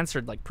hope I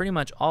answered like pretty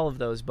much all of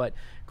those, but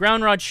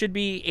ground rod should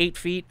be 8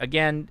 feet.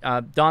 Again,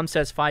 Dom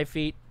says 5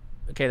 feet.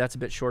 Okay, that's a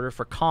bit shorter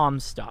for calm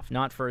stuff,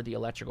 not for the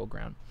electrical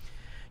ground.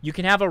 You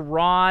can have a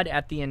rod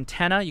at the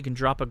antenna. You can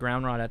drop a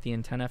ground rod at the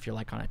antenna if you're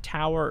like on a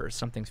tower or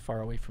something's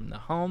far away from the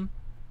home.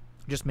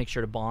 Just make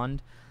sure to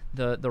bond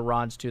the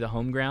rods to the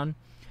home ground.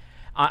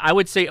 I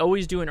would say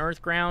always do an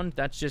earth ground.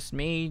 That's just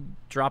me.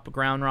 Drop a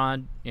ground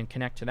rod and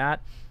connect to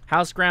that.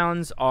 House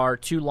grounds are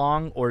too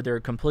long or they're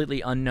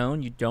completely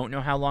unknown. You don't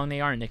know how long they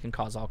are and they can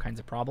cause all kinds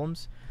of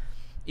problems.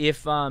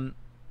 If you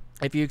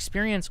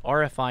experience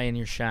RFI in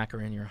your shack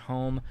or in your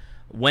home,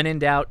 when in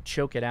doubt,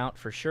 choke it out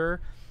for sure.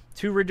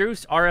 To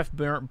reduce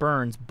RF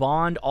burns,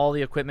 bond all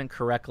the equipment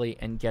correctly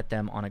and get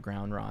them on a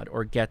ground rod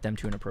or get them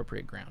to an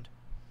appropriate ground.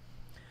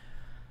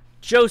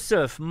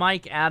 Joseph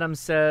Mike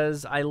Adams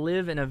says, I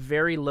live in a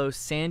very low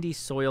sandy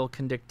soil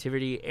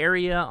conductivity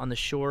area on the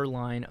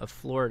shoreline of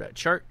Florida.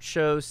 Chart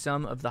shows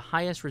some of the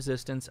highest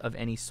resistance of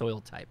any soil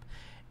type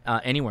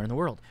anywhere in the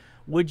world.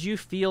 Would you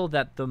feel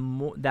that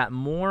that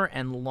more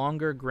and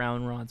longer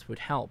ground rods would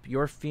help?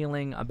 Your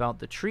feeling about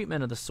the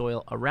treatment of the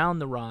soil around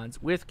the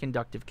rods with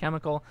conductive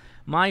chemical.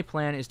 My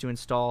plan is to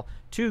install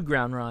 2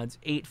 ground rods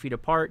 8 feet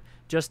apart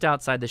just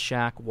outside the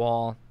shack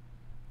wall,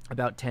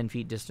 about 10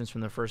 feet distance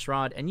from the first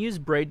rod, and use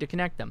braid to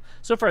connect them.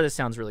 So far, this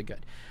sounds really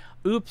good.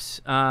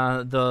 Oops,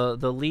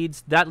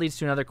 that leads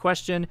to another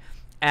question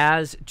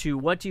as to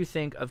what do you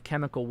think of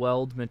chemical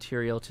weld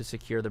material to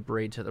secure the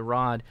braid to the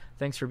rod?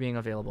 Thanks for being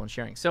available and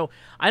sharing. So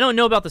I don't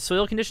know about the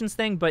soil conditions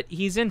thing, but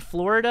he's in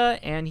Florida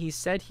and he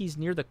said he's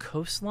near the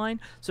coastline.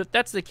 So if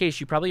that's the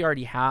case, you probably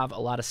already have a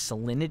lot of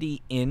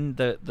salinity in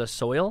the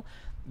soil.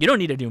 You don't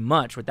need to do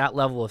much with that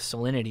level of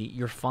salinity.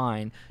 You're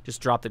fine. Just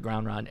drop the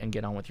ground rod and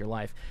get on with your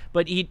life.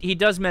 But he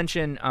does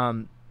mention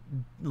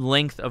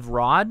length of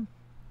rod.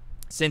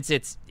 Since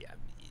it's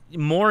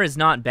more is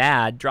not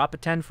bad, drop a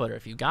 10-footer.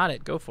 If you got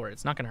it, go for it.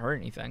 It's not going to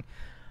hurt anything.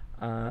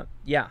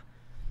 Yeah.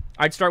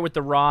 I'd start with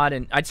the rod,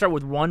 and I'd start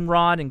with 1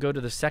 rod and go to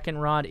the second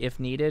rod if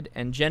needed,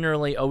 and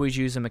generally always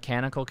use a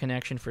mechanical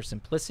connection for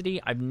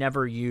simplicity. I've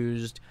never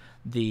used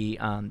the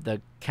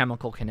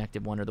chemical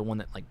connected one or the one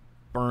that like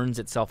burns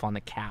itself on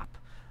the cap.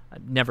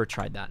 I've never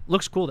tried that.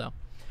 Looks cool though.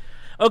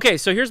 Okay,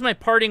 so here's my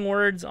parting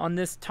words on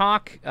this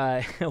talk.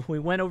 We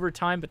went over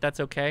time, but that's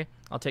okay.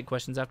 I'll take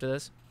questions after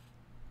this.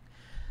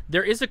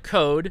 There is a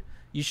code.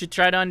 You should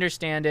try to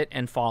understand it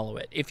and follow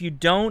it. If you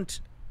don't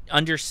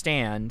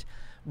understand,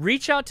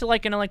 reach out to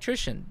like an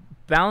electrician.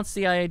 Bounce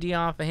the idea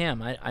off of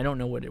him. I don't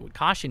know what it would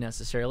cost you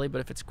necessarily,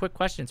 but if it's a quick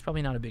question, it's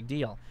probably not a big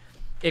deal.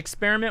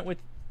 Experiment with...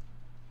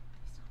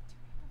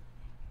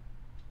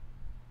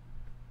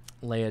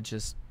 Leia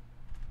just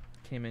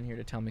came in here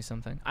to tell me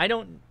something.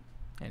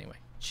 Anyway,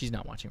 she's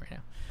not watching right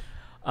now.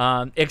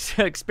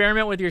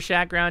 Experiment with your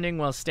shack grounding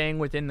while staying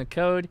within the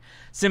code.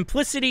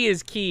 Simplicity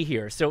is key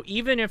here. So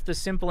even if the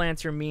simple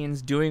answer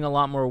means doing a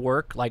lot more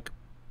work, like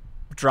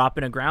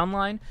dropping a ground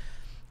line,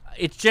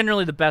 it's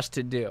generally the best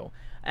to do.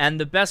 And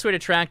the best way to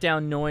track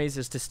down noise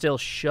is to still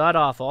shut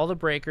off all the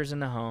breakers in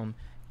the home,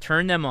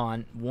 turn them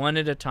on one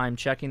at a time,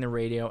 checking the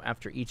radio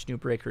after each new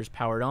breaker is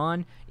powered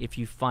on. If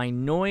you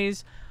find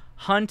noise,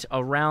 hunt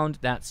around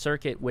that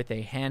circuit with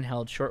a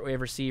handheld shortwave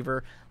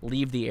receiver,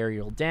 leave the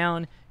aerial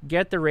down,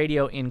 get the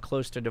radio in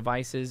close to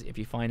devices. If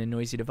you find a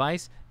noisy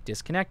device,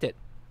 disconnect it,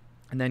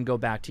 and then go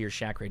back to your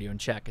shack radio and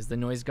check. Is the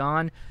noise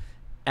gone?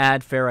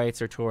 Add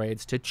ferrites or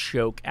toroids to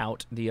choke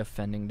out the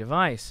offending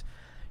device.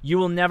 You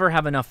will never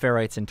have enough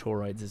ferrites and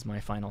toroids is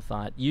my final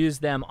thought. Use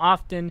them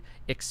often,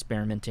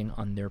 experimenting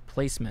on their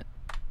placement.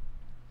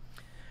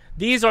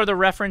 These are the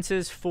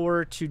references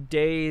for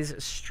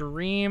today's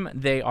stream.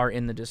 They are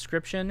in the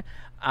description.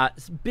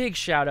 Big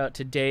shout out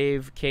to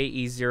Dave,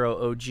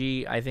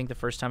 KE0OG. I think the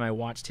first time I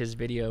watched his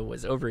video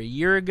was over a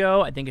year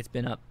ago. I think it's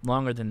been up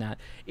longer than that.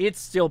 It's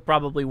still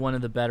probably one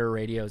of the better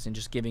radios in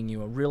just giving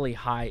you a really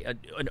high,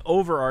 an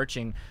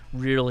overarching,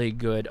 really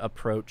good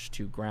approach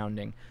to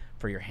grounding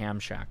for your ham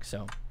shack.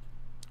 So,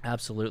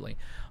 absolutely.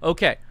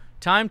 Okay,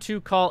 time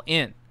to call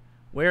in.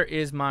 Where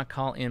is my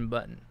call in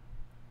button?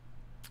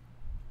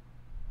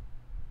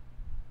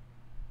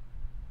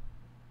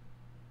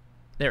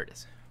 There it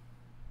is.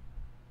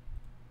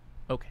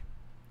 Okay.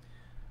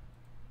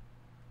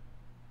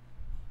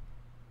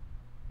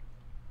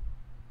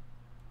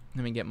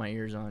 Let me get my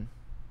ears on.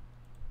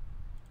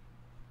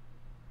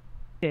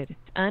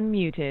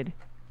 Unmuted.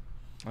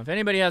 If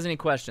anybody has any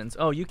questions.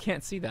 Oh, you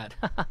can't see that.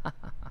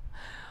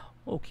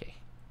 Okay.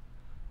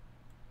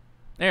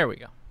 There we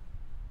go.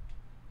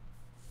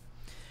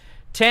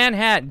 Tan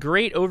Hat,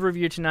 great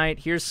overview tonight.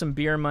 Here's some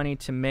beer money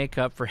to make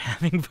up for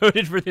having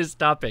voted for this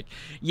topic.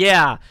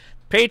 Yeah.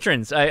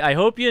 Patrons, I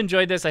hope you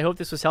enjoyed this. I hope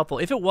this was helpful.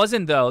 If it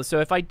wasn't, though, so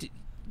if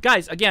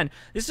guys, again,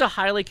 this is a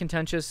highly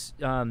contentious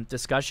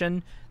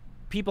discussion.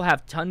 People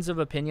have tons of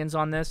opinions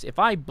on this. If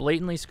I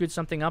blatantly screwed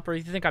something up or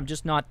if you think I'm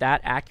just not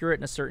that accurate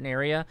in a certain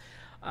area,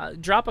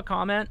 drop a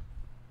comment.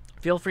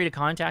 Feel free to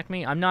contact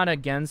me. I'm not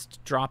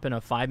against dropping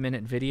a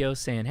 5-minute video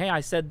saying, hey,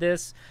 I said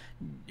this.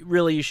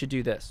 Really, you should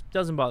do this.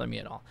 Doesn't bother me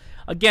at all.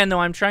 Again,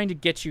 though, I'm trying to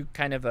get you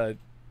kind of a...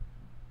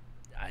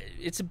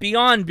 It's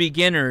beyond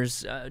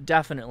beginners,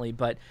 definitely,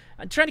 but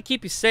I'm trying to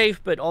keep you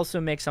safe, but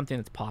also make something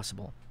that's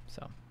possible.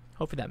 So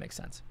hopefully that makes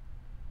sense.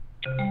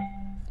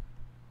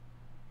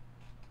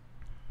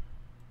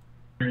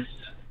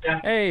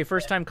 Hey,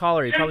 first time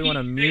caller, you probably want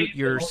to mute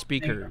your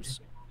speakers.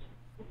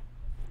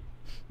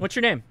 What's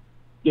your name?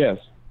 Yes.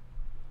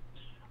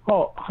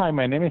 Oh, hi,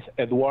 my name is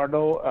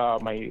Eduardo.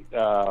 My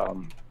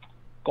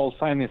call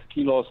sign is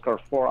Kilo Oscar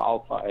 4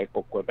 Alpha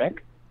Echo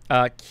Quebec.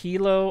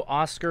 Kilo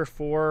Oscar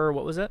 4,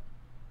 what was it?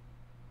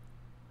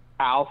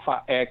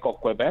 Alpha Echo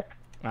Quebec.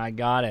 I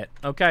got it.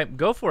 Okay,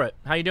 go for it.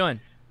 How you doing?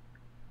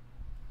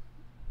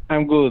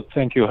 I'm good,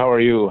 thank you. How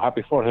are you?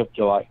 Happy 4th of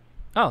July.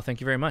 Oh,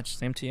 thank you very much.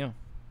 Same to you.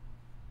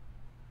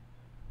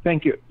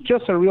 Thank you.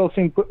 Just a real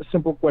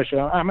simple question.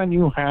 I'm a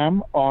new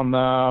ham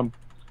on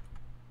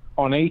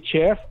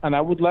HF, and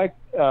I would like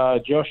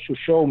Josh to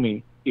show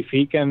me if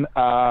he can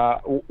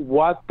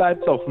what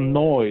types of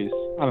noise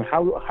and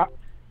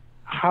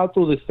how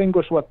to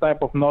distinguish what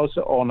type of noise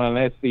on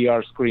an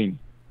SDR screen.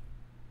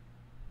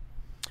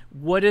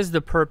 What is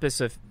the purpose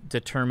of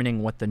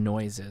determining what the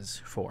noise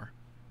is for?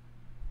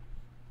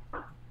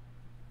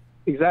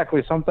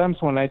 Exactly.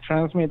 Sometimes when I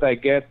transmit, I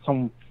get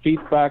some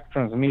feedback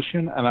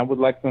transmission, and I would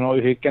like to know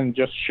if he can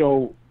just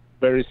show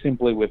very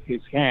simply with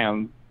his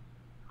hand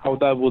how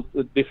that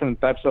would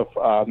different types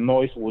of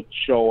noise would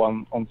show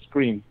on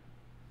screen.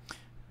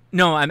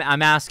 No,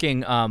 I'm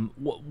asking.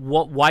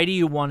 Why do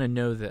you want to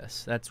know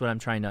this? That's what I'm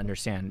trying to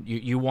understand.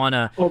 You want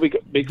to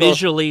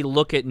visually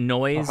look at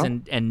noise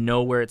and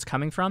know where it's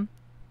coming from.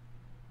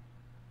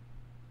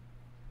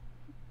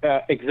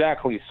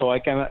 Exactly. So I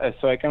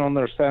can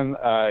understand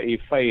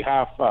if I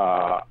have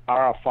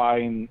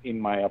RFI in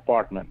my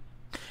apartment.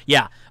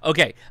 Yeah.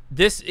 Okay.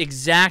 This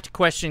exact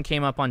question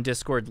came up on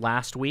Discord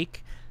last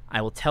week.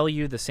 I will tell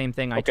you the same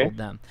thing I told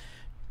them.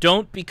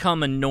 Don't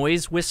become a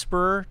noise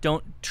whisperer.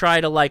 Don't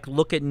try to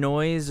look at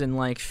noise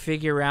and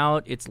figure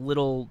out its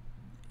little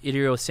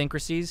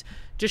idiosyncrasies.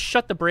 Just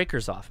shut the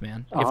breakers off,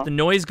 man. If the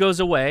noise goes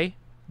away,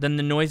 then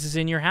the noise is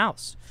in your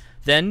house.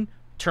 Then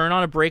turn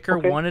on a breaker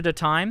one at a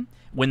time.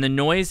 When the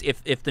noise,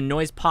 if the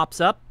noise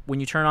pops up, when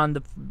you turn on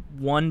the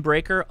one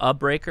breaker,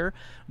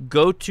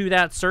 go to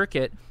that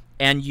circuit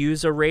and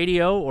use a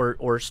radio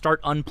or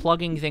start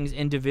unplugging things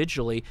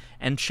individually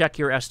and check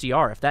your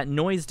SDR. If that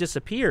noise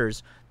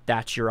disappears,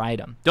 that's your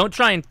item. Don't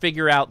try and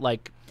figure out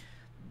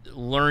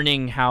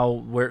learning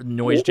where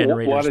noise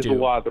generators do.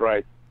 What,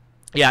 right?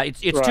 Yeah, it's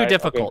too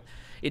difficult.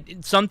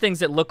 Some things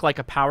that look like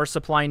a power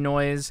supply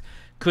noise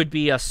could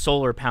be a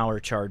solar power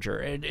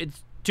charger.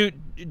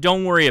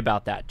 Don't worry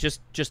about that.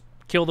 Just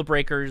kill the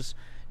breakers.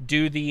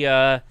 Do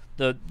the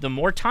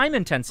more time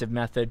intensive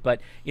method,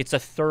 but it's a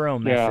thorough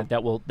method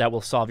that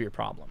will solve your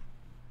problem.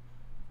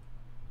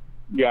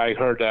 Yeah, I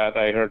heard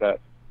that.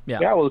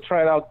 Yeah, we'll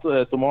try it out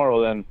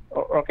tomorrow then.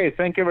 Okay,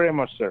 thank you very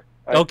much, sir.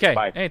 Okay.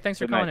 Bye. Hey, thanks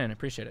for calling in. I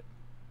appreciate it.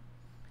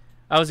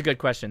 That was a good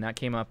question. That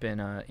came up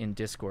in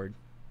Discord.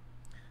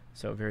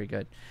 So very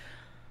good.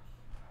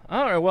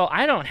 All right, well,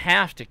 I don't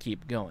have to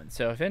keep going.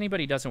 So if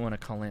anybody doesn't want to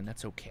call in,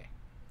 that's okay.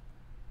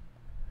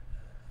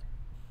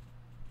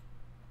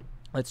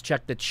 Let's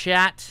check the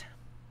chat.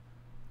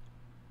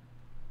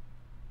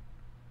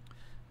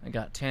 I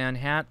got Tan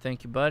Hat.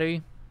 Thank you,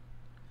 buddy.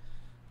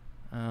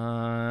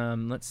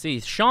 Let's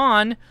see.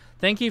 Sean,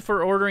 thank you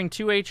for ordering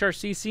 2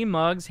 HRCC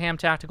mugs.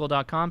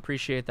 Hamtactical.com.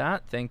 Appreciate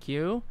that. Thank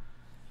you.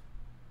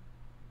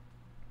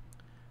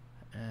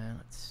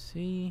 Let's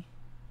see.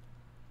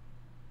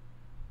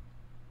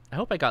 I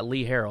hope I got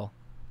Lee Harrell.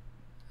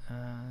 I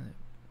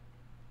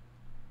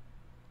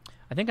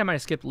think I might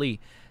have skipped Lee.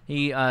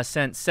 He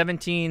sent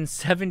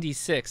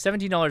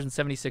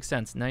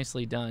 $17.76.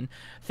 Nicely done.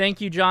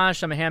 Thank you,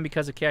 Josh. I'm a ham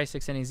because of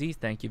KI6NAZ.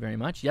 Thank you very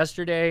much.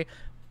 Yesterday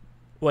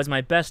was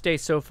my best day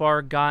so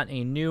far. Got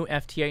a new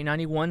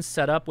FT891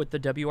 set up with the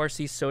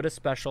WRC Soda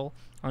Special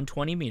on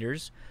 20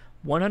 meters.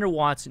 100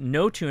 watts,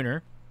 no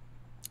tuner.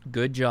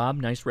 Good job.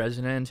 Nice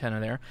resonant antenna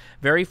there.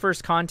 Very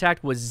first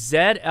contact was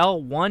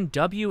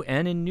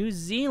ZL1WN in New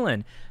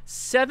Zealand.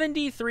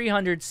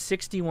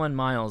 7,361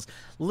 miles.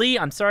 Lee,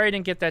 I'm sorry I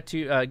didn't get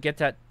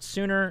that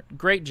sooner.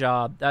 Great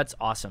job. That's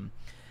awesome.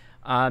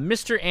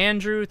 Mr.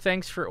 Andrew,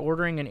 thanks for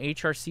ordering an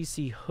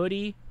HRCC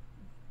hoodie.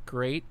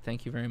 Great.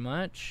 Thank you very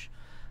much.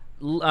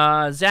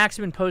 Zach's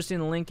been posting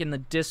the link in the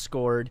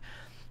Discord.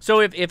 So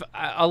if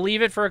I'll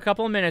leave it for a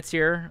couple of minutes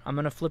here. I'm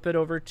going to flip it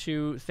over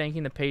to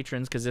thanking the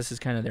patrons because this is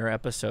kind of their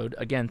episode.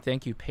 Again,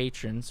 thank you,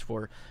 patrons,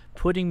 for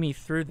putting me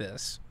through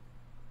this.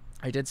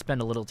 I did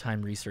spend a little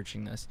time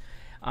researching this.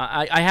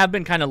 I have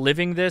been kind of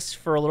living this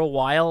for a little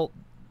while,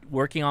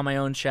 working on my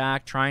own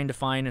shack, trying to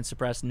find and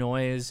suppress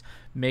noise,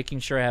 making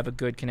sure I have a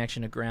good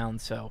connection to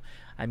ground. So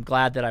I'm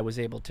glad that I was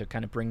able to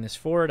kind of bring this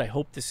forward. I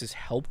hope this is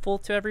helpful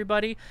to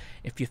everybody.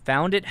 If you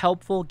found it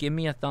helpful, give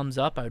me a thumbs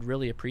up. I would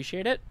really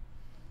appreciate it.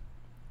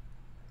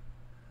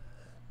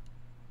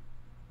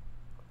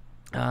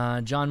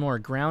 John Moore,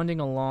 grounding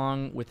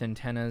along with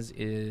antennas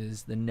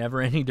is the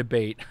never-ending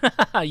debate.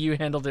 You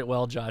handled it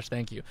well, Josh.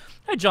 Thank you.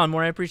 Hi, John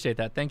Moore. I appreciate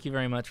that. Thank you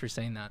very much for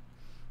saying that.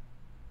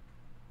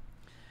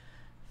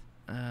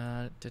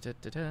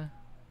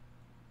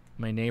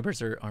 My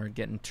neighbors are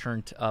getting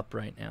turned up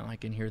right now. I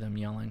can hear them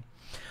yelling.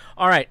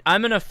 All right, I'm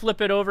going to flip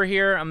it over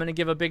here. I'm going to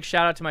give a big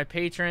shout out to my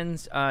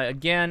patrons.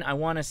 Again, I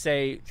want to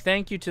say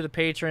thank you to the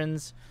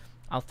patrons.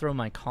 I'll throw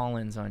my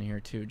call-ins on here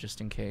too, just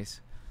in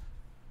case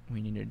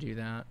we need to do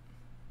that.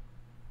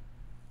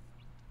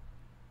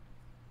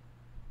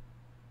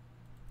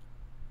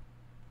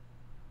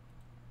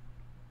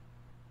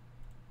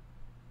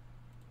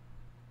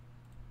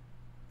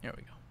 There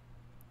we go.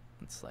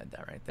 Let's slide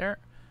that right there.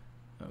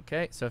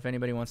 Okay, so if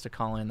anybody wants to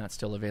call in, that's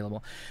still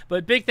available.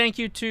 But big thank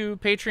you to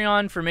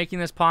Patreon for making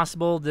this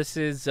possible. This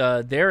is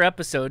their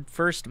episode.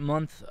 First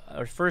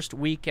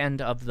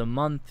weekend of the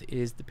month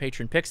is the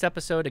Patron Picks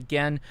episode.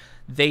 Again,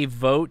 they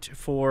vote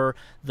for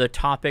the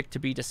topic to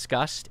be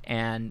discussed,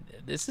 and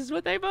this is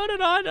what they voted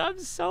on. I'm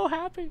so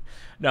happy.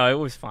 No, it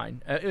was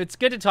fine. It's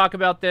good to talk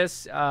about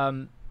this.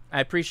 I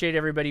appreciate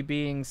everybody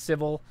being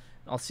civil.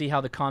 I'll see how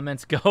the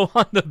comments go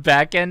on the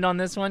back end on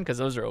this one, because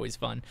those are always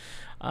fun,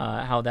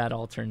 how that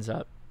all turns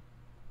up.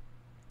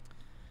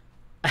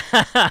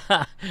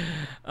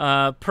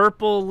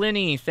 Purple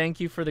Linny, thank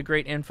you for the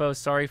great info.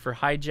 Sorry for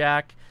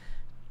hijack.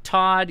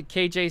 Todd,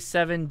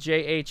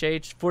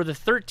 KJ7JHH, for the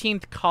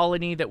 13th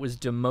colony that was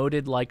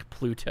demoted like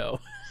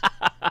Pluto.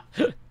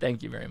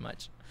 Thank you very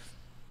much.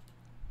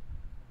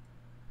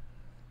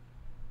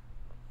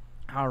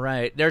 All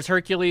right, there's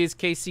Hercules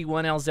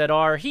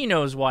KC1LZR. He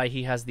knows why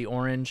he has the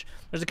orange.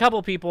 There's a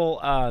couple people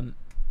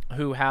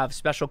who have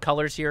special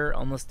colors here.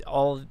 Almost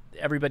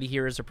everybody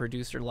here is a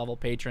producer level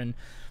patron,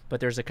 but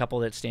there's a couple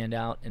that stand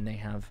out and they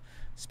have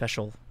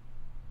special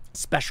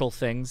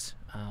things.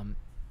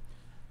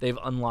 They've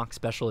unlocked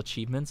special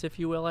achievements, if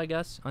you will, I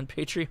guess, on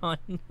Patreon.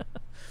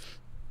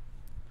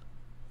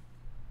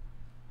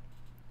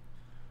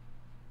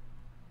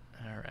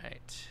 All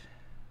right.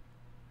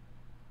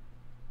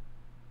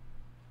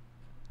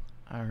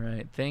 All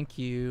right, thank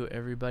you,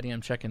 everybody.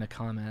 I'm checking the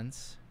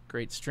comments.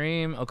 Great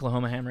stream,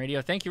 Oklahoma Ham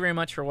Radio. Thank you very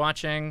much for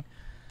watching.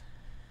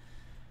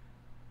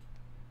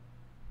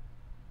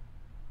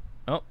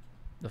 Oh,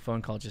 the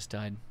phone call just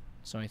died.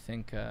 So I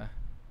think,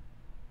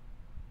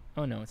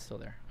 oh no, it's still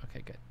there.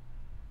 Okay, good.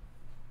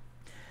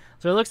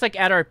 So it looks like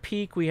at our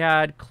peak, we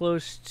had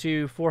close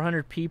to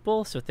 400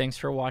 people. So thanks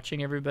for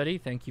watching, everybody.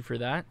 Thank you for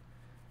that.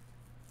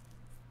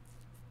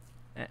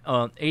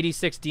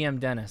 86 DM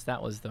Dennis,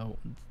 that was the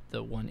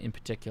one in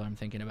particular I'm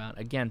thinking about.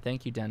 Again,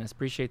 thank you, Dennis.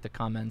 Appreciate the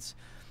comments,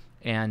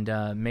 and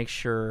make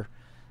sure,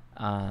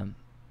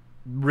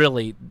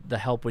 really, the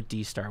help with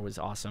D-Star was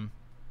awesome.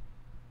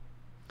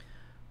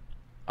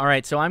 All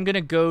right, so I'm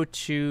gonna go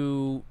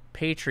to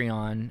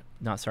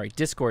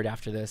Discord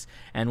after this,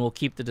 and we'll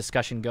keep the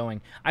discussion going.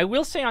 I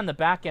will say on the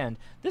back end,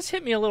 this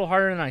hit me a little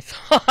harder than I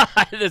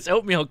thought. This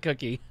oatmeal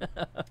cookie.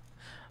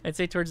 I'd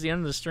say towards the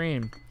end of the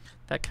stream,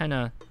 that kind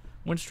of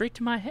went straight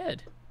to my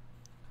head.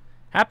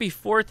 Happy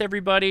 4th,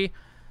 everybody.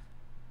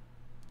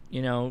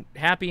 You know,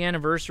 happy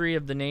anniversary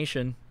of the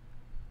nation.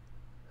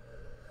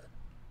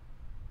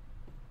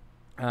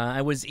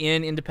 I was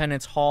in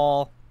Independence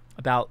Hall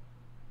about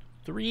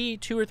 2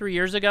 or 3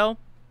 years ago.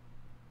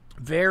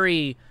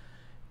 Very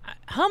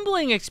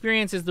humbling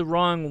experience is the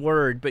wrong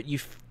word, but you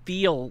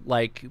feel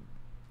like,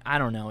 I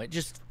don't know, it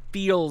just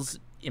feels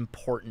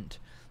important,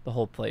 the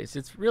whole place.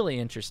 It's really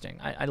interesting.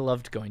 I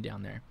loved going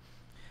down there.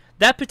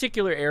 That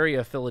particular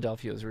area of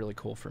Philadelphia is really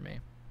cool for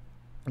me.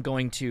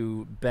 Going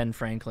to Ben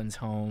Franklin's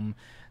home,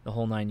 the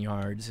whole 9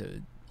 yards.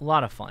 A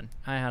lot of fun.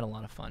 I had a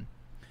lot of fun.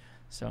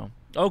 So,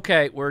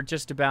 okay, we're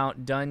just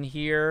about done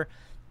here.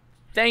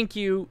 Thank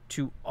you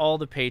to all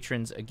the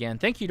patrons again.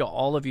 Thank you to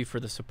all of you for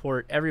the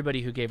support.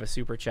 Everybody who gave a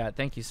super chat,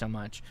 thank you so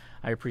much.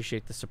 I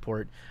appreciate the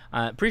support.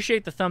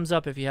 Appreciate the thumbs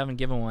up if you haven't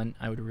given one.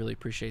 I would really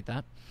appreciate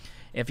that.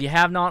 If you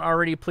have not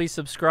already, please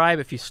subscribe.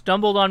 If you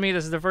stumbled on me,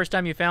 this is the first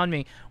time you found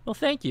me, well,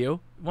 thank you.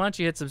 Why don't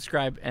you hit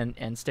subscribe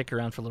and stick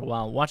around for a little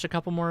while. Watch a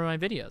couple more of my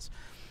videos.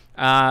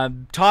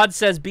 Todd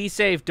says, be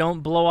safe.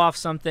 Don't blow off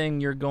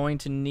something you're going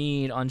to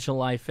need on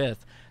July 5th.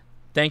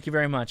 Thank you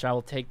very much. I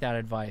will take that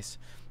advice.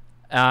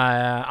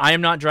 I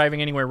am not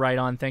driving anywhere right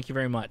on. Thank you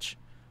very much.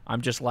 I'm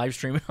just live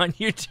streaming on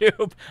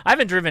YouTube. I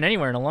haven't driven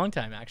anywhere in a long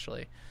time,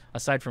 actually,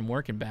 aside from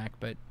work and back,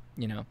 but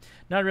you know,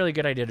 not a really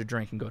good idea to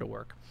drink and go to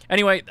work.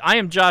 Anyway, I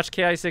am Josh,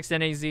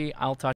 KI6NAZ. I'll talk